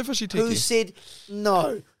 not smelled that fishy Who tiki? said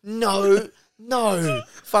no? No. No.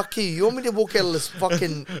 Fuck you. You want me to walk out of this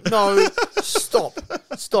fucking... No. Stop.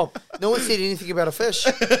 Stop. No one said anything about a fish.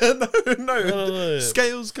 no.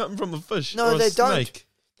 Scales come from a fish. No, or a they don't. snake.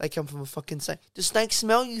 They come from a fucking snake. Does snakes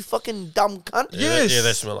smell, you fucking dumb cunt? Yes. Yeah,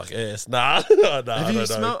 they smell like ass. Nah, nah. Have I you don't know.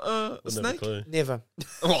 smelled a I never snake? clue. Never.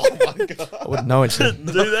 Oh my god. I wouldn't know actually.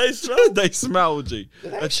 Do they smell? They smell, G. they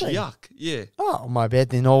It's actually? yuck. Yeah. Oh, my bad.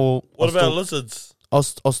 Then I'll What about still, lizards? I'll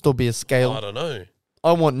still be a scale. I don't know.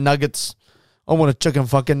 I want nuggets. I want a chicken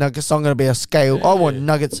fucking nugget, so I'm going to be a scale. I want Yeah.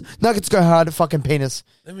 nuggets. Nuggets go hard at fucking penis.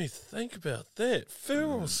 Let me think about that. Fur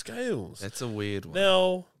or scales? That's a weird one.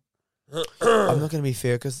 Now, I'm not going to be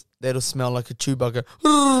fair because that'll smell like a Chewbacca.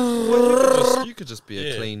 You could just be a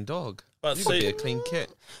Yeah. clean dog. but You could be see, a clean cat.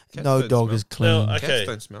 Cats No don't dog smell. is clean. Now, Cats okay,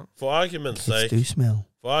 don't smell. for argument's Cats sake, do smell.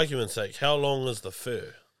 how long is the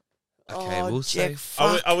fur? Okay, Oh, we'll Jack,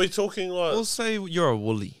 say Are we talking like we'll say you're a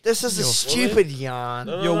woolly. This is a You're stupid yarn.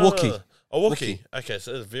 No, You're Wookie. A Wookie. Okay,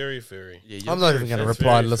 so it's very furry. Yeah, you're I'm not very even going to That's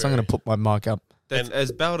reply very to this. I'm fair. going to put my mic up. That's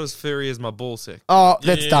about as furry as my ball sack. Oh,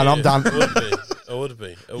 that's done. I'm done. It would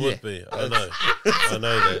be. I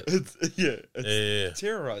know that. It's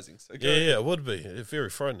terrorizing. So Yeah, it would be. It's very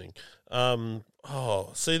frightening.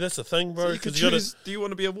 See, that's the thing, bro. So you could choose, do you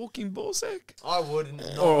want to be a walking ball sack? I wouldn't.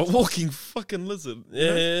 Or a walking fucking lizard?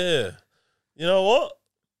 Yeah. You know what?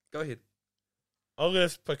 Go ahead. I'm going to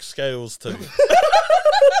have to pick scales too.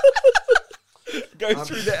 Go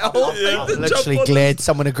through that whole thing. I'm literally glad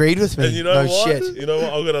someone agreed with me. And you know no what? shit. You know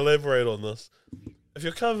what? I'm going to elaborate on this. If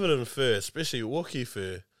you're covered in fur, especially Wookiee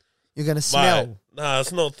fur, You're going to smell. mate, nah,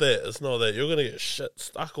 it's not that. You're going to get shit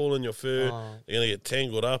stuck all in your fur. Oh. You're going to get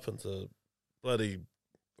tangled up into bloody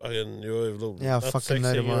fucking your little Yeah, I nut fucking sacks know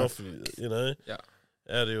hanging tomorrow. off, you know, Yeah.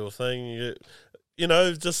 out of your thing. You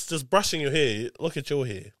know, just brushing your hair. Look at your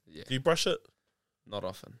hair. Yeah. Do you brush it? Not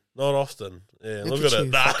often. Not often. Yeah, Look look, at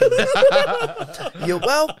at you, it. Nah. You're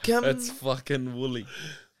welcome. It's fucking woolly.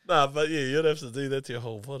 Nah, but yeah, you'd have to do that to your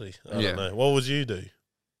whole body. I Yeah. don't know. What would you do?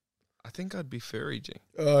 I think I'd be furry, G.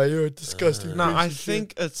 Oh, you're a disgusting. No, I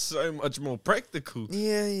think it's so much more practical.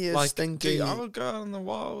 Yeah, Like, stinky. G, I would go out in the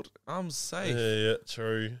wild. I'm safe. Yeah,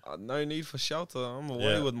 true. No need for shelter. I'm away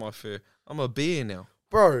Yeah. with my fur. I'm a bear now.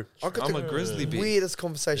 Bro, I got I'm the a grizzly bear. weirdest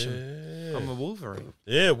conversation. Yeah. I'm a Wolverine.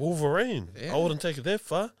 Yeah, Wolverine. Yeah. I wouldn't take it that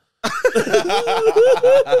far.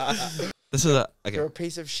 This is You're a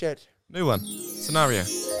piece of shit. new one. Scenario.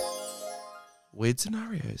 Weird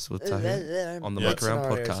scenarios with Tahu on the Yeah. Muck Around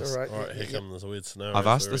Scenarios, podcast. alright. All right, here Yeah. comes a weird scenario. I've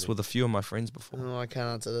asked this with a few of my friends before. Oh, I can't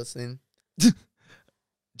answer this then.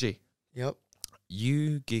 G, Yep.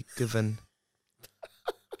 you get given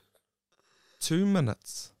 2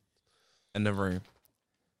 minutes in a room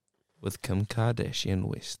with Kim Kardashian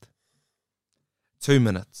West. 2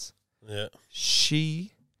 minutes. Yeah.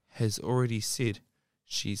 She has already said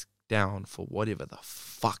she's down for whatever the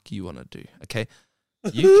fuck you want to do. Okay,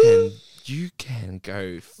 you can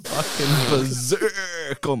go fucking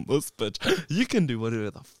berserk on this bitch. You can do whatever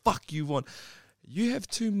the fuck you want. You have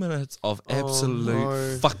 2 minutes of absolute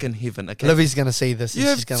no. fucking heaven. Okay, Livy's gonna see this. you And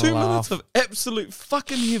have she's 2 gonna minutes laugh. of absolute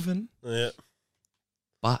fucking heaven. Yeah.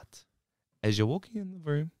 But as you're walking in the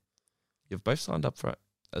room, you've both signed up for it.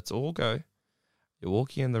 It's all go. You're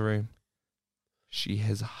walking in the room. She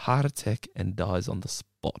has a heart attack and dies on the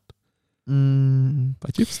spot.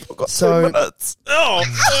 But you've still got 2 minutes. Oh,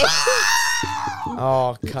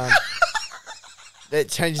 Oh, cunt. That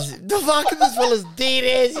changes it. The fuck, this fella's dead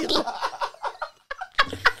ass.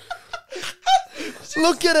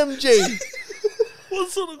 Look at him, G. what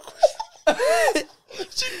sort of question?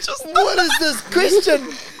 What is this question?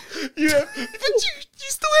 But you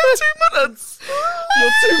still have 2 minutes.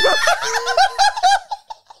 You're 2 minutes.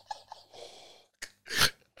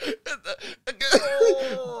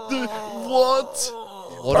 What?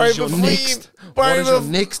 What is your next? What is your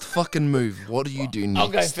next fucking move? What do you do next? I'll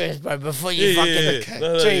go first, bro, before you Yeah, fucking...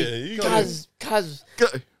 No, Gee, yeah, you gotta-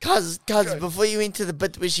 cuz, before you went to the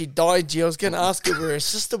bit where she died, G, I was going to ask her where her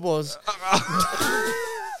sister was.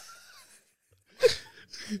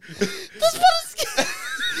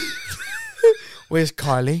 Where's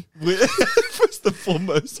Kylie? First and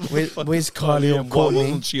foremost, Where's Kylie or and why Courtney?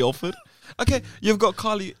 wasn't she offered? Okay, you've got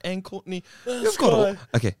Kylie and Courtney. You've got all.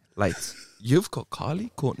 Okay, late. You've got Kylie,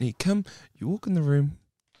 Courtney, Kim. You walk in the room.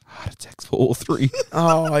 Heart attacks for all three.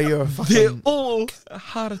 Oh, you're a They're fucking... all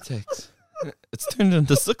heart attacks. It's turned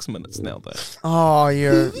into 6 minutes now, though. Oh,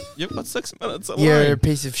 you're You've got 6 minutes alone. a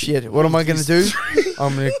piece of shit. What am I going to do?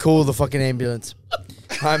 I'm going to call the fucking ambulance.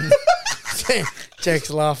 Jack's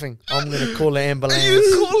laughing. I'm going to call the ambulance. Are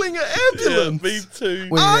you calling an Yeah, ambulance? me too.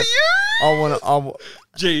 Wait a Are minute. you?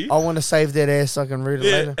 G. I want to save that ass so I can read it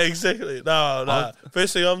Yeah, later. exactly. No.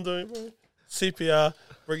 First thing I'm doing, bro, CPR,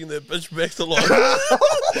 bringing that bitch back to life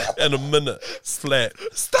in a minute, flat.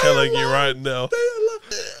 Telling you right now.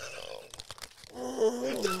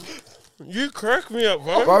 You crack me up,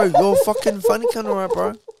 bro. Bro, you're fucking funny cunt, alright,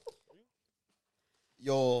 bro?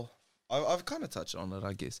 I've kind of touched on it,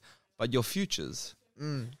 I guess. But your futures.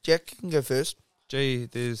 Jack, you can go first. Gee,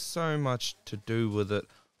 there's so much to do with it.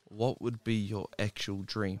 What would be your actual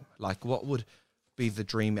dream? Like, what would be the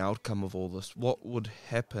dream outcome of all this? What would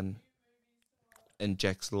happen in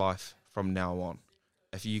Jack's life from now on,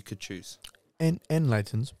 if you could choose? And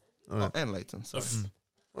Leighton's. Oh, and Leighton. So,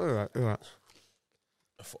 Alright.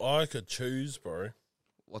 If I could choose, bro,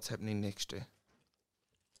 what's happening next year?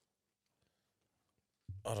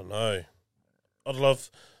 I don't know. I'd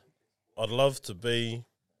love to be.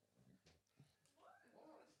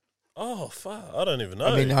 Oh fuck! I don't even know.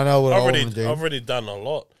 I mean, I know what I want to do. I've already done a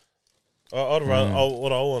lot. I'd rather.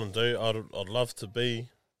 What I want to do. I'd love to be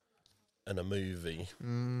in a movie.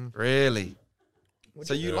 Really?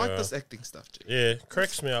 So you like this acting stuff, G? Yeah,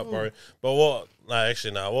 cracks me up, bro. But what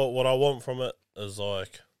I want from it is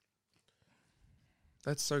like...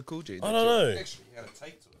 That's so cool, G. I don't know. Actually had a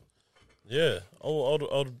take to it. Yeah. I want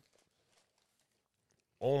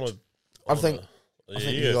to... I think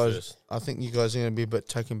you guys. first. I think you guys are going to be a bit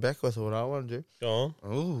taken back with what I want to do. Go on.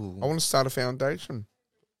 Oh. I want to start a foundation.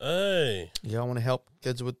 Hey. Yeah, I want to help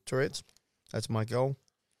kids with Tourette's. That's my goal.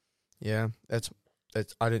 Yeah, that's.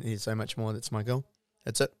 I don't need to say much more. That's my goal.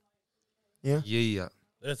 That's it. Yeah. Yeah.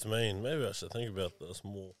 That's mean. Maybe I should think about this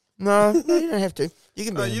more. No, you don't have to. You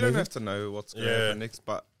can. No, Be you don't have to know what's going to Yeah. happen next,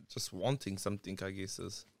 but just wanting something, I guess,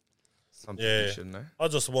 is something Yeah. you should know. I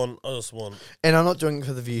just want. And I'm not doing it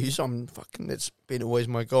for the views. That's been always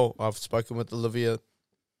my goal. I've spoken with Olivia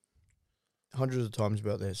hundreds of times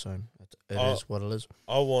about that, so it is what it is.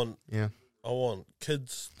 I want Yeah.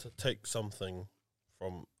 kids to take something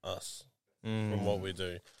from us, Mm. from what we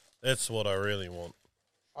do. That's what I really want.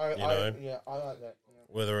 I know? Yeah, I like that. Yeah.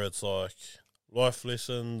 Whether it's like life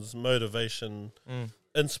lessons, motivation,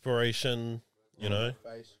 inspiration, you know?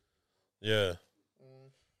 Face. Yeah.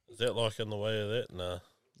 Is that like in the way of that? Nah.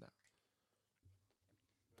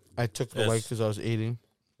 I took it away Yes. because I was eating.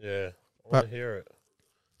 Yeah. I want But- to hear it.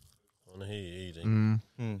 I want to hear you eating.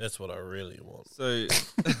 Mm. That's what I really want. So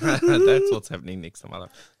that's what's happening next time.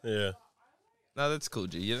 Yeah. No, that's cool,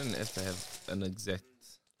 G. You didn't have to have an exact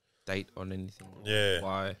date on anything. Yeah.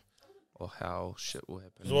 Why or how shit will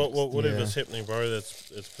happen. 'Cause whatever's Yeah. happening, bro,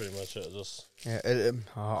 that's pretty much it. Just Yeah,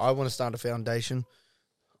 I want to start a foundation.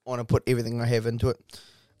 I want to put everything I have into it.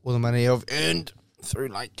 All the money I've earned through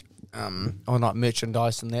not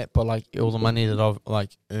merchandise and that, but like all the money that I've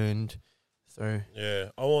like earned through.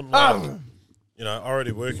 yeah. I want like, I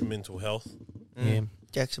already work in mental health. Yeah,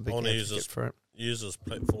 Jack's a big I wanna use advocate this- for it. Use this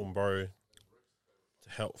platform, bro, to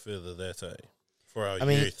help further that, for our I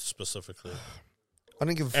mean- youth specifically. I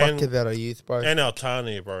don't give a fuck And- about our youth, bro. And our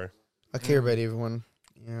Tani, bro. I care about everyone.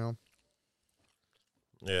 You know.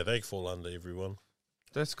 Yeah, they fall under everyone.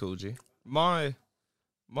 That's cool, G. My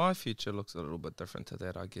future looks a little bit different to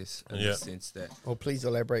that, I guess, in Yeah. the sense that. Oh, please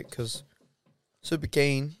elaborate, because super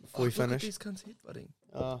keen before we Look at finish. these cunts headbutting.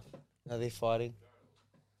 Oh, no, they're fighting.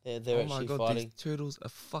 They're Oh my actually god, fighting. these turtles are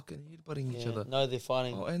fucking headbutting each Yeah. other. No, they're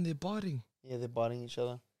fighting. Oh, and they're biting. Yeah, they're biting each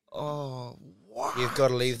other. Oh, what? You've got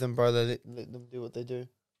to leave them, bro. Let them do what they do.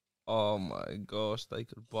 Oh my gosh, they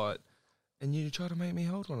could bite. And you try to make me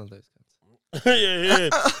hold one of those cunts. yeah.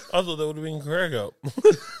 I thought that would have been crack up.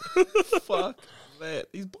 Fuck that.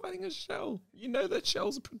 He's biting a shell. You know that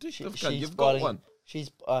shell's a protective cunt. she's You've biting- got one. He's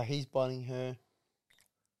biting her.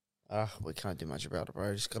 We can't do much about it,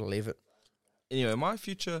 bro. Just gotta leave it. Anyway, my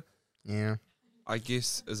future, Yeah. I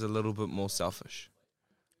guess, is a little bit more selfish.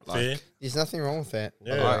 Fair. There's nothing wrong with that.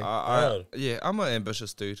 Yeah. Yeah, I'm an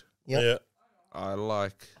ambitious dude. Yep. Yeah. I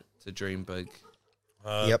like to dream big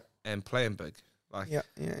Yep. and plan big. Like, Yeah.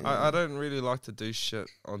 Yeah. I don't really like to do shit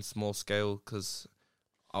on small scale because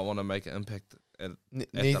I want to make an impact at the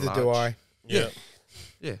Neither do large. I. Yeah.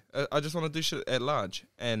 Yeah, I just want to do shit at large.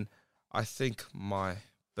 And I think my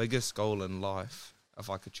biggest goal in life, if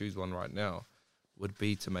I could choose one right now, would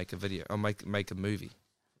be to make a video or make a movie,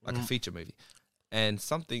 like a feature movie. And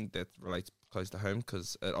something that relates close to home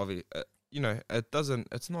because it obviously,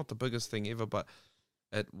 it's not the biggest thing ever, but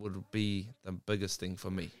it would be the biggest thing for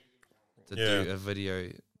me to Yeah. do a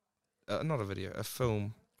video, a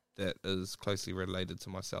film that is closely related to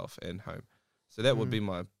myself and home. So that would be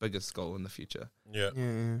my biggest goal in the future. Yeah.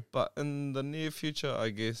 Yeah. But in the near future, I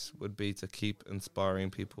guess, would be to keep inspiring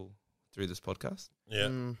people through this podcast.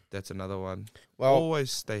 Yeah. That's another one. Well. Always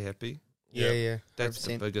stay happy. Yeah. Yeah. That's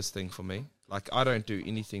the 100%. biggest thing for me. Like, I don't do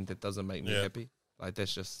anything that doesn't make me Yeah. happy. Like,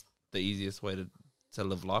 that's just the easiest way to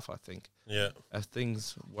live life, I think. Yeah. If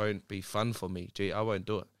things won't be fun for me, I won't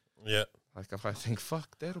do it. Yeah. Like, if I think,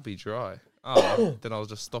 fuck, that'll be dry, then I'll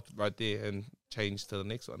just stop right there and change to the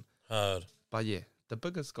next one. Hard. But yeah, the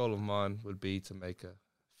biggest goal of mine would be to make a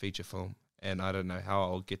feature film. And I don't know how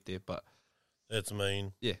I'll get there, but That's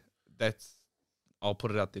mean. yeah, I'll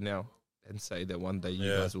put it out there now and say that one day you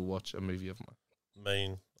Yeah. guys will watch a movie of mine.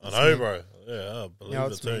 Mean. I That's know, mean. bro. Yeah, I believe Yeah,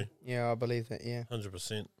 it it's too. me. Yeah, I believe that. Yeah,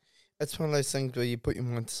 100%. it's one of those things where you put your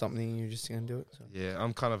mind to something and you're just gonna do it. So. Yeah,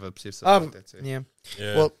 I'm kind of obsessive Um, with that too. Yeah.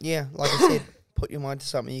 Yeah. Well, yeah. Like I said, put your mind to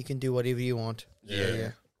something. You can do whatever you want. yeah.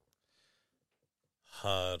 yeah.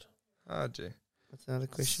 Hard. Jay. What's another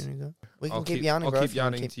question you got? We can I'll keep yarning, I'll bro. keep if you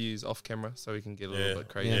wanna yarning to use off camera so we can get a Yeah. little bit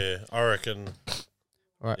crazy. Yeah. I reckon.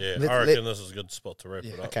 All right. Yeah. Let- I let- reckon this is a good spot to wrap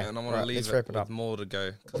Yeah, it up. Okay. And I want right, to leave let's it wrap it with up. more to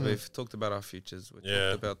go because we've talked about our futures. We've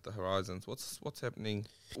Yeah. talked about the horizons. What's happening?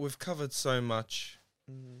 We've covered so much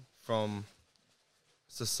from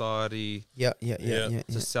society. Yeah.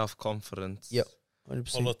 To self-confidence. Yep.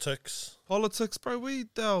 100%. Politics, bro. We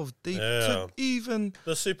delve deep to even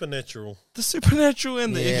the supernatural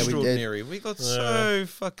and the extraordinary. We got so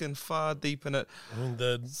fucking far deep in it.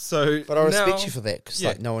 So, but I respect you for that because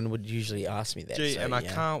like no one would usually ask me that. And I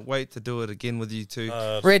can't wait to do it again with you two.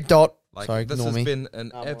 Red dot. Like, sorry, this has been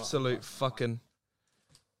an absolute fucking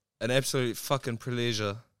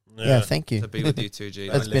pleasure. Yeah, thank you. To be with you two, G.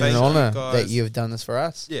 It's been an honor that you've done this for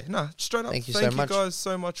us. Yeah, no, straight up. Thank you guys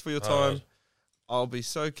so much for your time. I'll be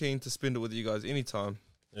so keen to spend it with you guys anytime.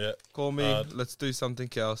 Yeah. Call me. Let's do something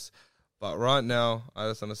else. But right now, I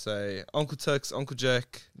just want to say, Uncle Tix, Uncle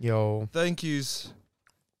Jack. Yo. Thank yous.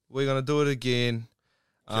 We're going to do it again.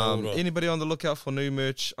 Anybody on the lookout for new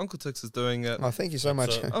merch? Uncle Tix is doing it. Oh, thank you so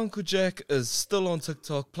much. Uncle Jack is still on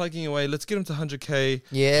TikTok, plugging away. Let's get him to 100K.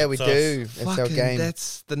 Yeah, we do. That's our game.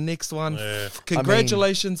 That's the next one. Yeah.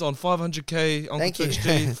 Congratulations on 500K, Uncle Tix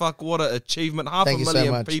G. Fuck, what an achievement.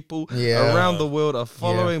 500,000 people around the world are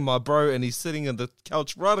following my bro, and he's sitting on the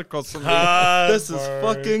couch right across from me. This is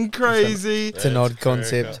fucking crazy. It's an odd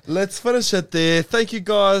concept. Let's finish it there. Thank you,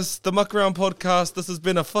 guys. The Muck Around Podcast. This has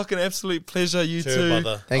been a fucking absolute pleasure, you two.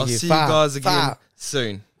 Brother. Thank you. I'll see you guys again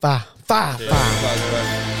soon. Thank you.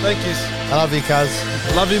 I love you,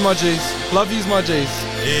 cuz. Love you, my G's. Love yous, my G's.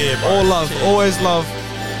 Yeah, bro. All love. Always love.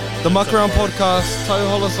 The Muck Around Podcast. Toe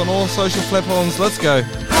Hollis on all social platforms. Let's go.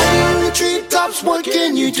 Treetops, what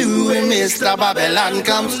can you do when Mr. Babylon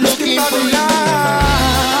comes looking for you?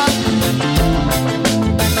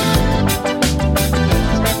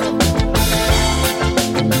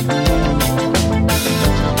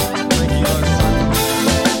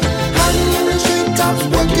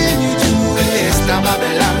 What can you do when Mr.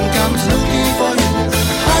 Babylon comes looking for you?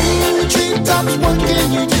 Hiding in the treetops, what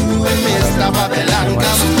can you do when Mr. Babylon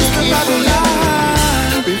comes looking for you?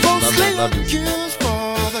 Before slaying cures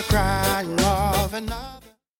for the crying of another.